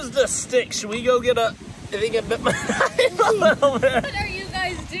 they used a stick. Should we go get a, I think it bit my knife a little bit. What are you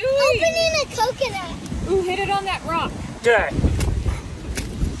guys doing? Opening a coconut. Ooh, hit it on that rock. Okay.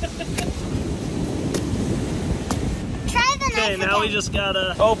 Try the Okay, knife now we again. just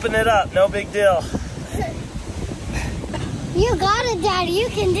gotta open it up. No big deal. You got it, Daddy. You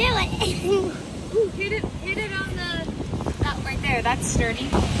can do it. Ooh, hit it on the, that right there. That's sturdy.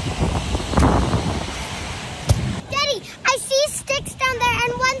 Daddy, I see sticks down there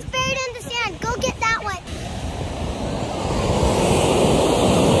and one's buried in the sand. Go get that one.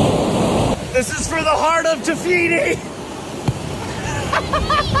 This is for the heart of Tafiti.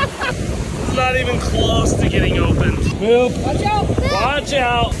 It's not even close to getting opened. Move. Watch out. Watch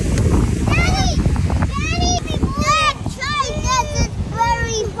out. Daddy, let's try this. It's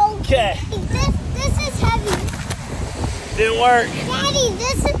very bulky. Okay. This is heavy. Didn't work. Daddy,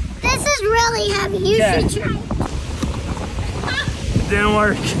 this is really heavy. You Okay. should try. Didn't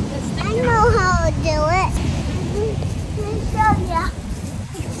work. I know how to do it.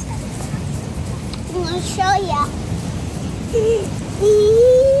 Let me show you.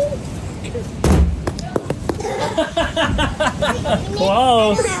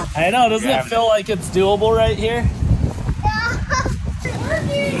 Close. I know, doesn't it feel like it's doable right here?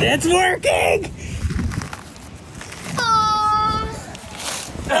 It's working!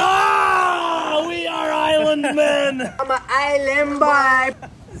 Oh, we are island men! I'm an island boy.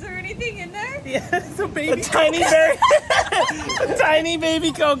 Is there anything in there? Yeah, it's a baby. A tiny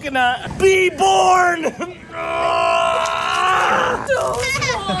baby coconut. Be born!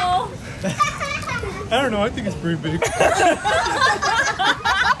 I don't know. I think it's pretty big.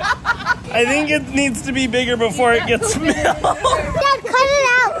 I think it needs to be bigger before it gets milked. Dad, cut it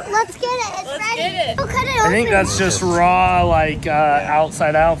out. Let's get it. It's ready. get it. Oh, cut it I think open. that's just raw, like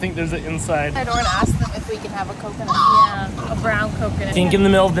outside. I don't think there's an inside. I don't want to ask them if we can have a coconut. Yeah, a brown coconut. I think in the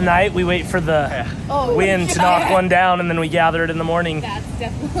middle of the night, we wait for the wind to knock one down, and then we gather it in the morning. That's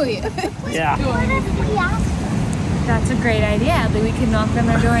definitely it. Yeah. What if we ask? That's a great idea. That we can knock on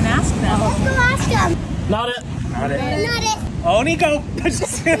their door and ask them. Let's go ask them. Not it. Not it. Not it. Oh, Niko.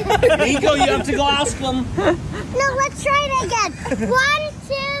 Nico, you have to go ask them. No, let's try it again. 1,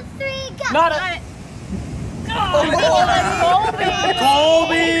 2, 3, go. Not it.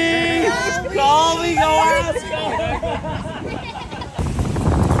 Colby! Colby, go ask them.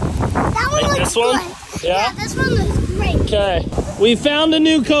 That one looks This one? good. Yeah? This one looks great. Okay. We found a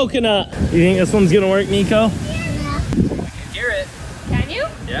new coconut. You think this one's gonna work, Niko? Yeah. Hear it? Can you?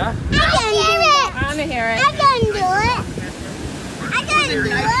 Yeah. I can do it. I'm gonna hear I it. can do it. I can do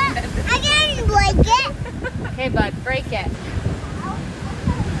it. I can break it. Okay, bud, break it.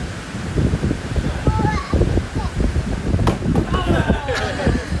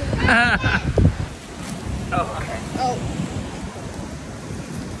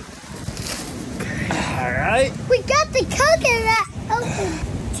 All right. We got the coconut open.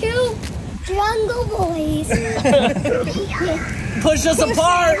 2 jungle boys. Push us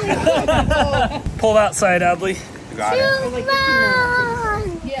apart. Pull that side, Adley. You got it.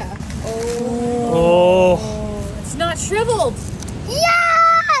 Run. Yeah. Oh. It's not shriveled.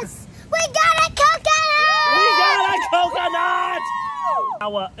 Yes! We got a coconut! We got a coconut!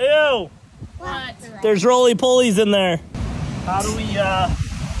 Ew. What? There's roly-polies in there. How do we,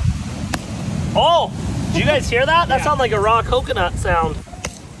 Oh! Did you guys hear that? That sounded like a raw coconut sound.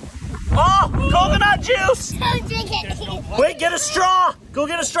 Oh! Coconut juice! Don't drink it. Wait, get a straw! Go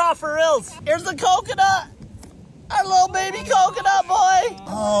get a straw for reals. Here's the coconut! Our little baby coconut boy!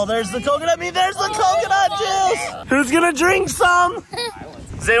 Oh, there's the coconut meat. There's the coconut juice! Who's gonna drink some?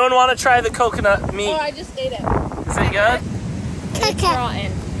 Does anyone want to try the coconut meat? Oh, I just ate it. Is it good? It's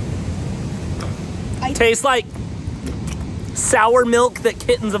rotten. Tastes like sour milk that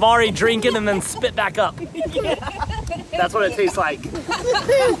kittens have already drinking and then spit back up. That's what it tastes like. Tastes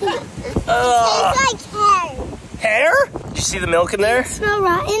like hair. Hair? Did you see the milk in there? Smell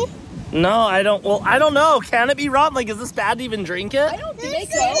rotten? No, I don't. Well, I don't know. Can it be rotten? Like, is this bad to even drink it? I don't think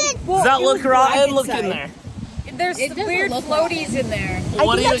so. Does that look rotten? Look in there. There's some weird floaties in there.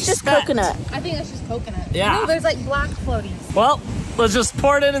 What do you expect? coconut. I think that's just coconut. Yeah. No, there's like black floaties. Well, let's just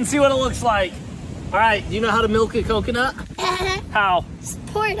pour it in and see what it looks like. All right, do you know how to milk a coconut? How? Just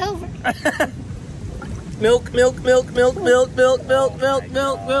pour it over. Milk, milk, milk, milk, milk, milk, milk, milk,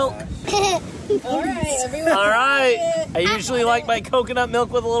 milk, milk. All right, everyone. All right. I usually like my coconut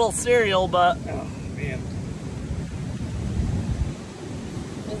milk with a little cereal, but. Oh, man.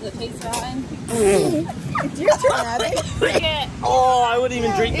 Does it taste rotten? It's your turn, Abby. Oh, I wouldn't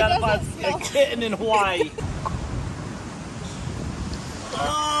even drink that if I was a kitten in Hawaii.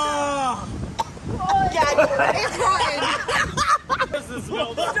 Oh. God, it's rotten. This is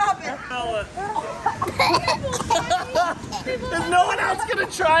milk. Stop it. Smell it. Is no one else gonna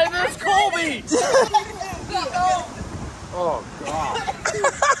try this, Colby? Oh, God.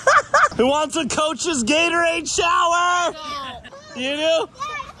 Who wants a Coach's Gatorade shower? You do?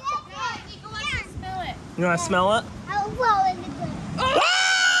 You want to smell it? I'll roll in the grass.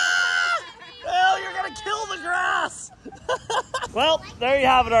 Hell, you're gonna kill the grass. Well, there you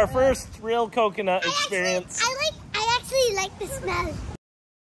have it, our first real coconut experience. I actually like the smell.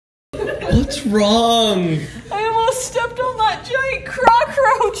 What's wrong? I almost stepped on that giant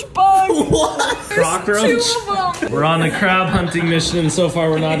cockroach bug. What? Cockroach? 2 of them. We're on a crab hunting mission, and so far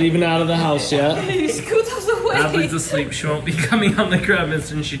we're not even out of the house yet. Hey, scoot those away. Adley's asleep. She won't be coming on the crab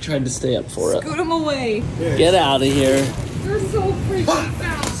mission. She tried to stay up for it. Scoot them away. Get out of here. They're so freaking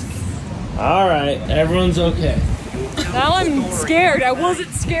fast. All right, everyone's okay. Now I'm scared. I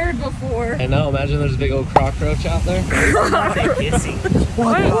wasn't scared before. I know. Imagine there's a big old cockroach out there. What the?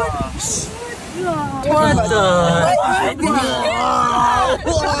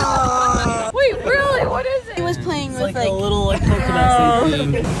 Wait, really? What is it? He was playing with Like like a little coconut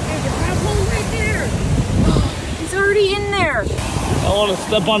thing. There's a crab hole right there. He's already in there. I want to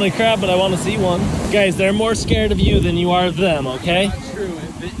step on a crab, but I want to see one. Guys, they're more scared of you than you are of them, okay? Not true.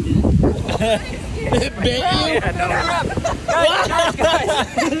 It bit me. It bit you? Yeah, no.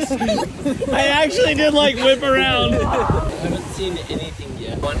 Guys. I actually did like whip around. I haven't seen anything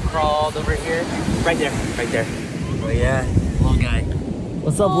yet. One crawled over here. Right there. Right there. Oh, yeah. Little guy.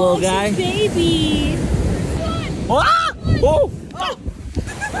 What's up, little guy? Baby. Ah! Oh!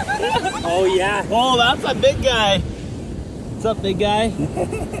 Oh, yeah. Oh, that's a big guy. What's up, big guy?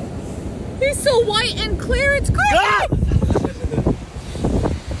 He's so white and clear. It's great. Ah!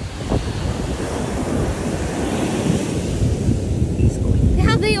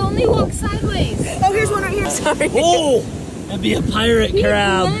 How they only walk sideways. Oh, here's one right here. Sorry. Oh! That'd be a pirate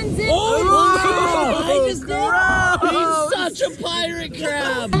crab. blends in. Oh, I just did. he's such a pirate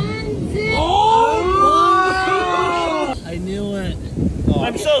crab. Oh! I knew it.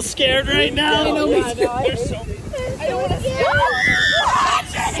 I'm so scared right now. I know me too. They're so... I don't want to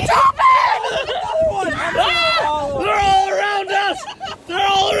Stop it! They're all around us! They're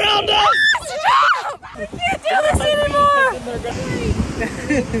all around us! Stop! I can't do this anymore.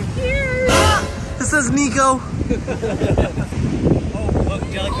 Here. This is Niko. Oh, look,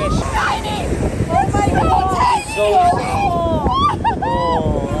 jellyfish. Oh my God. So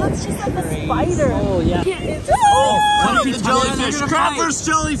It's just like a spider. Oh, yeah. Oh, the jellyfish. Crab versus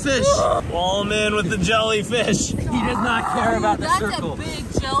jellyfish. Wall him in with the jellyfish. He does not care about the That's circle. a big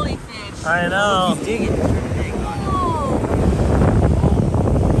jellyfish. I know. He's digging.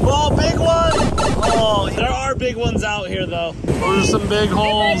 Oh, big one. Oh, there are big ones out here, though. Those are some big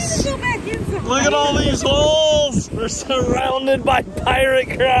holes. Go back in some. Look at all these holes. We're surrounded by pirate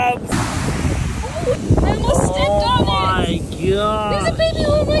crabs. I almost stepped on Oh my There's a god. baby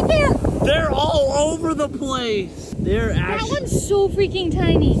one right there. They're all over the place. They're That actually... one's so freaking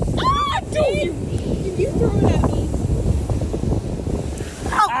tiny. Ah, don't you throw it at me.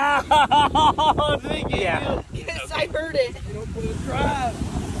 Oh, thank you. Yes, I heard it.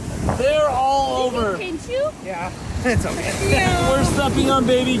 They're all over. Can't you? Yeah, it's okay. We're stepping on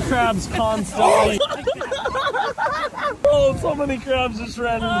baby crabs constantly. Oh, so many crabs just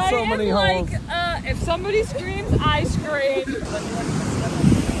ran into so many holes. If somebody screams, I scream.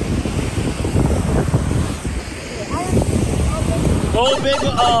 Oh, big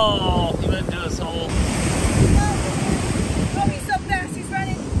one. Oh, he went into his hole. Oh, he's so fast. He's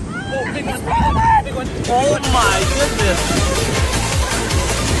running. Oh, big one. Big one. Oh my goodness.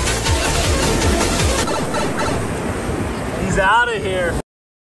 He's out of here.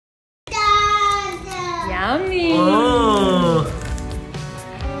 Yummy. Oh.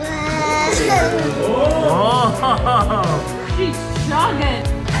 Oh. She's chugging.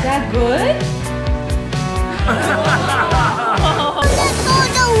 Is that good?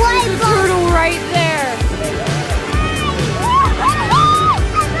 Turtle right there.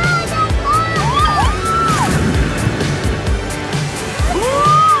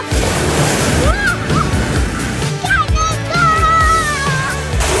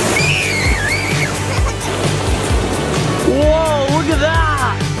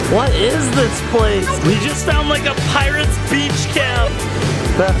 What is this place? We just found like a pirate's beach camp.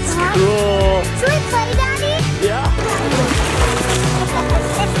 That's cool. Should we play, Daddy? Yeah.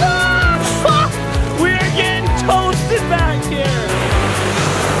 We are getting toasted back here.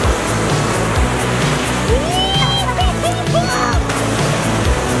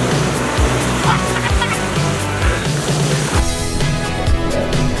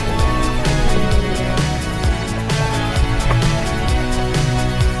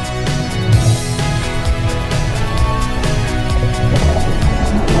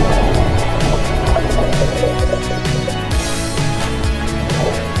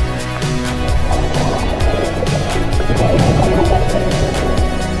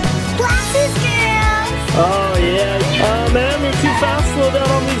 Oh yeah. Ma'am, you're too fast. Slow down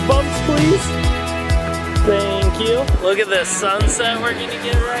on these bumps, please. Thank you. Look at this sunset we're gonna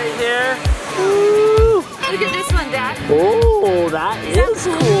get right here. Woo. Look at this one, Dad. Oh, that is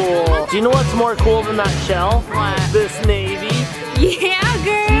cool. Do you know what's more cool than that shell? What? This Navy. Yeah,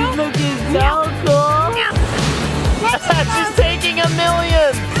 girl. She's looking so cool. She's taking $1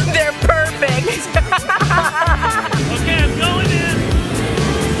 million. They're perfect. Okay, I'm going in.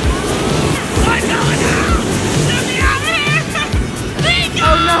 I'm going out. Let me out of here. Niko!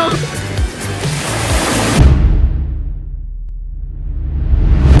 Oh no.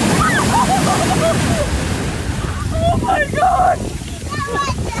 Oh my God.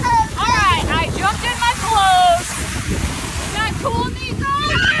 All right, I jumped in my clothes. Is that cool, Niko?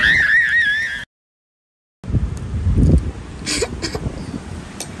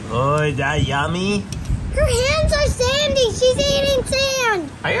 Oh, is that yummy? Her hands are sandy. She's eating sand.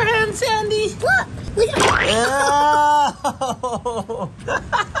 Are your hands sandy? Look. Oh.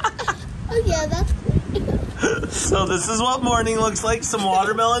 Oh yeah, that's cool. So this is what morning looks like. Some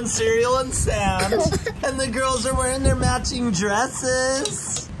watermelon cereal and sand. And the girls are wearing their matching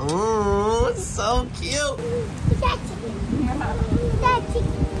dresses. Ooh, it's so cute.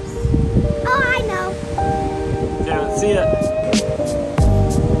 Oh, I know. Can't see it.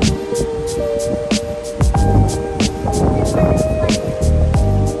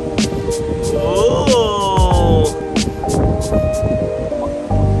 Oh.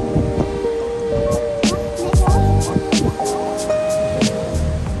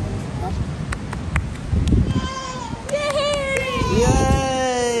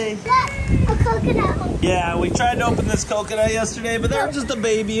 Yay! Look, a coconut. Yeah, we tried to open this coconut yesterday, but there was just a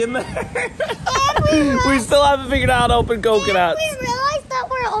baby in there. And We still haven't figured out how to open coconuts. we realized that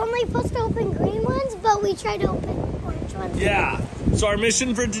we're only supposed to open green ones, but we tried to open orange ones. Yeah. So our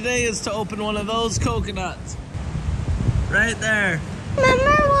mission for today is to open one of those coconuts. Right there.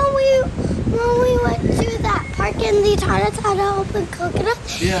 Remember when we went to that park and they taught us how to open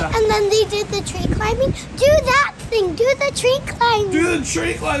coconuts? Yeah. And then they did the tree climbing? Do that thing. Do the tree climbing. Do the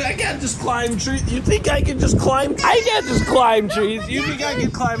tree climb. I can't just climb trees. You think I can just climb? I can't just climb trees. You think I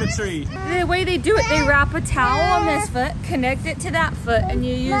can climb a tree? The way they do it, they wrap a towel on this foot, connect it to that foot, and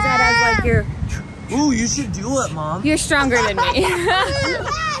you use that as like your... Ooh, you should do it, Mom. You're stronger than me. You're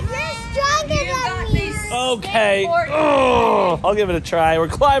stronger than me. Okay. Oh, I'll give it a try. We're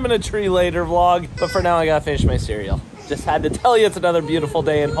climbing a tree later, vlog. But for now, I gotta finish my cereal. Just had to tell you it's another beautiful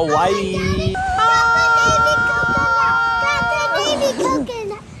day in Hawaii.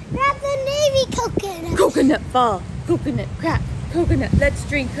 Grab the Navy coconut. Coconut fall, coconut crack, coconut, let's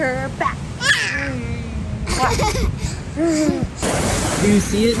drink her back. Do you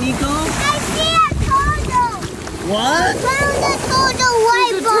see it, Niko? I see a turtle. What? Found a turtle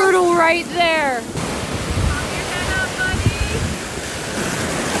There's a turtle right there.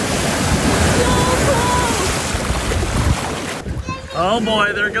 Oh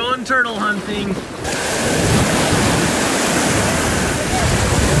boy, they're going turtle hunting.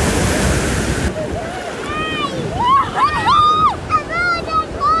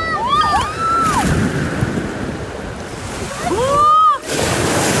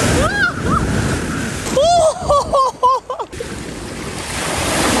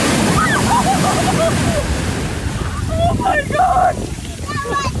 Oh my God!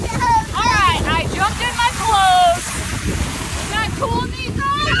 Alright, I jumped in my clothes. Is that cool, Niko?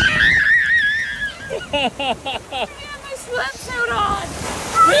 I have my swimsuit on.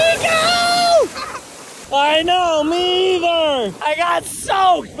 Niko! I know, me either. I got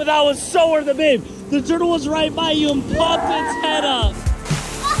soaked, but that was so worth it, babe. The turtle was right by you and popped its head up.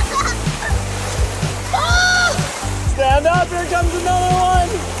 Stand up, here comes another one.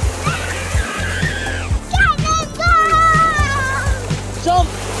 Jump.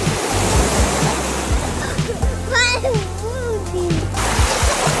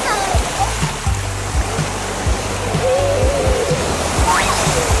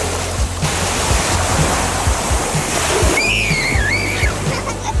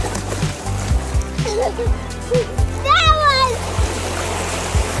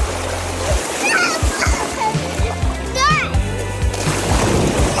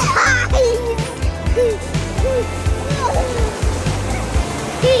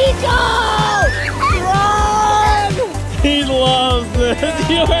 Dude,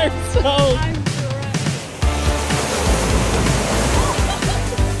 you are so...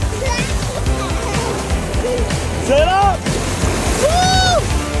 Sit up! Woo!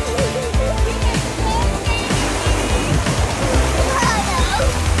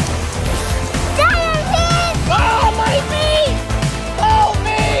 Oh, my feet! Help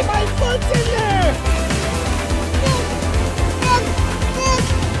me! My foot's in there!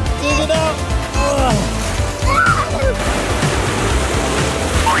 Dig it up!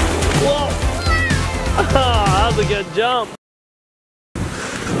 Whoa! Oh, that was a good jump.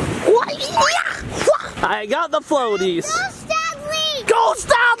 I got the floaties. Ghost Adley! Ghost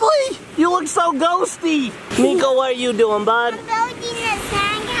Adley! You look so ghosty. Niko, what are you doing, bud? I'm building a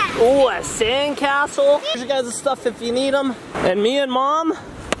sandcastle. Oh, a sandcastle. Here's your guys' stuff if you need them. And me and Mom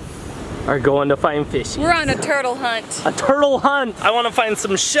are going to find fishies. We're on a turtle hunt. A turtle hunt. I want to find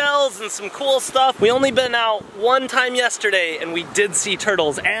some shells and some cool stuff. We only been out one time yesterday and we did see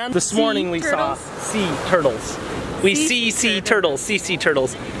turtles. And this morning we saw sea turtles. We see turtles. Sea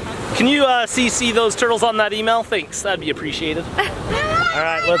turtles. Can you CC those turtles on that email? Thanks, that'd be appreciated. All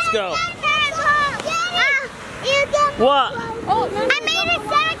right, let's go. What? Oh, I made a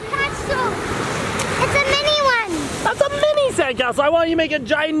sandcastle. It's a mini one. That's a mini sandcastle. I want you to make a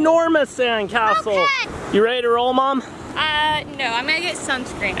ginormous sandcastle. Okay. You ready to roll, Mom? No, I'm gonna get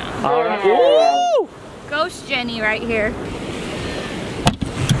sunscreen on. All right. Woo! Ghost Jenny right here.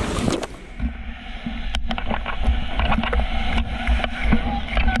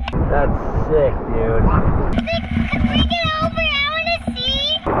 That's sick, dude. Bring it over. I want to see.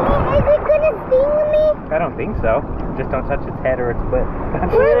 Is it gonna sting me? I don't think so. Just don't touch its head or its butt.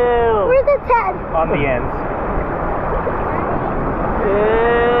 Where's its head? On the ends.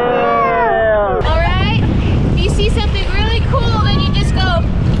 All right. If you see something really cool, then you just go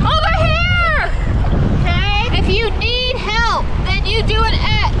over here. Okay. If you need help, then you do an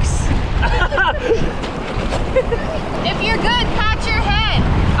X. If you're good, pat your head.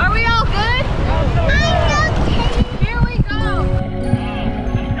 Are we all good? I'm okay. Here we go.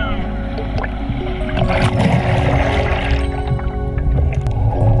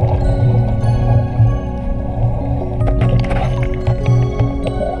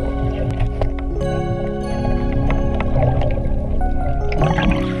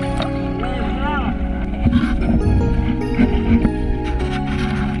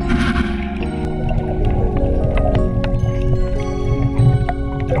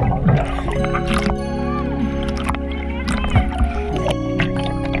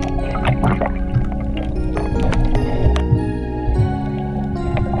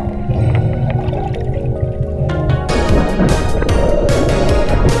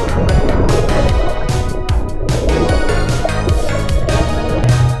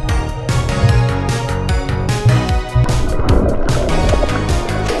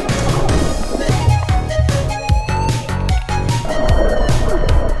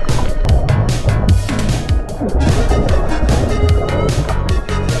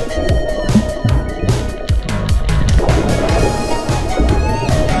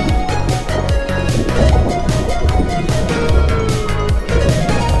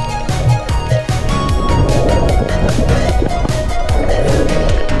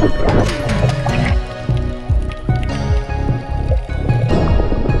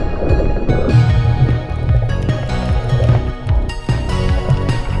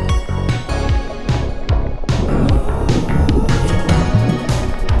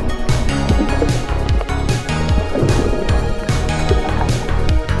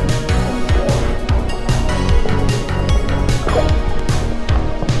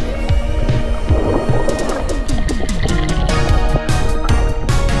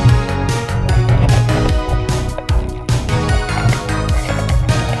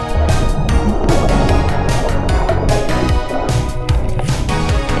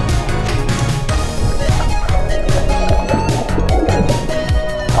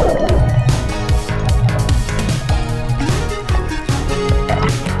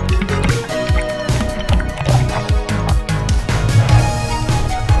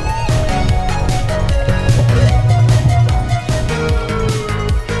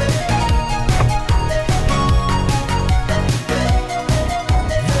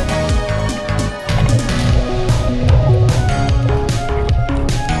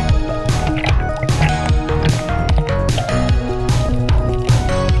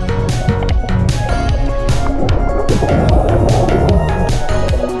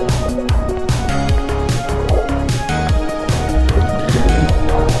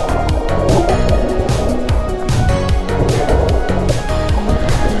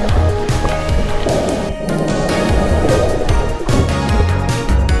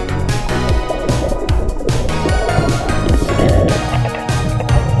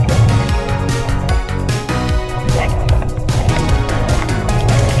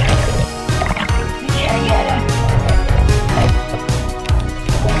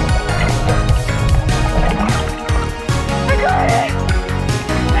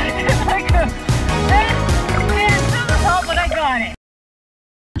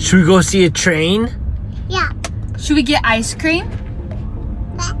 Should we go see a train? Yeah. Should we get ice cream?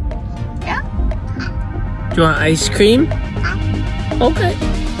 Yeah. Do you want ice cream? Okay.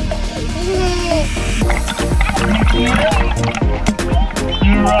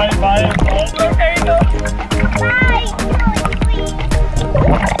 You ride by it. Okay, no. Bye.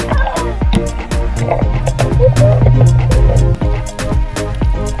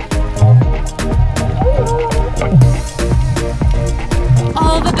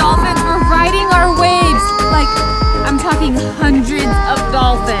 All the dolphins were riding our waves. Like, I'm talking hundreds of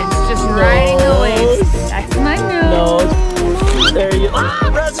dolphins just riding the waves. That's my nose. No. There you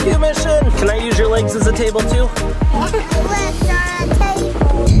ah, rescue mission. Can I use your legs as a table too?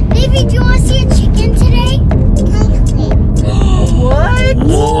 Maybe do you want to see a chicken today? What?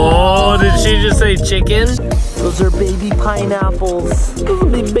 Whoa, did she just say chicken? Those are baby pineapples. Those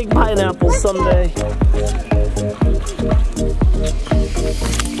will be big pineapples someday.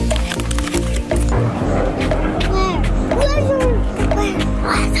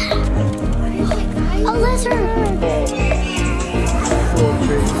 A lizard.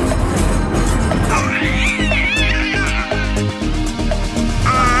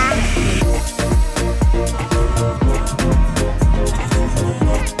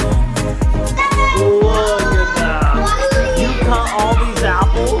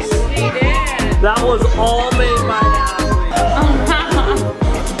 That was all made by Adley.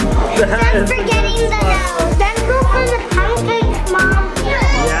 That's forgetting the nose. Then go for the pancakes, Mom.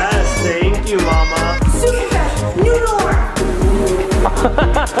 Yes, thank you, Mama. Super noodle.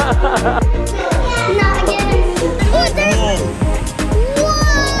 Not again. Oh, there's... Whoa!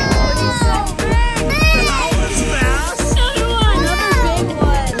 He's so big. That was fast. Another big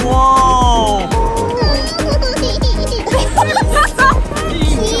one. Whoa!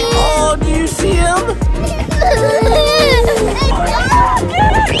 Oh, do you see him?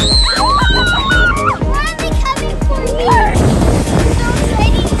 Why are they coming for me?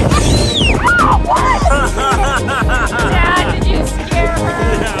 Dad, did you scare her?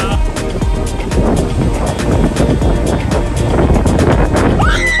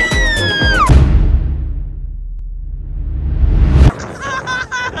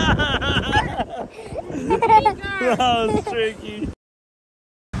 That was tricky.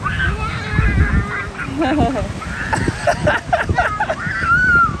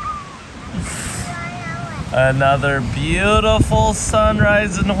 Another beautiful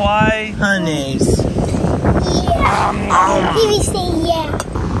sunrise in Hawaii. Honeys. Yeah. Baby say yeah.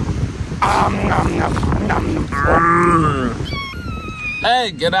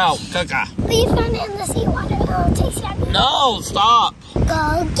 Hey, get out, Kaka. Please run in the seawater. It'll taste yummy. No, stop.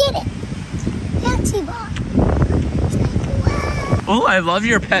 Go get it. Fancy bar. Oh, I love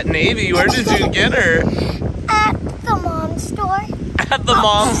your pet Navy. Where did you get her? At the mom store. At the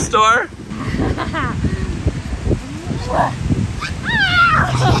mom store?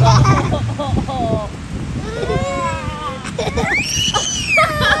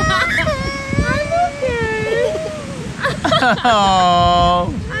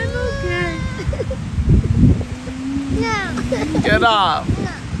 Oh. I'm okay. No. Get off.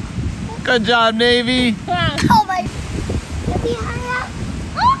 No. Good job, Navy. Oh my. Let me hurry up.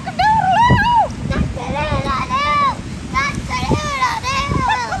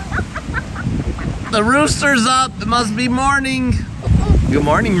 The rooster's up. It must be morning. Good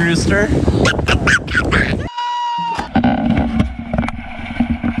morning, rooster. Do you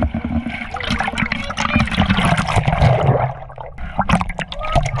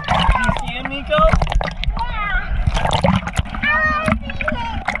see him, Niko?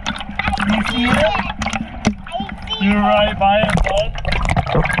 You see it? You ride by it, bud.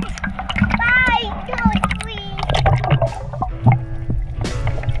 Bye, Tootsie.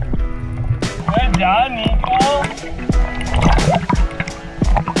 Good job, Niko.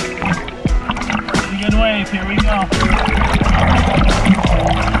 Good wave. Here we go.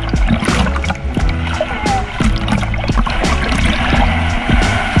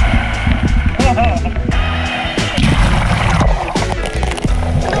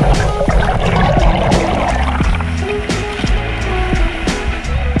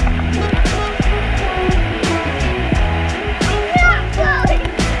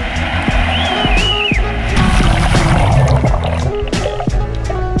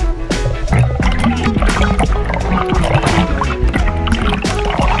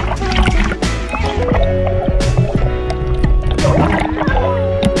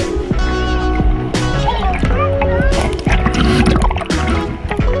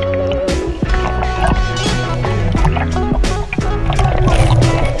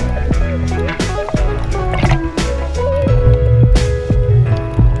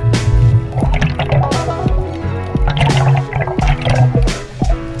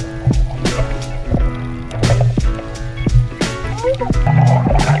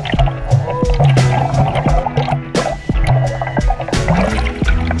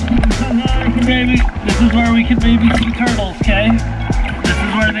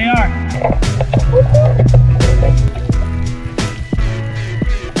 There they are.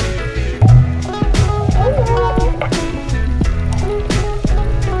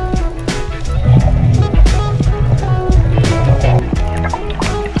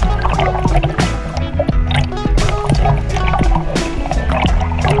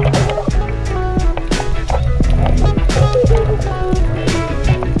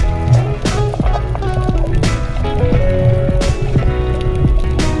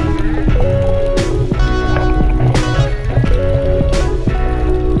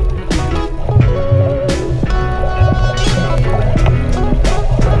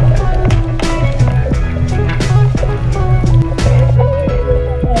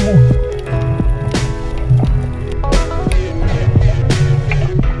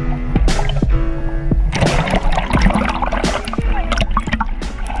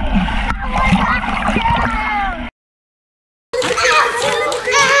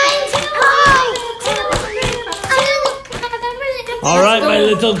 Alright, my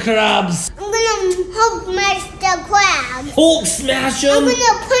little crabs. I'm gonna Hulk smash the crab. Hulk smash them? I'm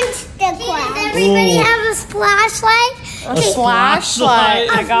gonna punch the crab. Everybody have a flashlight? A flashlight?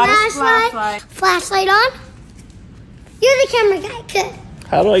 I got a flashlight. Flashlight on? You're the camera guy. Good.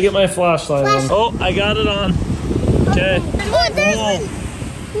 How do I get my flashlight on? Oh, I got it on. Okay. Oh, there's one.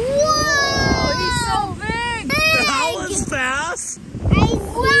 Whoa! He's so big. That was fast.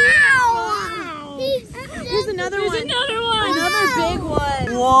 Wow! There's another one. Another one. Another big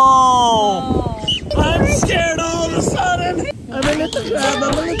one. Whoa! I'm scared all of a sudden. I'm a little crab.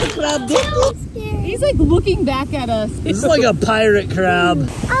 I'm a little crab. He's like looking back at us. This is like a pirate crab.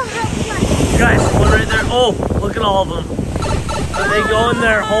 Guys, one right there. Oh, look at all of them. And they go in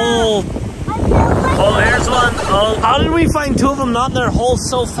their hole. Oh, here's one. Oh, how did we find two of them not in their hole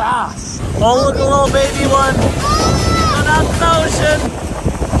so fast? Oh, look, a little baby one. Oh, that's the ocean.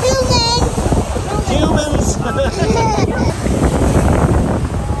 Humans.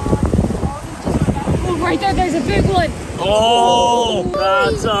 Oh, right there, there's a big one. Oh,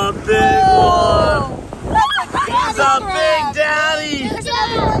 that's a big one. He's a big daddy.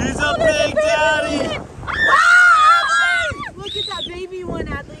 He's a big daddy. Look at that baby one,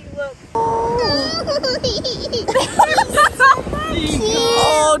 Adley. Look.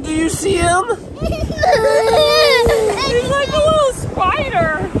 Oh, do you see him? He's like a little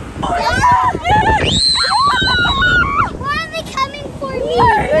spider. Why are they coming for me?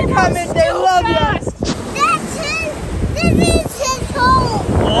 They're coming. They love you. That's his. This is his home.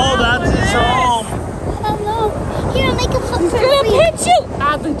 Oh, that's his home. Hello. Here, I'll make a footprint. He's gonna pinch you.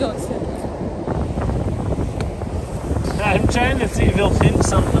 Adley, don't say that. I'm trying to see if he'll pinch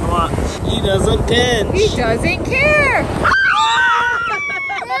something. Watch. He doesn't pinch. He doesn't care.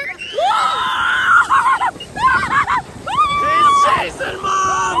 He's chasing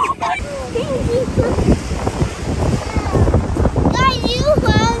Mom. Are you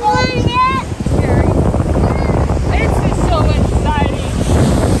hungry yet? This is so exciting.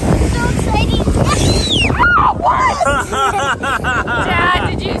 So exciting. Dad,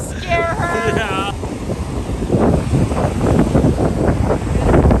 did you scare her? Yeah.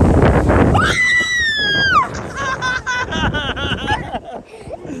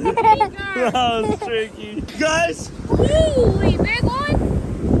 That was tricky. Guys, Holy big one.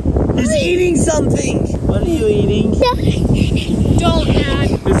 he's eating something. What are you eating? Don't, Dad.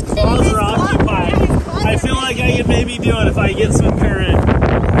 His claws are occupied. I feel like I could maybe do it if I get some current.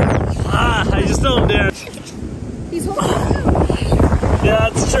 I just don't dare. He's holding. Yeah,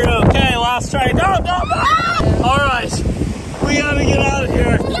 that's true. Okay, last try. Don't. All right, we gotta get out of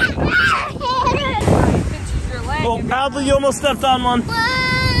here. Oh, Adley, you almost stepped on one.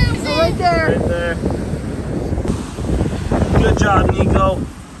 Right there. Right there. Good job, Niko.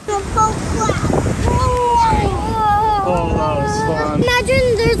 Oh, that was fun.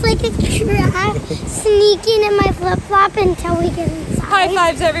 Imagine there's like a crab sneaking in my flip-flop until we get inside. High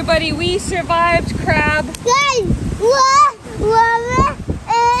fives, everybody. We survived crab. Guys, when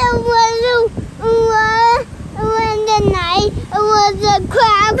the night was a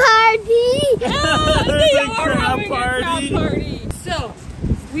crab party. There's a crab party. So,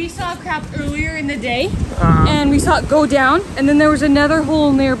 we saw a crab earlier in the day, and we saw it go down, and then there was another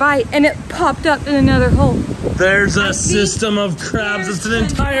hole nearby, and it popped up in another hole. There's a system of crabs. It's an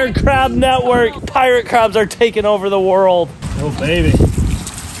entire crab network. Pirate crabs are taking over the world. Oh, baby.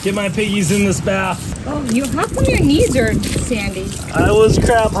 Get my piggies in this bath. Oh, how come your knees are sandy? I was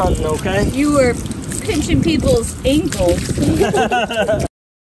crab hunting, okay? You were pinching people's ankles.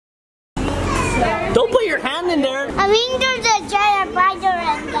 Don't put your hand in there. I mean, there's a giant spider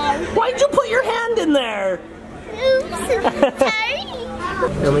in there. Why'd you put your hand in there? Oops, sorry.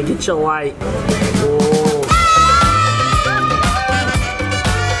 Let me get you a light. Whoa.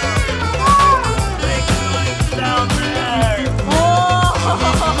 Make noise down there. Whoa.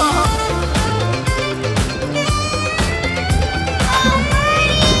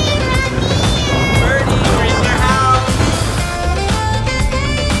 Birdie, we're in your house.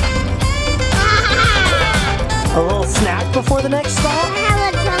 A little snack before the next stop? I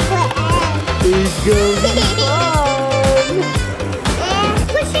have a chocolate egg. These go be fun.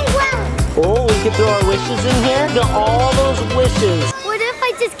 Wishing well. Oh, we can throw our wishes in here. Got all those wishes. What if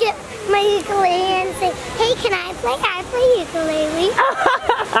I just get my ukulele and say, hey, can I play? I play ukulele.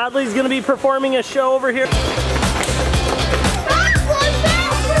 Adley's gonna be performing a show over here.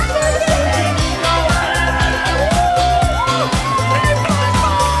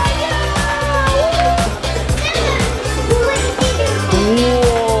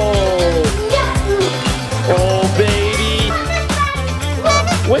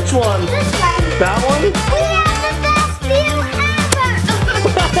 Which one? That one? We have the best view ever!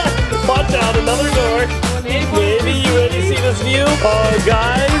 Watch out, another door. Maybe you ready to see this view? Oh,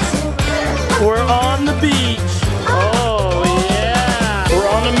 guys, we're on the beach. Oh, yeah.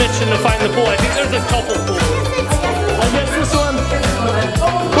 We're on a mission to find the pool. I think there's a couple pools. I guess this one.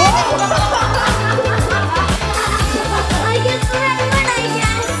 I guess the right one, I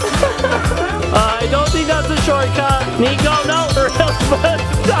guess. I don't think that's a shortcut. Niko, no.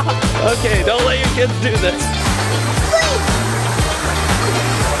 Stop. Okay, don't let your kids do this. Please.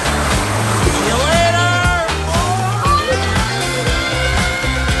 See you later.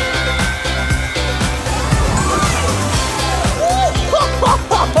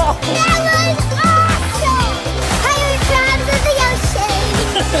 That was awesome! Higher crabs in the ocean.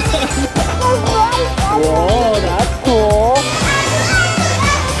 Whoa, that's cool.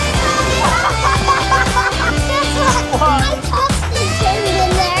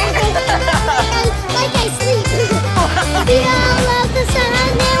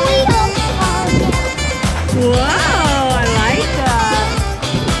 Wow, I like that.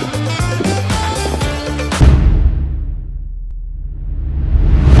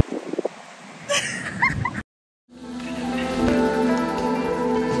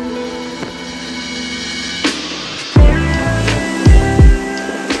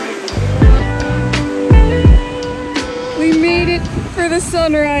 We made it for the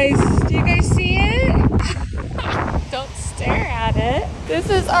sunrise. Do you guys see it? Don't stare at it. This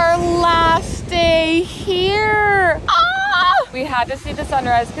is our last day here. Ah! We had to see the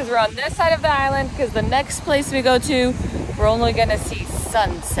sunrise because we're on this side of the island because the next place we go to, we're only gonna see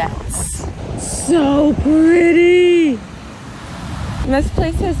sunsets. So pretty. And this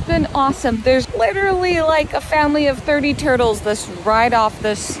place has been awesome. There's literally like a family of 30 turtles this right off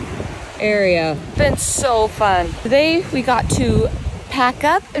this area. Been so fun. Today we got to pack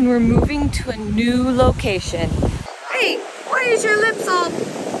up and we're moving to a new location. Hey, why is your lips all...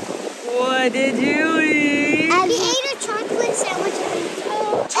 What did you eat? We ate a chocolate sandwich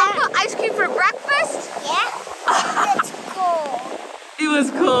and Chocolate ice cream for breakfast? yeah, it's cold. It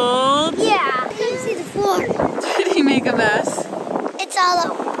was cold. Yeah, you can see the floor. Did he make a mess? It's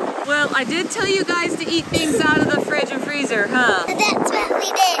all over. Well, I did tell you guys to eat things out of the fridge and freezer, huh? That's what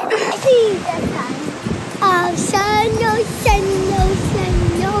we did. I see the sun. Oh, sun, no sun, no sun,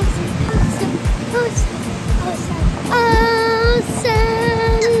 no sun, oh, sun, oh, sun, oh,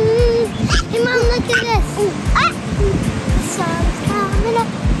 sun. Hey, Mom, look at this. Ah! The sun's coming up,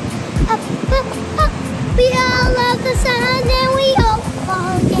 up, up, up. We all love the sun and we all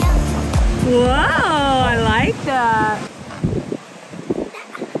fall down. Wow, I like that.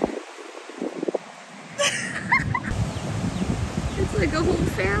 It's like a whole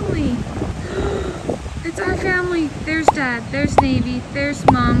family. It's our family. There's Dad, there's Navey, there's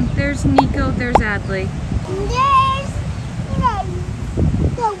Mom, there's Niko, there's Adley. There's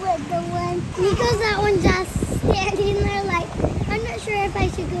the one. Niko's that one just standing there like, I'm not sure if I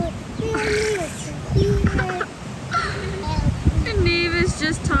should go here or here. And Navy's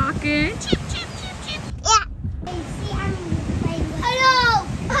just talking. Cheep, cheep, cheep, cheep. Yeah. Hey, see, I'm playing with hello!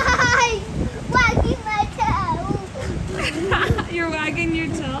 Hi! Wagging my tail. You're wagging your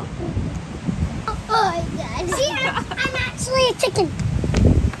tail? Oh my God. See, I'm actually a chicken.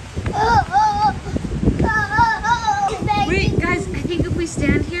 Wait, guys, I think if we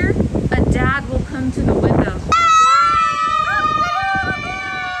stand here, a dad will come to the window.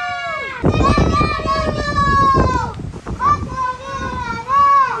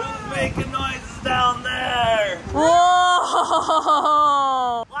 Who's making noises down there? Whoa!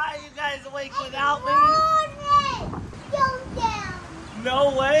 Why are you guys awake without me? Down.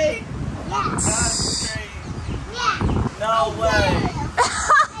 No way. Yeah. That's crazy. Yeah. No way.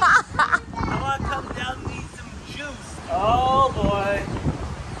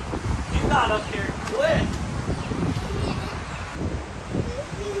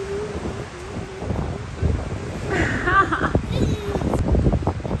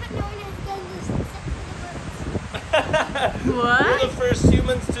 What? We're the first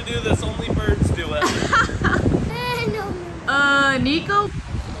humans to do this. Only birds do it. Niko?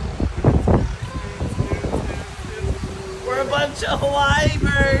 We're a bunch of Hawaii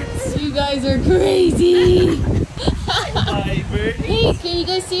birds. You guys are crazy. Hawaii birds. Hey, can you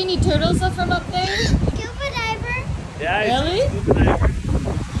guys see any turtles from up there? Scuba diver. Yeah, Really? Scuba diver.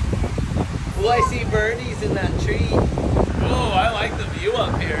 Oh, I see birdies in that tree. Oh, I like the view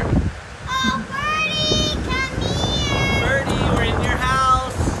up here. Oh, Birdie, come here. Birdie, we're in your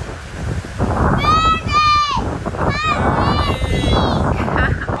house. Birdie,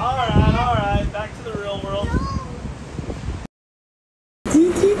 All right, back to the real world.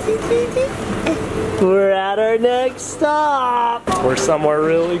 We're at our next stop. We're somewhere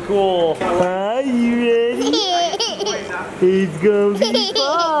really cool. Are you ready? It's gonna be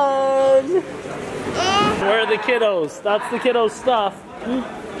fun. Where are the kiddos? That's the kiddos stuff.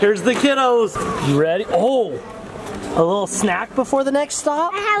 Here's the kiddos. You ready? Oh, a little snack before the next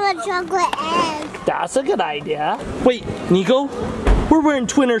stop? I have a chocolate egg. That's a good idea. Wait, Niko, we're wearing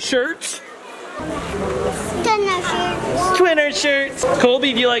twinner shirts. Dinner shirts. Twinner shirts.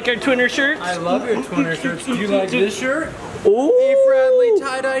 Colby, do you like our twinner shirts? I love your twinner shirts. Do you like this shirt? Oh, A for Adley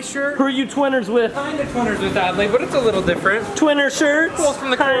tie-dye shirt. who are you twinners with? Kind of twinners with Adley, but it's a little different. Twinner shirts. Pulls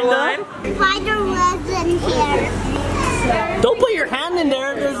from the core line. Spider webs in here. Don't put your hand in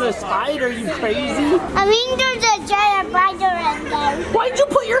there. There's a spider, you crazy. I mean, there's a giant spider in there. Why'd you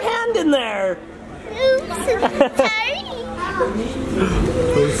put your hand in there? Oops, sorry.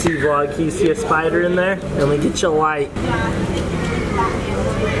 Let's see, vlog. Can you see a spider in there? Let me get you a light.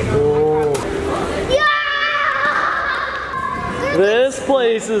 Oh. Yeah! This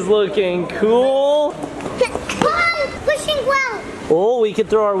place is looking cool. Come on, wishing well. Oh, we could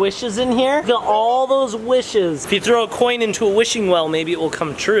throw our wishes in here. Look at all those wishes. If you throw a coin into a wishing well, maybe it will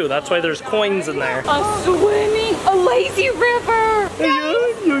come true. That's why there's coins in there. A swimming, a lazy river.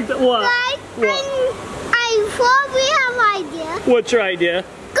 What? Guys, I thought we have an idea. What's your idea?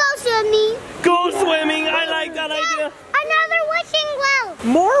 Go swimming. Go swimming. I like that idea. Another wishing well.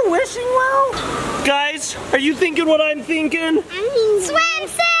 More wishing well? Guys, are you thinking what I'm thinking? Swim suit.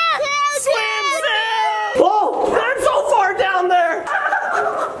 Swim suit! Oh, they're so far down there.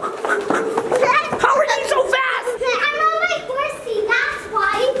 How are you so fast? I'm on my horsey, that's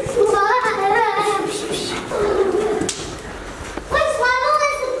why. Which level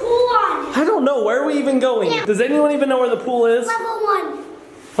is the pool on? I don't know. Where are we even going? Yeah. Does anyone even know where the pool is? Level 1.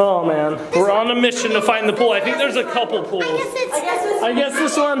 Oh man, we're on a mission to find the pool. I think there's a couple pools. I guess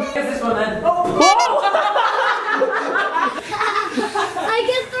this one. Guess this one then. Whoa! I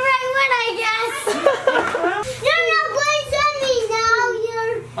guess the right one, I guess. You're not going swimming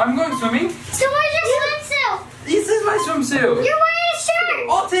now, I'm going swimming. So where's your swimsuit? This is my swimsuit. You're wearing a shirt.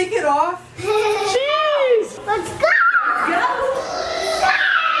 I'll take it off. Jeez! Let's go!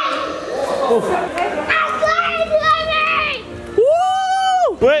 I'm going swimming!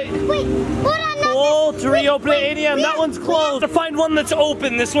 Woo! Wait. Wait, hold on. No, Oh, to reopen at 8 a.m. That one's closed. To find one that's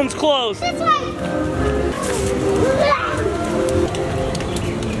open. This one's closed. This way.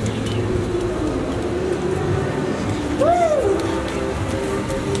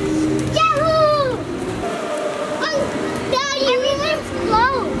 Yahoo! Daddy, everything's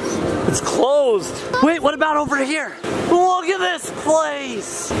closed. It's closed. Wait, what about over here? Look at this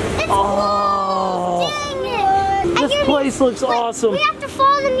place. Oh. Dang it. This place looks awesome. We have to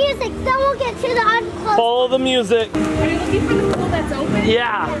follow the music, then we'll get to the unclosed. Follow the music. Are you looking for the pool that's open?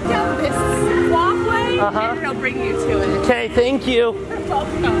 Yeah. Down this walkway, Uh-huh. and it'll bring you to it. Okay, thank you. You're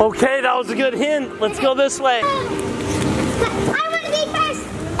welcome. Okay, that was a good hint. Let's go this way. I want to be first.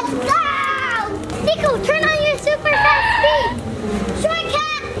 Let's go! Niko, turn on your super fast speed.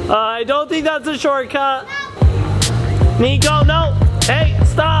 Shortcut. I don't think that's a shortcut. Niko, no. Hey,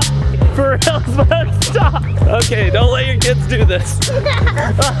 stop. For real, but stop. Okay, don't let your kids do this.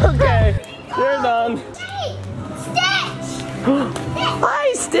 Okay, you're done. Hey, Stitch.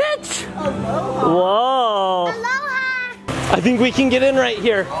 Hi, Stitch. Whoa. Aloha. I think we can get in right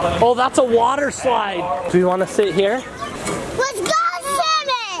here. Oh, that's a water slide. Do we want to sit here? Let's go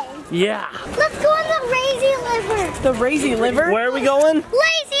swimming. Yeah. Let's go on the lazy liver. The lazy liver? Where are we going?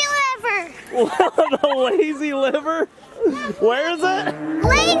 Lazy liver. The lazy liver? Where is it?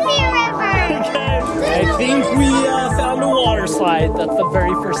 Lazy river. Okay. I think we found a water slide. That's the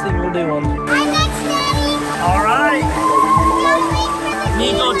very first thing we're doing. Hi, next Daddy. All right. Don't wait for the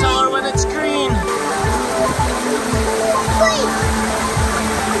Niko, tell her when it's green. Wait.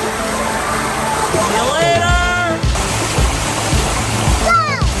 See you later. Go.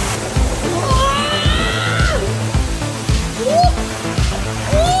 Woo.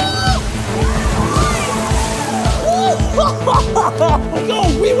 Woo. Woo. Go!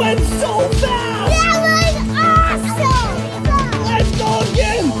 We went so fast! That was awesome! Let's go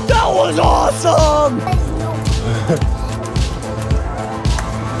again! That was awesome!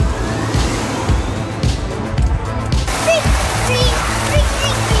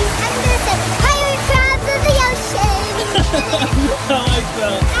 Under the pirate crabs of the ocean. I like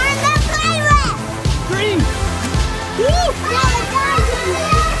that. I'm the pirate! Green! Woo!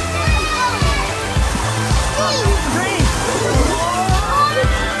 Green!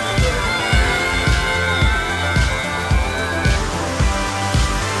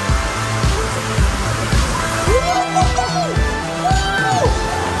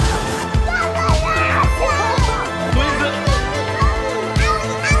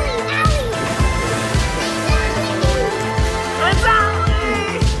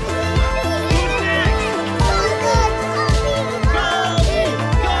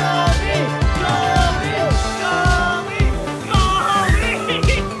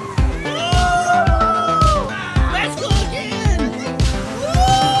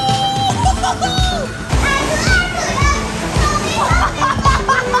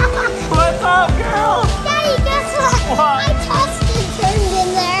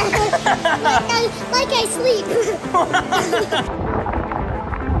 Like I sleep.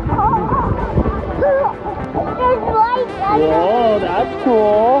 There's lights under. Whoa, that's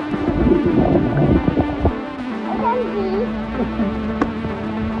cool.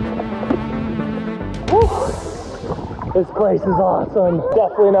 This place is awesome.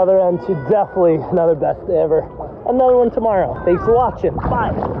 Definitely another end to definitely another best day ever. Another one tomorrow. Thanks for watching.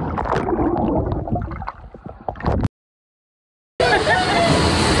 Bye.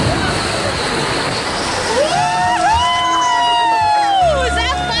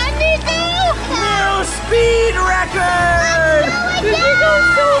 Speed record! Did you go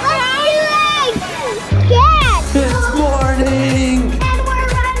so fast? It's morning! And we're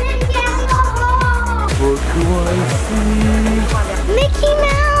running down the hall! What do I see? Mickey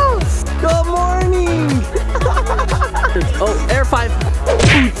Mouse! Good morning! Oh, air 5.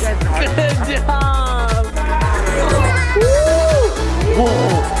 Good job!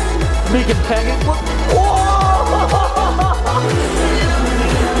 Whoa! Making pancakes. Whoa!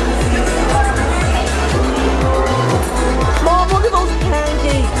 Mom, look at those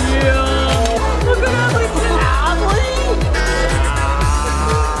pancakes! Yeah! Look at Adley!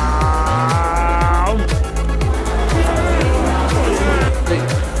 Hey,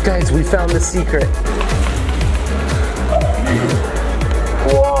 guys, we found the secret.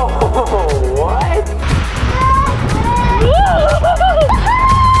 Whoa! What?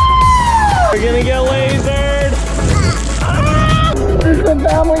 We're gonna get lasered! This is the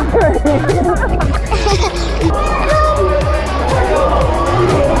family train!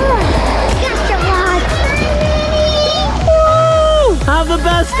 Have the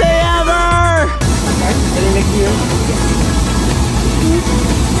best day ever!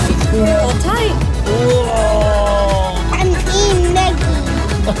 Hold tight. Whoa! I'm Team Mickey.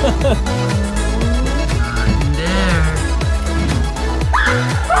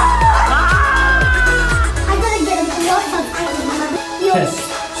 I gotta get a blow up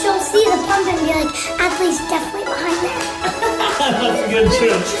she'll see the pump and be like, Adley's definitely behind there. That's a good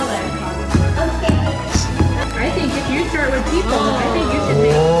trick. I think if you start with people, I think you should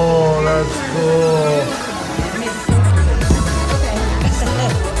make. Oh, that's cool.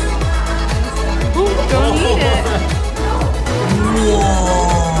 Don't eat it. Whoa.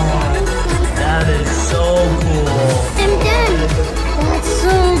 That is so cool. I'm done. That's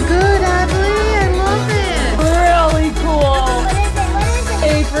so good, Adley. I love it. Really cool. What is it?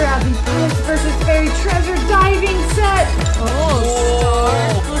 A for Abby Prince versus Fairy Treasure diving set. Oh,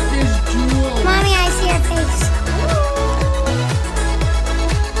 stars with this jewel. Mommy, I see her face.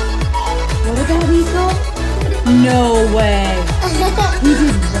 What about Niko? No way. He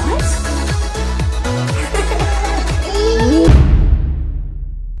did what?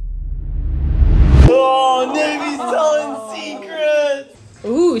 Oh, Navy's telling secrets.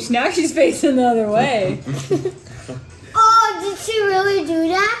 Ooh, now she's facing the other way. Oh, did she really do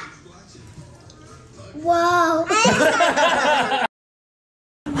that? Wow.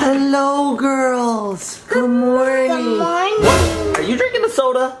 Hello, girls. Good morning. Good morning. Are you drinking a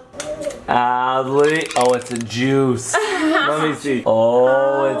soda? Adley. Oh, it's a juice. Let me see.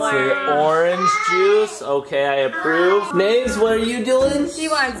 Oh, it's an orange juice. Okay, I approve. Nays, what are you doing? She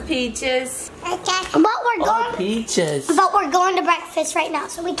wants peaches. Okay. But we're going. Oh, peaches. But we're going to breakfast right now,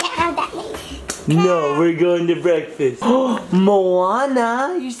 so we can't have that name. No, we're going to breakfast.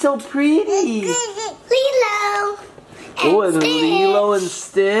 Moana, you're so pretty. Lilo. Oh, and Lilo and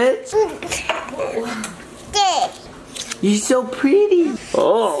Stitch. Stitch. You're so pretty.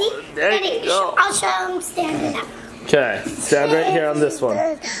 Oh, See? there you go. I'll show them standing up. Okay, stand right here on this one.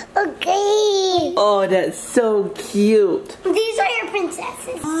 Okay. Oh, that's so cute. These are your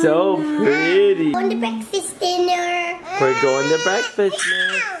princesses. So pretty. Going to breakfast dinner. We're going to breakfast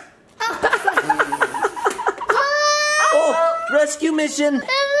now. Oh, rescue mission.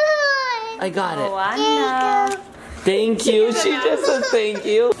 I got it. Moana. Thank you. She just said thank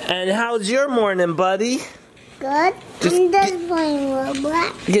you. And how's your morning, buddy? Good. Just I'm just playing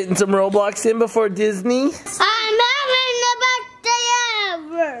Roblox. Getting some Roblox in before Disney? I'm having the best day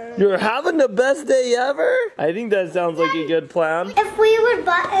ever. You're having the best day ever? I think that sounds like a good plan. If we would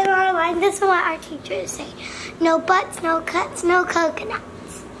butt in our line, this is what our teacher would say. No butts, no cuts, no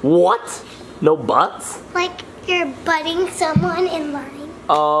coconuts. What? No butts? Like you're butting someone in line.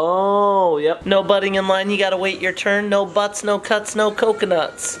 Oh, yep. No butting in line. You gotta wait your turn. No butts, no cuts, no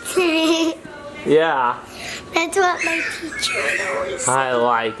coconuts. Yeah. That's what my teacher would always say. I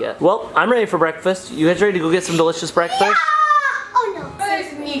like it. Well, I'm ready for breakfast. You guys ready to go get some delicious breakfast? Yeah! Oh no. Where's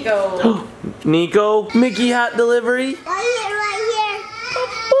Niko? Nico, Mickey hat delivery. Right here.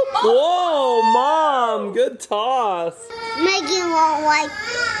 Whoa, Mom, good toss. Mickey won't like.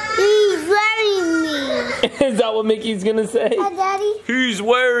 He's wearing me. Is that what Mickey's gonna say? Daddy. He's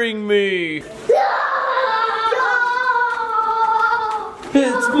wearing me.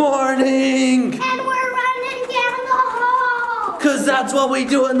 It's morning. And we're running down the hall. Cause that's what we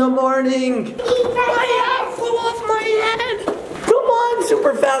do in the morning. My hat flew off my head. Come on,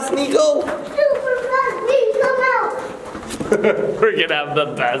 super fast, Nico. Super fast, come out. We're gonna have the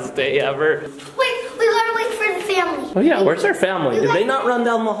best day ever. Wait, we gotta wait for the family. Oh yeah, where's our family? Did they not run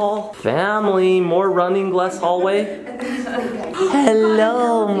down the hall? Family, more running, less hallway.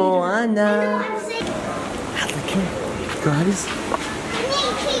 Hello, Moana. Adley, come here. Guys.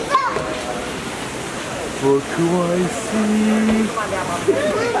 Look who I see.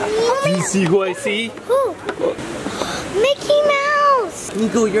 Do you see who I see? Who? Mickey Mouse.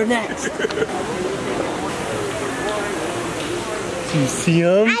 Nico, you're next. Do you see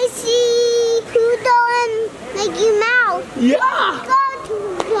him? I see Pluto and Mickey Mouse. Yeah.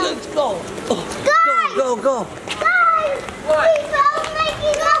 Let's go. Oh, guys. Go. Guys. What? We found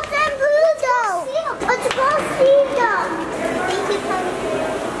Mickey Mouse and Pluto. Let's go see them.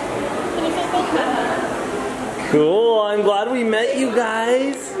 Cool, I'm glad we met you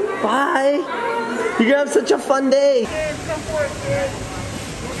guys. Bye. You're gonna have such a fun day.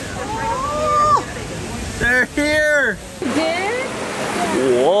 They're here.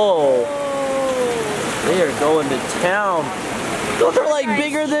 Whoa. They are going to town. Those are like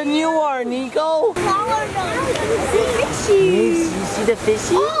bigger than you are, Nico. You see the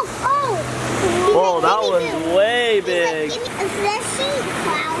fishy? Oh, that one's way big.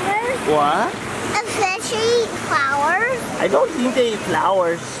 What? Eat flowers? I don't think they eat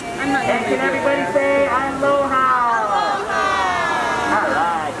flowers. I'm not Can everybody say aloha?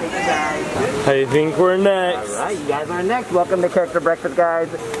 Alright, thank you guys. I think we're next. Alright, you guys are next. Welcome to Character Breakfast, guys.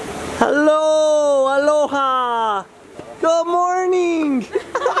 Hello, aloha. Good morning.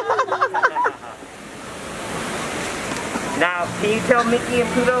 Now, can you tell Mickey and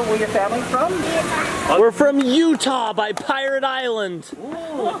Pluto where your family's from? We're from Utah by Pirate Island.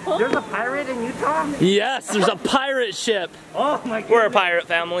 Ooh, there's a pirate in Utah? Yes, there's a pirate ship. Oh my goodness. We're a pirate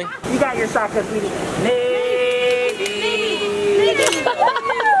family. You got your soccer, sweetie. Navey. Good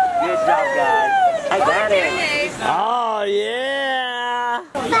job, guys. I got it. Oh, yeah.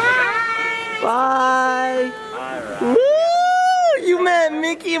 Bye. Bye. Woo! You met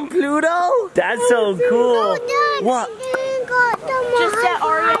Mickey and Pluto? That's so cool. What? Just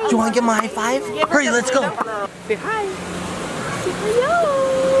Do you want to give him a high five? Hurry, let's go. Say hi.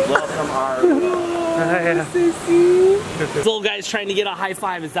 Welcome, Ari. This little guy's trying to get a high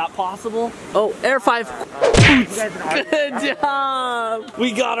five. Is that possible? Oh, air five. Good job.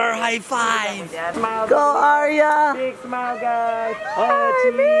 We got our high five. Go, Arya. Big smile, guys.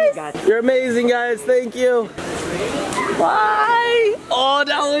 You're amazing, guys. Thank you. Bye. Oh,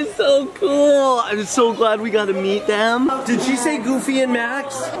 that was so cool. I'm so glad we got to meet them. Did she say Goofy and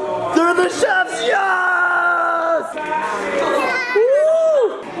Max? They're the chefs. Yes.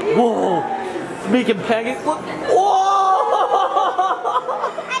 Woo. Whoa. Making pancakes. Look. Whoa.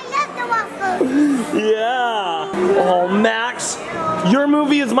 I love the waffles. Yeah. Oh, Max, your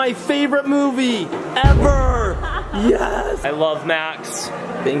movie is my favorite movie ever. Yes. I love Max.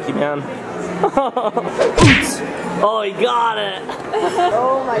 Thank you, man. Oops. Oh, he got it.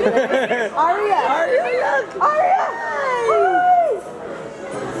 Oh my goodness. Arya, look. Arya.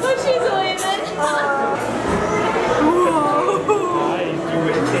 Look, she's waving.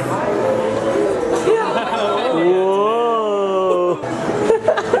 Whoa.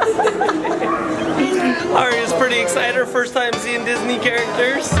 Disney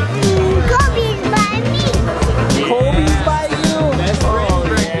characters? Kobe's by me. Colby's by you? Best friend, Oh,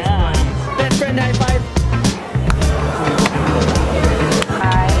 yeah. Best friend high five.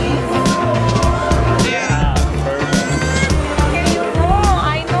 Yeah, perfect. Here you go.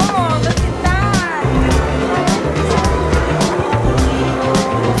 I know. Look at that.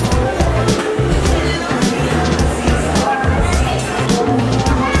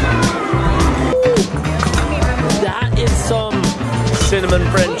 That is some cinnamon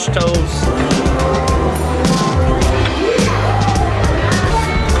French toast.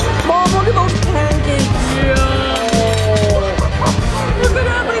 Mom, look at those pancakes. Look at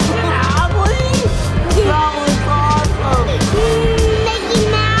that, like Adley. That was awesome. Mickey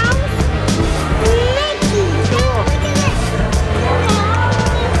Mouse. Mickey. Look at this.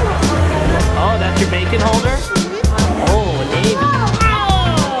 Oh, that's your bacon holder? Oh, Navy.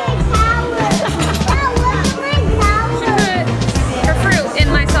 Her fruit in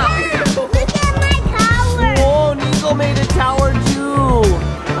my sauce. Look at my tower. Whoa, Niko made a tower too.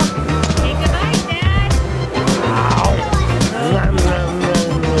 Say goodbye, Dad. Nom, nom, nom,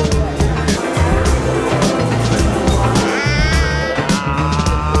 nom.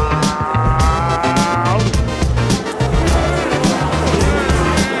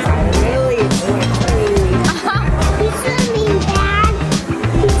 He's swimming, Dad.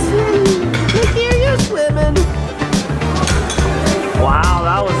 He's swimming. Look here, you're swimming. Wow,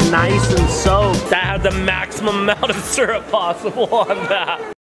 that was nice and soaked. That had the maximum amount of syrup possible on that.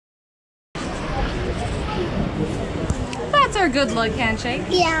 That's our good luck handshake.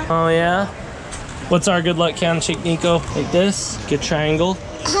 Yeah. Oh yeah? What's our good luck handshake, Niko? Like this? Good triangle.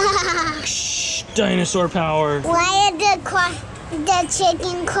 Shh, dinosaur power. Why did the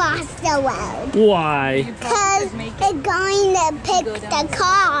chicken cross the road? Why? Because it's going to pick the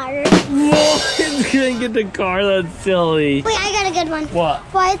car. Whoa, it's gonna get the car, that's silly. Wait, I got a good one. What?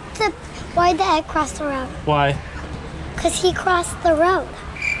 Why'd the egg cross the road? Why? Because he crossed the road.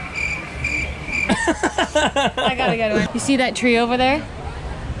 I got a good one. You see that tree over there?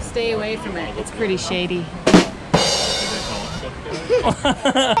 Stay away from it. It's pretty shady.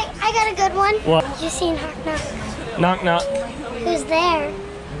 I got a good one. What? You seen Knock Knock? Knock knock. Who's there?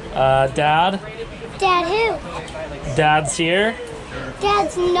 Dad? Dad who? Dad's here?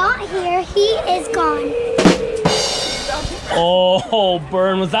 Dad's not here. He is gone. Oh,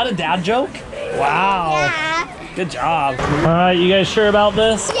 burn. Was that a dad joke? Wow. Yeah. Good job. All right, you guys sure about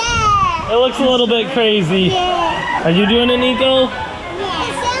this? Yeah. It looks a little bit crazy. Yeah. Are you doing it, Niko? Yeah.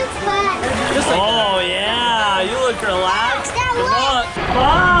 Sounds fun. Oh, yeah. You look relaxed. That Good way. luck.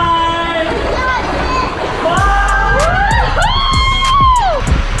 Bye.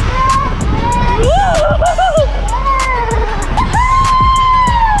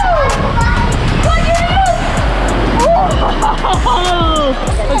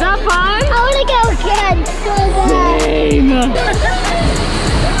 Was that fun? I want to go again. Same.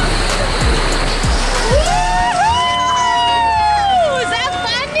 Was that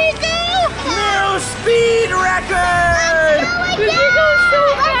fun, Niko? New speed record. Did you go so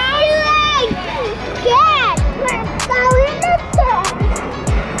fast? Dad, let's go in the truck.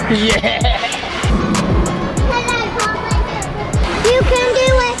 Yeah. You can do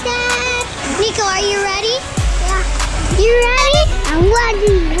it, Dad. Niko, are you ready? Yeah. You ready? I'm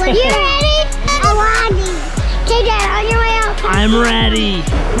ready. You ready? I'm ready. Okay, Dad, on your way out. I'm ready.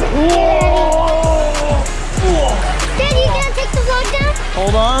 Dad, you gonna take the vlog down?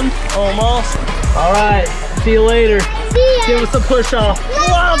 Hold on. Almost. All right. See you later. See ya. Give us a push off.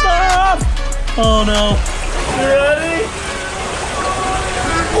 Welcome. Oh no. You ready?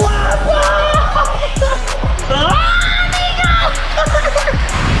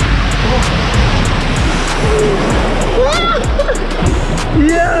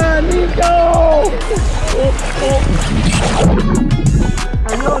 Yeah, Niko!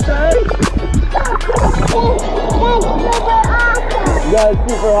 Are you okay? You guys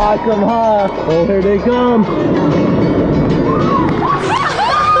super awesome, huh? Oh, here they come.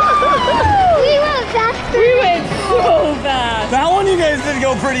 We went faster. We went so fast. That one you guys did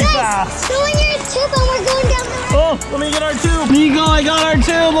go pretty fast. So when you're in tube and we're going down the road. Oh, let me get our tube. Niko, I got our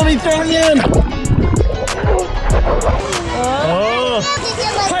tube. Let me throw you in. Oh.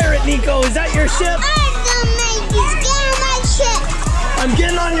 Pirate Niko, is that your ship? I'm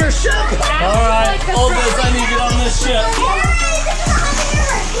getting on your ship. All right, hold this. I need to get on this ship.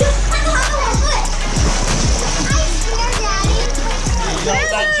 You got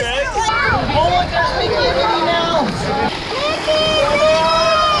that trick? Oh, look, there's Mickey and Minnie Mouse.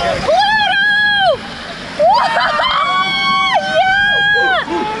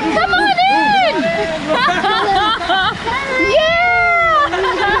 Come on in! Yeah!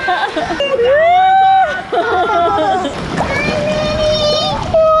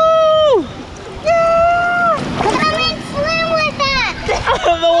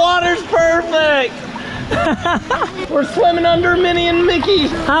 We're swimming under Minnie and Mickey.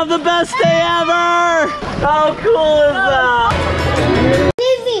 Have the best day ever. How cool is that?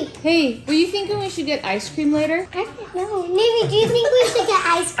 Navey. Hey, were you thinking we should get ice cream later? I don't know. Navey, do you think we should get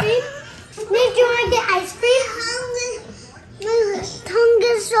ice cream? Navey, do you want to get ice cream? My tongue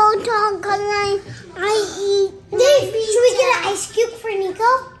is so tall because I eat. Navey, should we get an ice cube for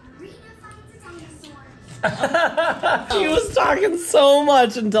Niko? He was talking so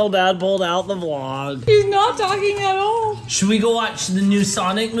much until Dad pulled out the vlog. He's not talking at all. Should we go watch the new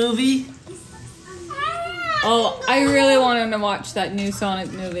Sonic movie? Oh, I really want him to watch that new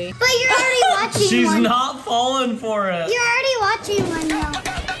Sonic movie. But you're already watching She's one. not falling for it. You're already watching one now.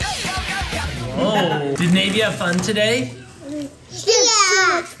 Whoa. Did Navey have fun today?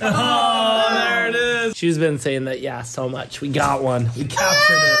 Yeah. Oh, there it is. She's been saying that, yeah, so much. We got one. We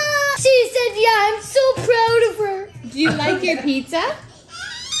captured it. She said, yeah, I'm so proud of her. Do you like your pizza?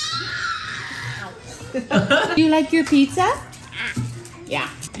 Do you like your pizza? Yeah.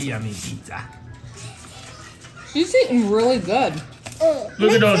 Yummy pizza. She's eating really good.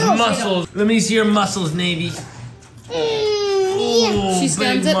 Look at those muscles. Let me see your muscles, Navey. Oh, She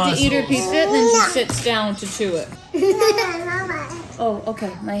stands big up to eat her muscles. pizza, and then she sits down to chew it. Oh,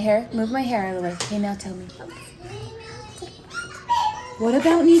 okay. My hair. Move my hair out of the way. Okay, now tell me. What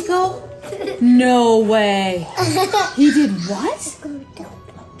about Niko? No way. He did what?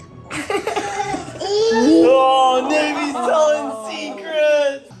 Oh, Navey's telling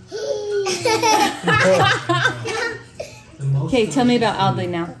secrets. Okay, tell me about Adley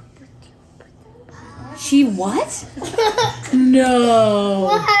now. She what? No.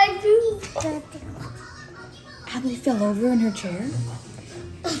 What happened? Adley fell over in her chair?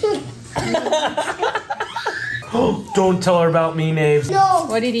 Don't tell her about me, Naves. No.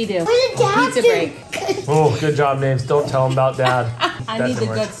 What did he do? What did Dad Pizza do? break. Oh, good job, Naves. Don't tell him about Dad. I need the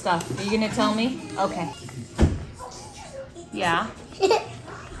good stuff. Are you gonna tell me? Okay. Yeah.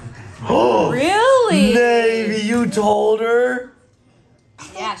 Really? Navey, you told her?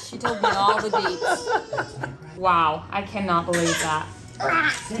 Yeah, she told me all the deets. Wow, I cannot believe that.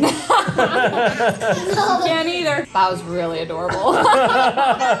 Can't either. That was really adorable.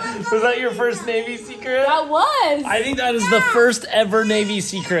 Was that your first Navy secret? That was. I think that is the first ever Navy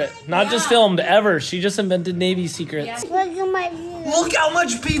secret. Not just filmed, ever. She just invented Navy secrets. Look at my Look how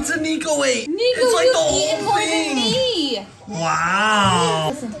much pizza Niko ate. Niko, it's like you've the whole eaten more thing. than me.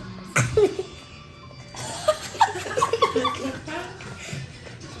 Wow. Listen.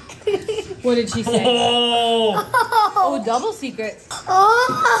 What did she say? Oh. Oh, double secrets.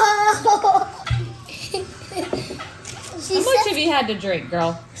 Oh. How much have you had to drink,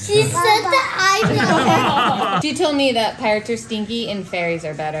 girl? She said that I know. She told me that pirates are stinky and fairies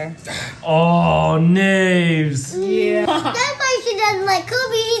are better. Oh, Naves. Yeah. That's why she doesn't like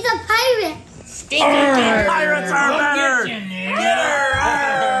Kobe. He's a pirate. Pirates are better. Get her.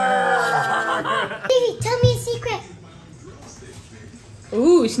 Baby, tell me a secret.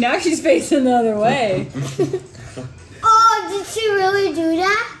 Ooh, now she's facing the other way. Oh, did she really do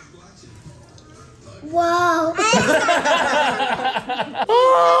that? Wow.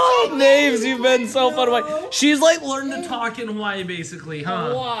 Oh, Naves, you've been so fun. She's like learned to talk in Hawaii, basically,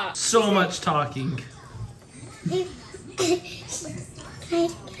 huh? What? So much talking. Can I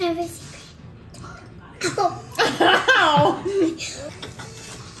have a secret? Ow!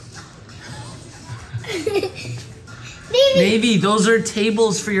 Navey, those are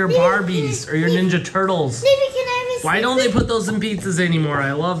tables for your Barbies or your Ninja Turtles. Maybe can I have a secret? Why don't they put those in pizzas anymore?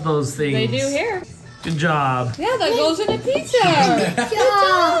 I love those things. They do here. Good job. Yeah, that goes in a pizza. Good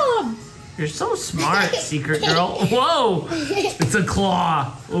job. You're so smart, secret girl. Whoa! It's a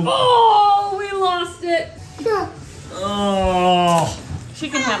claw. Oh, we lost it. Oh. She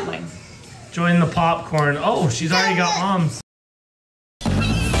can have mine. Join the popcorn. Oh, she's already got Mom's.